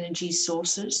renewable energy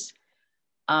sources.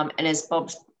 And as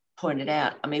Bob's pointed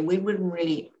out, I mean, we wouldn't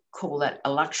really call that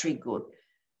a luxury good.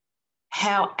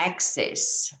 How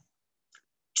access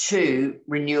to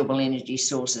renewable energy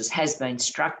sources has been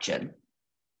structured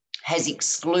has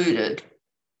excluded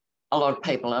a lot of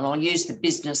people. And I'll use the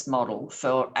business model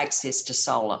for access to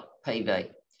solar PV.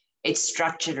 It's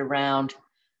structured around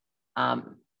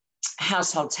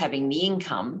households having the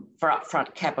income for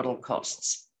upfront capital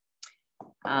costs.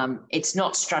 It's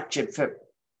not structured for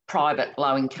private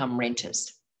low-income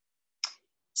renters.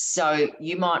 So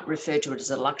you might refer to it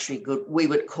as a luxury good. We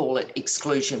would call it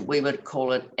exclusion. We would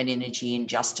call it an energy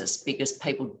injustice because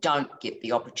people don't get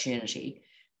the opportunity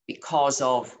because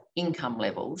of income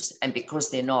levels and because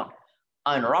they're not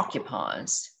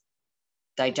owner-occupiers,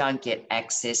 they don't get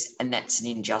access, and that's an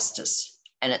injustice.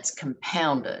 And it's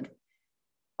compounded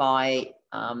by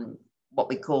what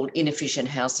we call inefficient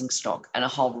housing stock and a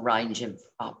whole range of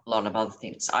a lot of other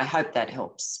things. I hope that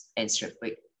helps answer it.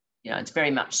 But, you know, it's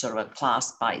very much sort of a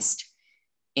class-based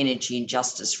energy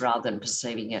injustice rather than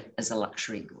perceiving it as a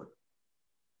luxury good.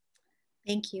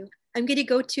 Thank you. I'm going to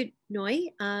go to Noi.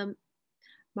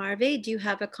 Marve, do you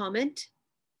have a comment?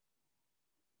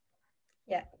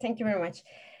 Yeah, thank you very much.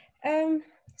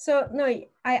 So no,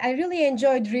 I really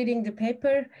enjoyed reading the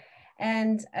paper,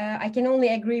 and I can only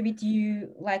agree with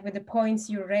you, like with the points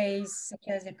you raised, such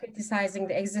as criticizing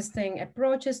the existing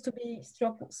approaches to be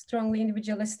strongly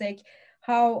individualistic,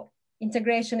 how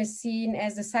integration is seen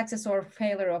as the success or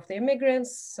failure of the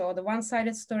immigrants, so the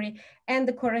one-sided story, and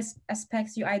the core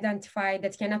aspects you identified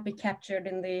that cannot be captured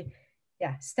in the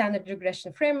standard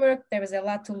regression framework. There was a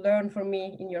lot to learn for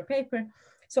me in your paper.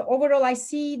 So overall, I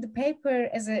see the paper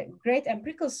as a great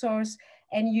empirical source,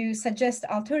 and you suggest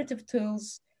alternative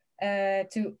tools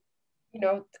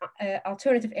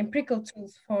alternative empirical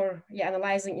tools for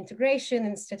analyzing integration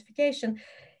and stratification,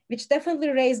 which definitely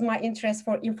raised my interest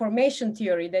for information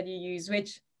theory that you use,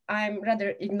 which I'm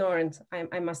rather ignorant,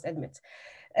 I must admit.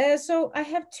 So I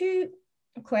have two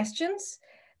questions.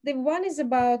 The one is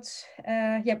about,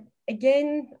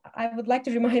 again, I would like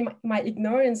to remind my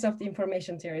ignorance of the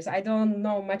information theories. I don't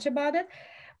know much about it,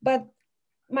 but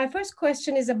my first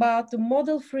question is about the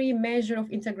model-free measure of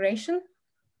integration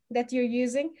that you're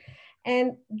using.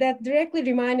 And that directly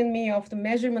reminded me of the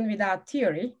measurement without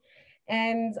theory.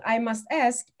 And I must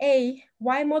ask, A,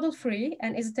 why model-free,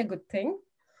 and is it a good thing?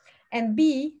 And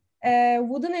B,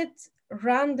 wouldn't it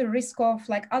run the risk of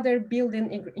like other built-in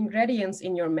ingredients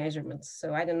in your measurements?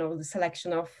 So I don't know, the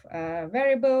selection of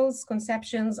variables,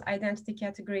 conceptions, identity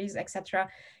categories, etc.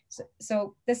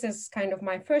 So this is kind of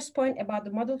my first point about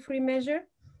the model-free measure.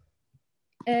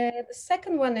 The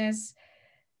second one is,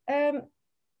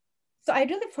 so I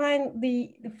really find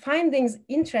the findings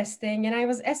interesting, and I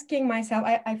was asking myself,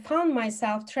 I found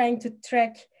myself trying to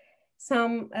track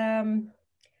some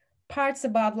parts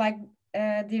about like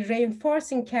the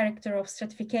reinforcing character of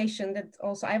stratification that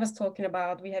also I was talking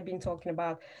about, we have been talking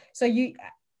about. So you,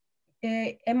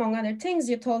 among other things,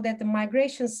 you told that the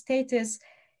migration status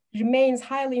remains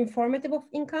highly informative of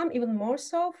income, even more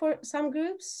so for some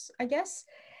groups, I guess.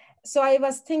 So I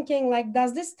was thinking, like,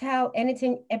 does this tell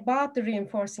anything about the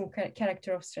reinforcing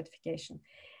character of stratification?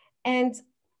 And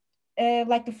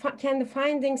can the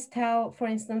findings tell, for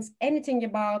instance, anything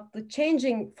about the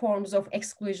changing forms of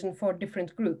exclusion for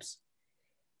different groups?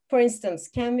 For instance,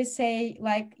 can we say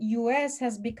like US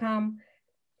has become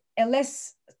a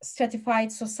less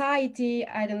stratified society,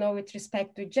 I don't know, with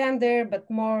respect to gender, but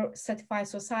more stratified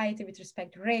society with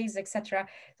respect to race, etc.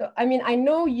 So, I mean, I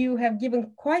know you have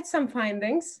given quite some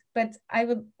findings, but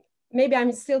maybe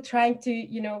I'm still trying to,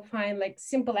 you know, find like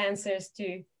simple answers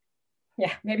to,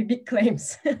 maybe big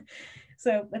claims.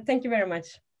 So, but thank you very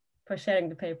much for sharing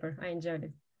the paper. I enjoyed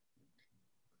it.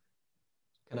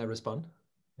 Can I respond?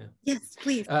 Yeah. Yes,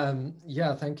 please.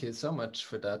 Yeah, thank you so much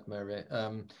for that, Merve.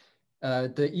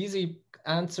 The easy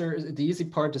answer, the easy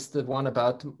part is the one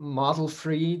about model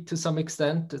free to some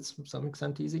extent. It's to some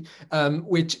extent easy,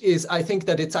 which is, I think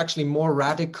that it's actually more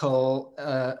radical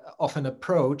of an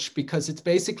approach, because it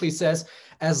basically says,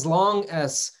 as long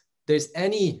as there's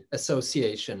any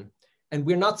association, and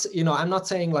we're not, you know, I'm not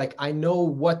saying like, I know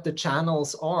what the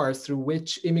channels are through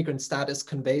which immigrant status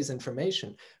conveys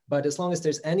information, but as long as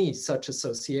there's any such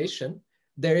association,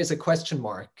 there is a question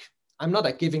mark. I'm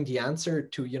not giving the answer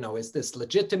to, you know, is this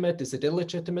legitimate? Is it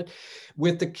illegitimate?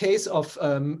 With the case of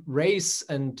race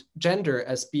and gender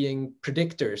as being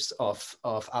predictors of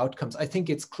outcomes, I think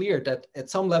it's clear that at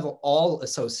some level, all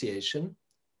association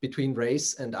between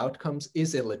race and outcomes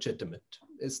is illegitimate.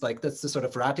 It's like, that's the sort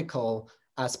of radical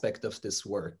aspect of this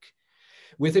work.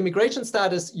 With immigration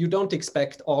status, you don't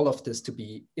expect all of this to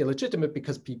be illegitimate,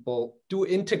 because people do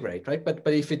integrate, right? But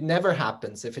if it never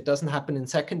happens, if it doesn't happen in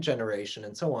second generation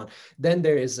and so on, then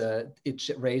there is it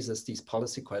raises these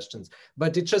policy questions,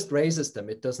 but it just raises them.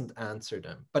 It doesn't answer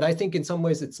them. But I think in some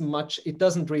ways it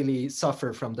doesn't really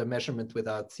suffer from the measurement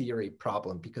without theory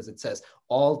problem, because it says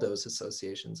all those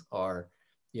associations are,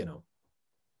 you know,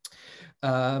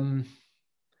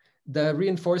 the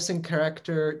reinforcing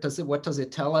character, what does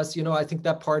it tell us? You know, I think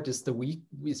that part is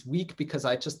weak because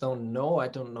I just don't know. I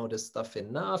don't know this stuff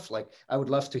enough. Like, I would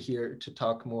love to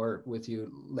talk more with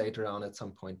you later on at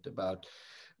some point about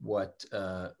what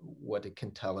it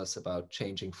can tell us about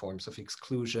changing forms of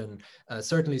exclusion.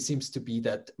 Certainly seems to be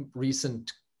that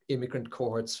recent immigrant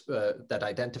cohorts that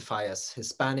identify as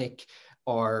Hispanic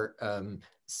are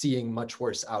seeing much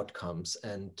worse outcomes,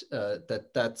 and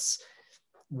that's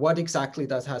what exactly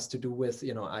that has to do with,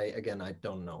 you know, I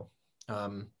don't know.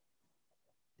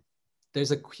 There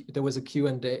was a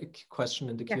Q&A question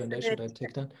in the Q&A. Should I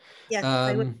take that? Yes,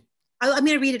 I'm going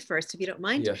to read it first, if you don't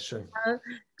mind. Yeah, sure.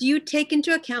 Do you take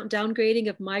into account downgrading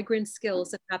of migrant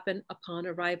skills that happen upon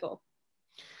arrival?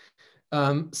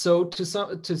 So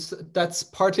that's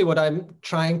partly what I'm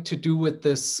trying to do with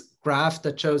this graph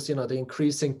that shows, you know, the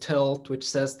increasing tilt, which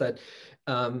says that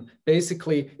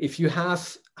basically, if you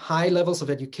have high levels of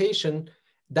education,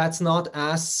 that's not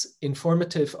as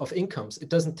informative of incomes. It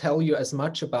doesn't tell you as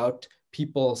much about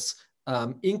people's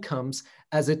incomes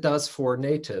as it does for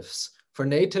natives. For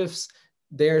natives,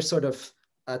 they're sort of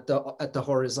at the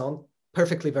horizon,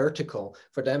 perfectly vertical.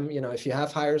 For them, you know, if you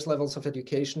have higher levels of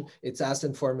education, it's as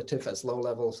informative as low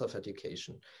levels of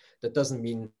education. That doesn't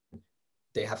mean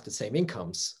they have the same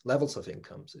levels of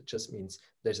incomes. It just means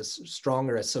there's a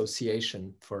stronger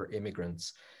association for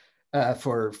immigrants,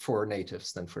 for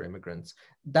natives than for immigrants.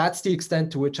 That's the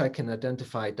extent to which I can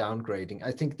identify downgrading.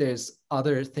 I think there's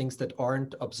other things that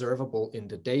aren't observable in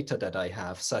the data that I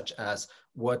have, such as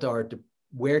where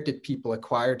did people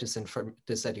acquire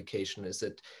this education? Is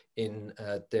it in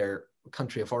their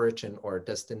country of origin or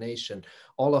destination?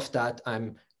 All of that I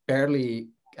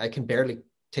can barely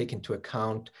take into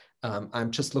account. I'm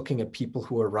just looking at people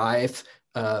who arrive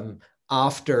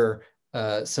after,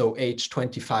 so age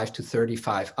 25 to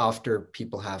 35, after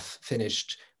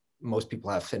most people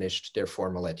have finished their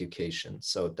formal education.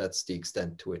 So that's the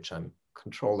extent to which I'm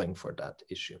controlling for that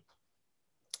issue.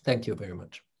 Thank you very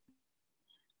much.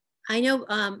 I know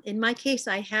in my case,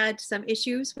 I had some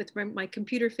issues with my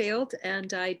computer failed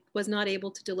and I was not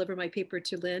able to deliver my paper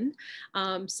to Lynne.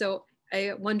 So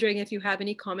I'm wondering if you have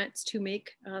any comments to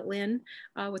make, Lynne,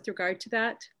 with regard to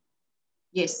that.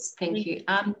 Yes, thank you.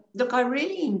 Look, I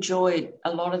really enjoyed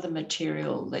a lot of the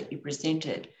material that you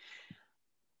presented,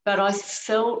 but I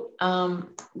felt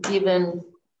given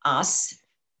us,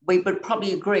 we would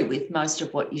probably agree with most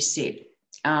of what you said,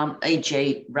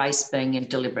 e.g. race being a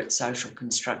deliberate social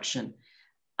construction.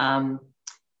 And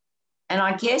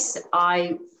I guess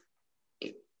I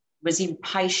was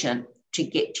impatient to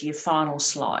get to your final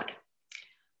slide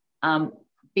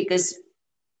because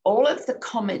all of the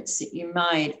comments that you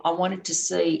made, I wanted to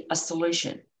see a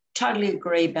solution. Totally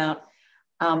agree about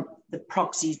the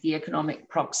proxies, the economic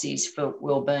proxies for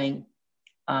well-being,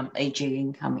 e.g.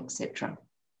 income, etc.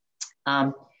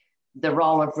 The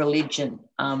role of religion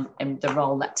and the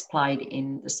role that's played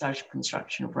in the social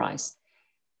construction of race.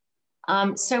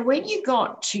 So when you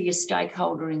got to your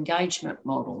stakeholder engagement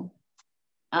model,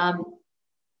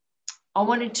 I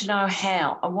wanted to know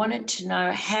how. I wanted to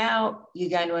know how you're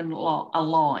going to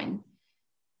align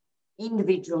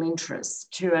individual interests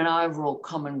to an overall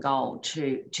common goal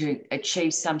to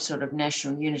achieve some sort of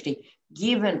national unity,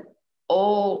 given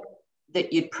all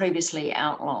that you'd previously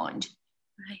outlined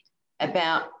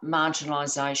about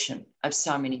marginalisation of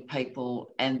so many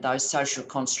people and those social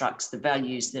constructs, the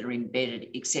values that are embedded,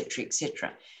 et cetera, et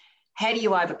cetera. How do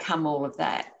you overcome all of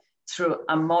that through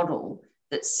a model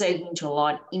that's seeking to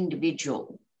align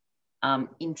individual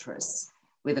interests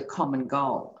with a common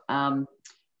goal. And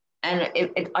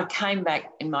I came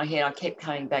back in my head, I kept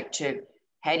coming back to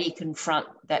how do you confront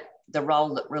the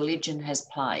role that religion has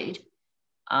played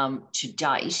to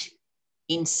date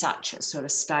in such a sort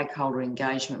of stakeholder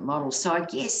engagement model. So I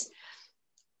guess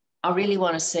I really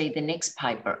want to see the next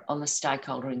paper on the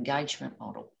stakeholder engagement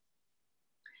model.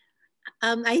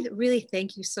 I really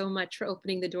thank you so much for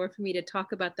opening the door for me to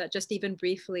talk about that just even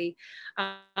briefly.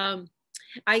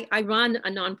 I run a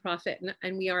nonprofit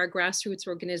and we are a grassroots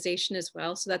organization as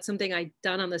well. So that's something I've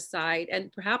done on the side.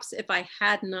 And perhaps if I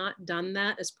had not done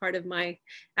that as part of my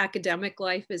academic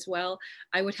life as well,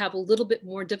 I would have a little bit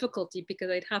more difficulty because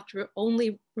I'd have to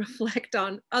only reflect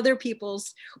on other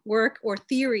people's work or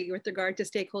theory with regard to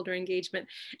stakeholder engagement.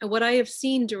 And what I have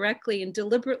seen directly and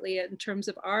deliberately in terms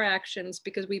of our actions,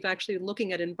 because we've actually been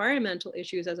looking at environmental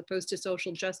issues as opposed to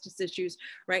social justice issues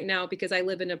right now, because I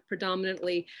live in a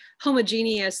predominantly homogeneous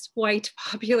white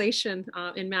population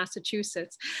in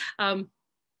Massachusetts,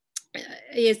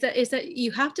 is that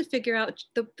you have to figure out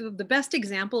the best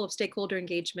example of stakeholder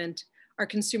engagement are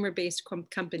consumer-based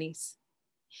companies.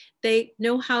 They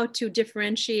know how to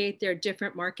differentiate their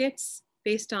different markets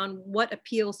based on what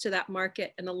appeals to that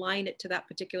market and align it to that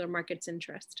particular market's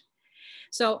interest.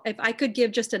 So if I could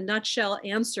give just a nutshell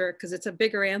answer, because it's a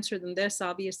bigger answer than this,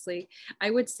 obviously, I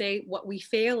would say what we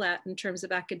fail at in terms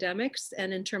of academics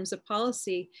and in terms of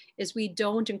policy is we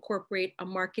don't incorporate a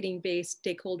marketing-based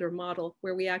stakeholder model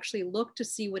where we actually look to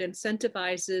see what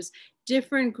incentivizes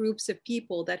different groups of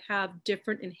people that have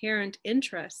different inherent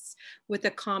interests with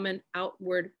a common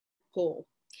outward goal.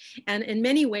 And in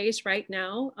many ways right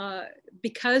now,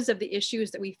 because of the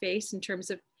issues that we face in terms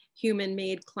of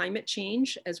human-made climate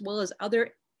change, as well as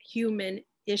other human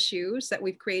issues that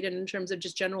we've created in terms of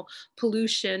just general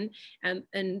pollution and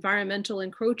environmental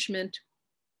encroachment,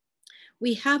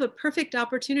 we have a perfect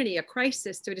opportunity, a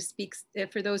crisis, so to speak,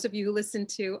 for those of you who listened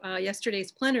to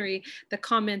yesterday's plenary, the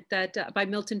comment that by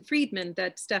Milton Friedman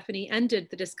that Stephanie ended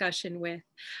the discussion with.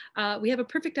 We have a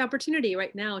perfect opportunity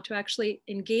right now to actually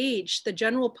engage the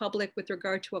general public with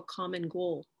regard to a common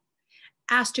goal.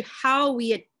 As to how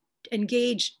we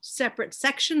engage separate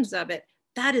sections of it,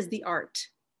 that is the art.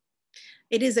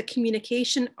 It is a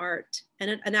communication art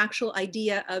and an actual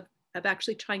idea of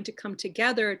actually trying to come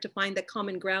together to find the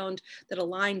common ground that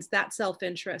aligns that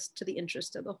self-interest to the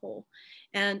interest of the whole.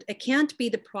 And it can't be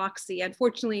the proxy.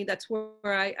 Unfortunately, that's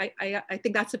where I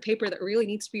think that's a paper that really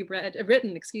needs to be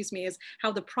written, is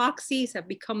how the proxies have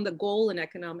become the goal in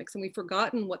economics and we've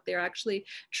forgotten what they're actually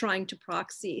trying to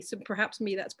proxy. So perhaps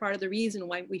maybe that's part of the reason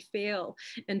why we fail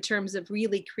in terms of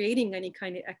really creating any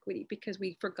kind of equity, because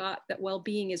we forgot that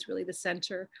well-being is really the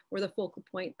center or the focal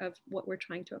point of what we're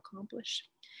trying to accomplish.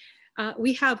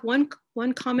 We have one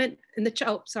comment in the chat.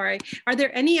 Oh, sorry. Are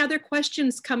there any other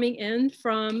questions coming in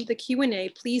from the Q&A?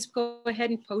 Please go ahead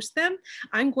and post them.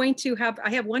 I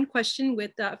have one question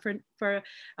with for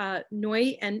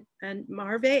Noi and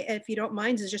Marve, if you don't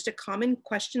mind. It's just a common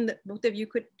question that both of you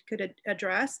could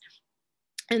address.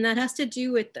 And that has to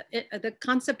do with the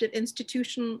concept of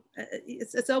institution.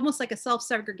 It's almost like a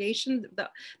self-segregation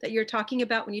that you're talking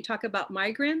about when you talk about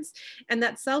migrants. And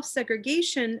that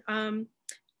self-segregation,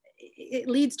 it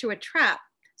leads to a trap.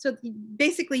 So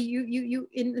basically you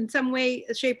in some way,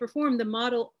 shape or form, the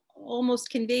model almost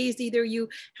conveys either you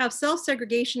have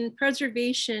self-segregation,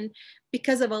 preservation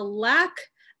because of a lack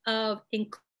of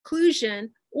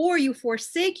inclusion, or you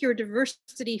forsake your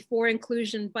diversity for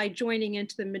inclusion by joining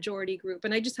into the majority group.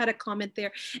 And I just had a comment there.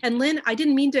 And Lynne, I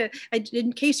didn't mean to,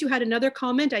 in case you had another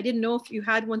comment, I didn't know if you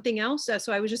had one thing else.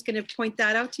 So I was just gonna point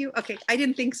that out to you. Okay, I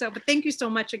didn't think so, but thank you so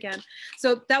much again.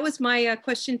 So that was my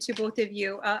question to both of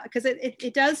you, because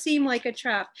it does seem like a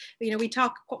trap. You know, we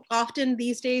talk often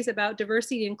these days about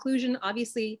diversity and inclusion.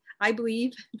 Obviously, I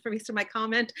believe, based on my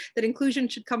comment, that inclusion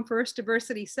should come first,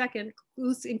 diversity second.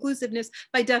 Inclusiveness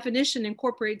by definition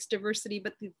incorporates diversity,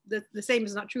 but the same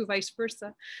is not true, vice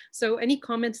versa. So any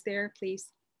comments there, please?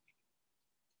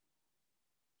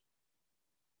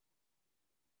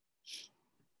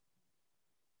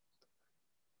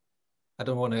 I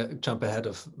don't want to jump ahead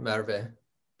of Merve,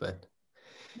 but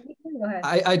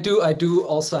I do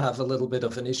also have a little bit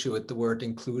of an issue with the word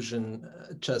inclusion,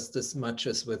 just as much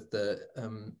as with the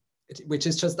which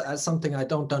is just something I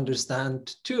don't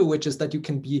understand too, which is that you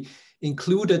can be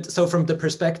included. So from the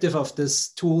perspective of this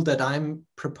tool that I'm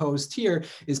proposed here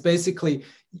is basically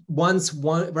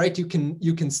right, you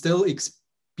can still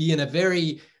be in a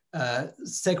very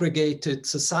segregated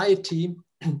society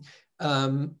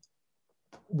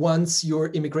once your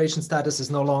immigration status is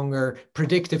no longer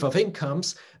predictive of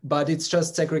incomes, but it's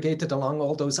just segregated along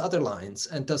all those other lines.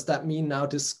 And does that mean now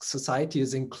this society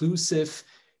is inclusive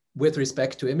with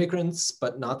respect to immigrants,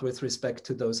 but not with respect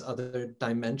to those other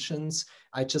dimensions?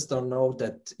 I just don't know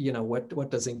that,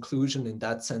 what does inclusion in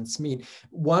that sense mean?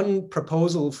 One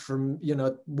proposal from,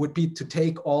 would be to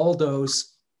take all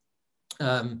those,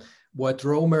 what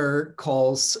Romer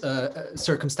calls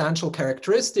circumstantial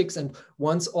characteristics. And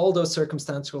once all those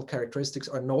circumstantial characteristics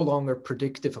are no longer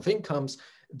predictive of incomes,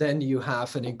 then you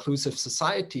have an inclusive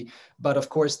society. But of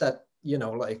course that,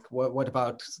 like what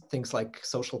about things like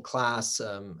social class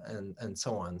and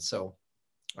so on? So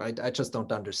I just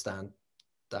don't understand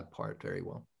that part very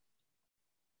well.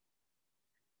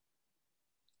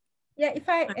 Yeah,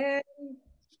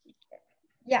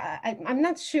 I'm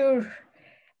not sure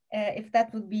if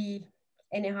that would be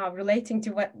anyhow relating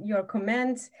to what your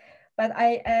comments, but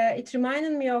it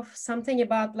reminded me of something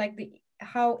about like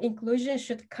how inclusion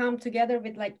should come together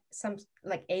with like some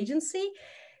like agency.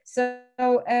 So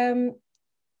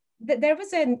there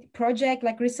was a project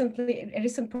like a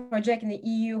recent project in the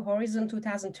EU Horizon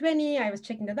 2020. I was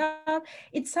checking that out.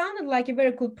 It sounded like a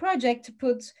very cool project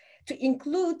to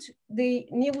include the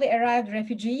newly arrived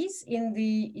refugees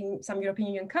in some European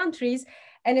Union countries,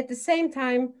 and at the same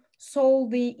time solve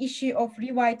the issue of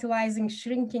revitalizing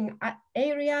shrinking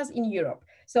areas in Europe.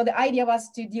 So the idea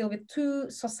was to deal with two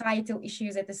societal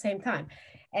issues at the same time,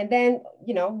 and then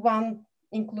one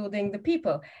including the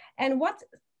people. And what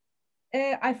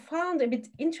I found a bit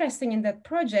interesting in that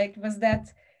project was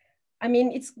that, I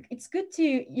mean, it's good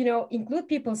to include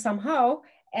people somehow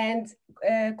and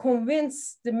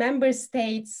convince the member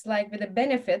states like with a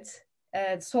benefit,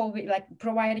 like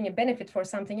providing a benefit for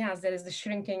something else, that is the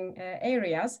shrinking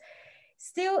areas.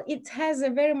 Still, it has a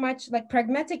very much like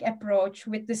pragmatic approach,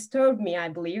 which disturbed me, I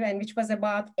believe, and which was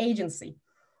about agency.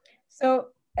 So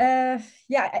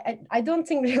I don't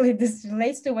think really this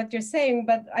relates to what you're saying,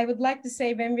 but I would like to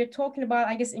say when we're talking about,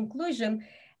 I guess, inclusion,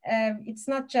 it's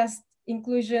not just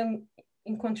inclusion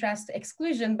in contrast to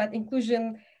exclusion, but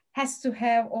inclusion has to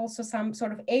have also some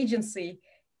sort of agency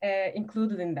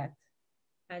included in that.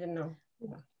 I don't know.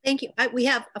 Thank you. We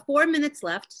have 4 minutes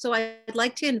left, so I'd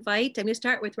like to invite, I'm going to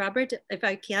start with Robert, if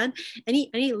I can.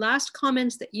 Any last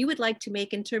comments that you would like to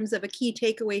make in terms of a key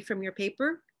takeaway from your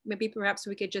paper? Maybe perhaps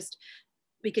we could just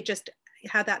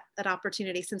have that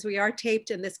opportunity, since we are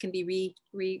taped and this can be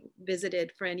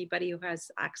revisited for anybody who has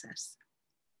access.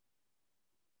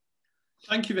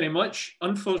 Thank you very much.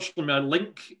 Unfortunately, my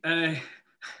link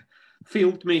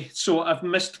failed me, so I've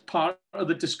missed part of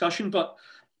the discussion, but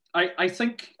I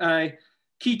think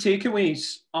key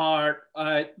takeaways are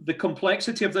the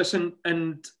complexity of this,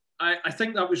 and I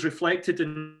think that was reflected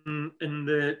in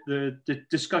the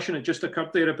discussion that just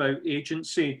occurred there about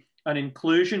agency and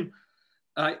inclusion.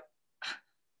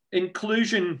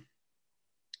 Inclusion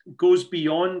goes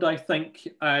beyond, I think,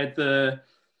 the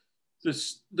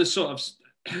sort of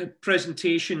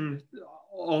presentation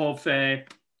of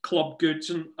club goods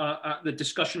and the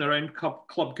discussion around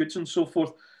club goods and so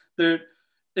forth.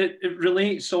 It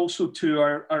relates also to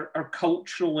our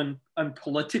cultural and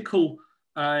political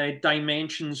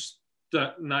dimensions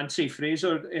that Nancy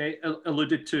Fraser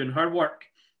alluded to in her work.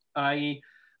 And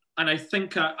I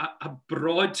think a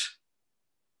broad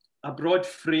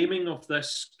framing of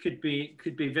this could be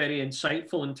very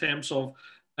insightful in terms of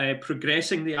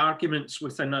progressing the arguments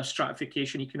within a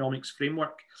stratification economics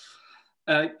framework.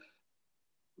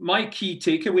 My key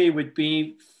takeaway would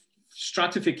be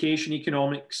stratification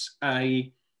economics,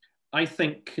 I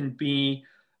think, can be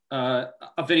a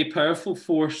very powerful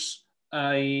force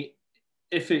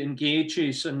if it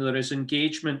engages, and there is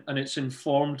engagement, and it's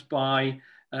informed by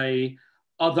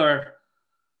other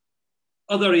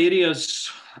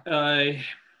areas that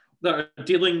are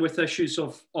dealing with issues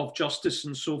of justice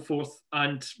and so forth,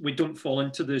 and we don't fall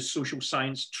into the social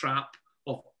science trap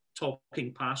of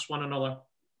talking past one another.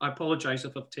 I apologize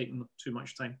if I've taken too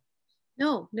much time.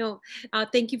 No,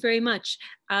 thank you very much.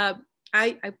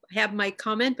 I have my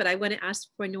comment, but I want to ask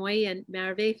for Noy and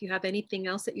Merve if you have anything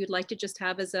else that you'd like to just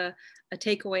have as a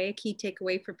takeaway, a key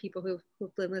takeaway for people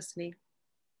who've been listening.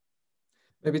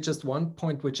 Maybe just one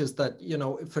point, which is that,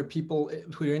 for people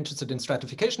who are interested in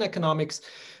stratification economics,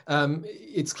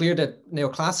 it's clear that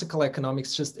neoclassical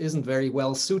economics just isn't very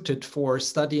well suited for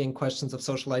studying questions of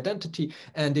social identity.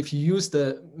 And if you use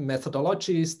the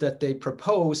methodologies that they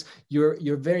propose, you're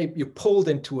pulled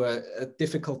into a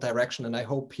difficult direction. And I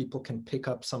hope people can pick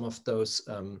up some of those,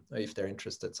 if they're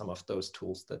interested, some of those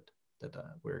tools that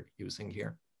we're using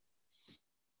here.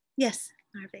 Yes,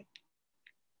 Marvin.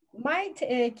 My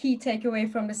key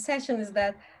takeaway from the session is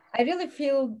that I really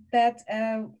feel that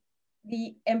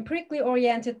the empirically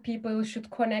oriented people should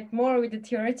connect more with the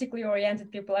theoretically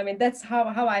oriented people. I mean, that's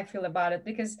how I feel about it,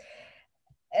 because,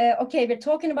 okay, we're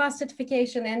talking about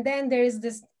stratification, and then there is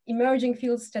this emerging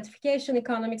field, stratification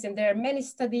economics, and there are many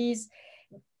studies,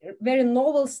 very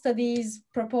novel studies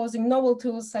proposing novel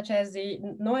tools such as the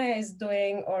Noé is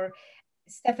doing or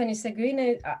Stephanie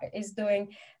Seguin is doing.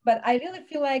 But I really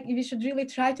feel like we should really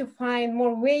try to find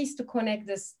more ways to connect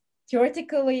this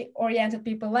theoretically oriented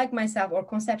people like myself, or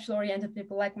conceptually oriented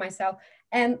people like myself,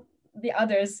 and the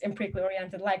others empirically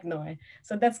oriented like Noé.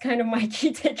 So that's kind of my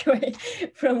key takeaway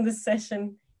from this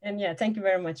session. And yeah, thank you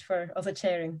very much for also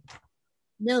sharing.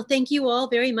 No, thank you all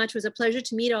very much. It was a pleasure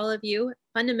to meet all of you.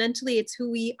 Fundamentally, it's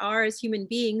who we are as human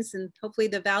beings, and hopefully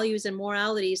the values and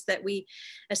moralities that we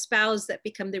espouse that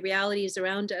become the realities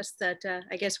around us that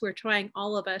I guess we're trying,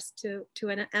 all of us, to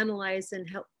analyze and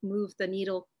help move the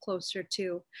needle closer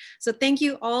to. So thank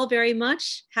you all very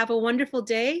much. Have a wonderful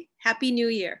day. Happy New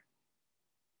Year.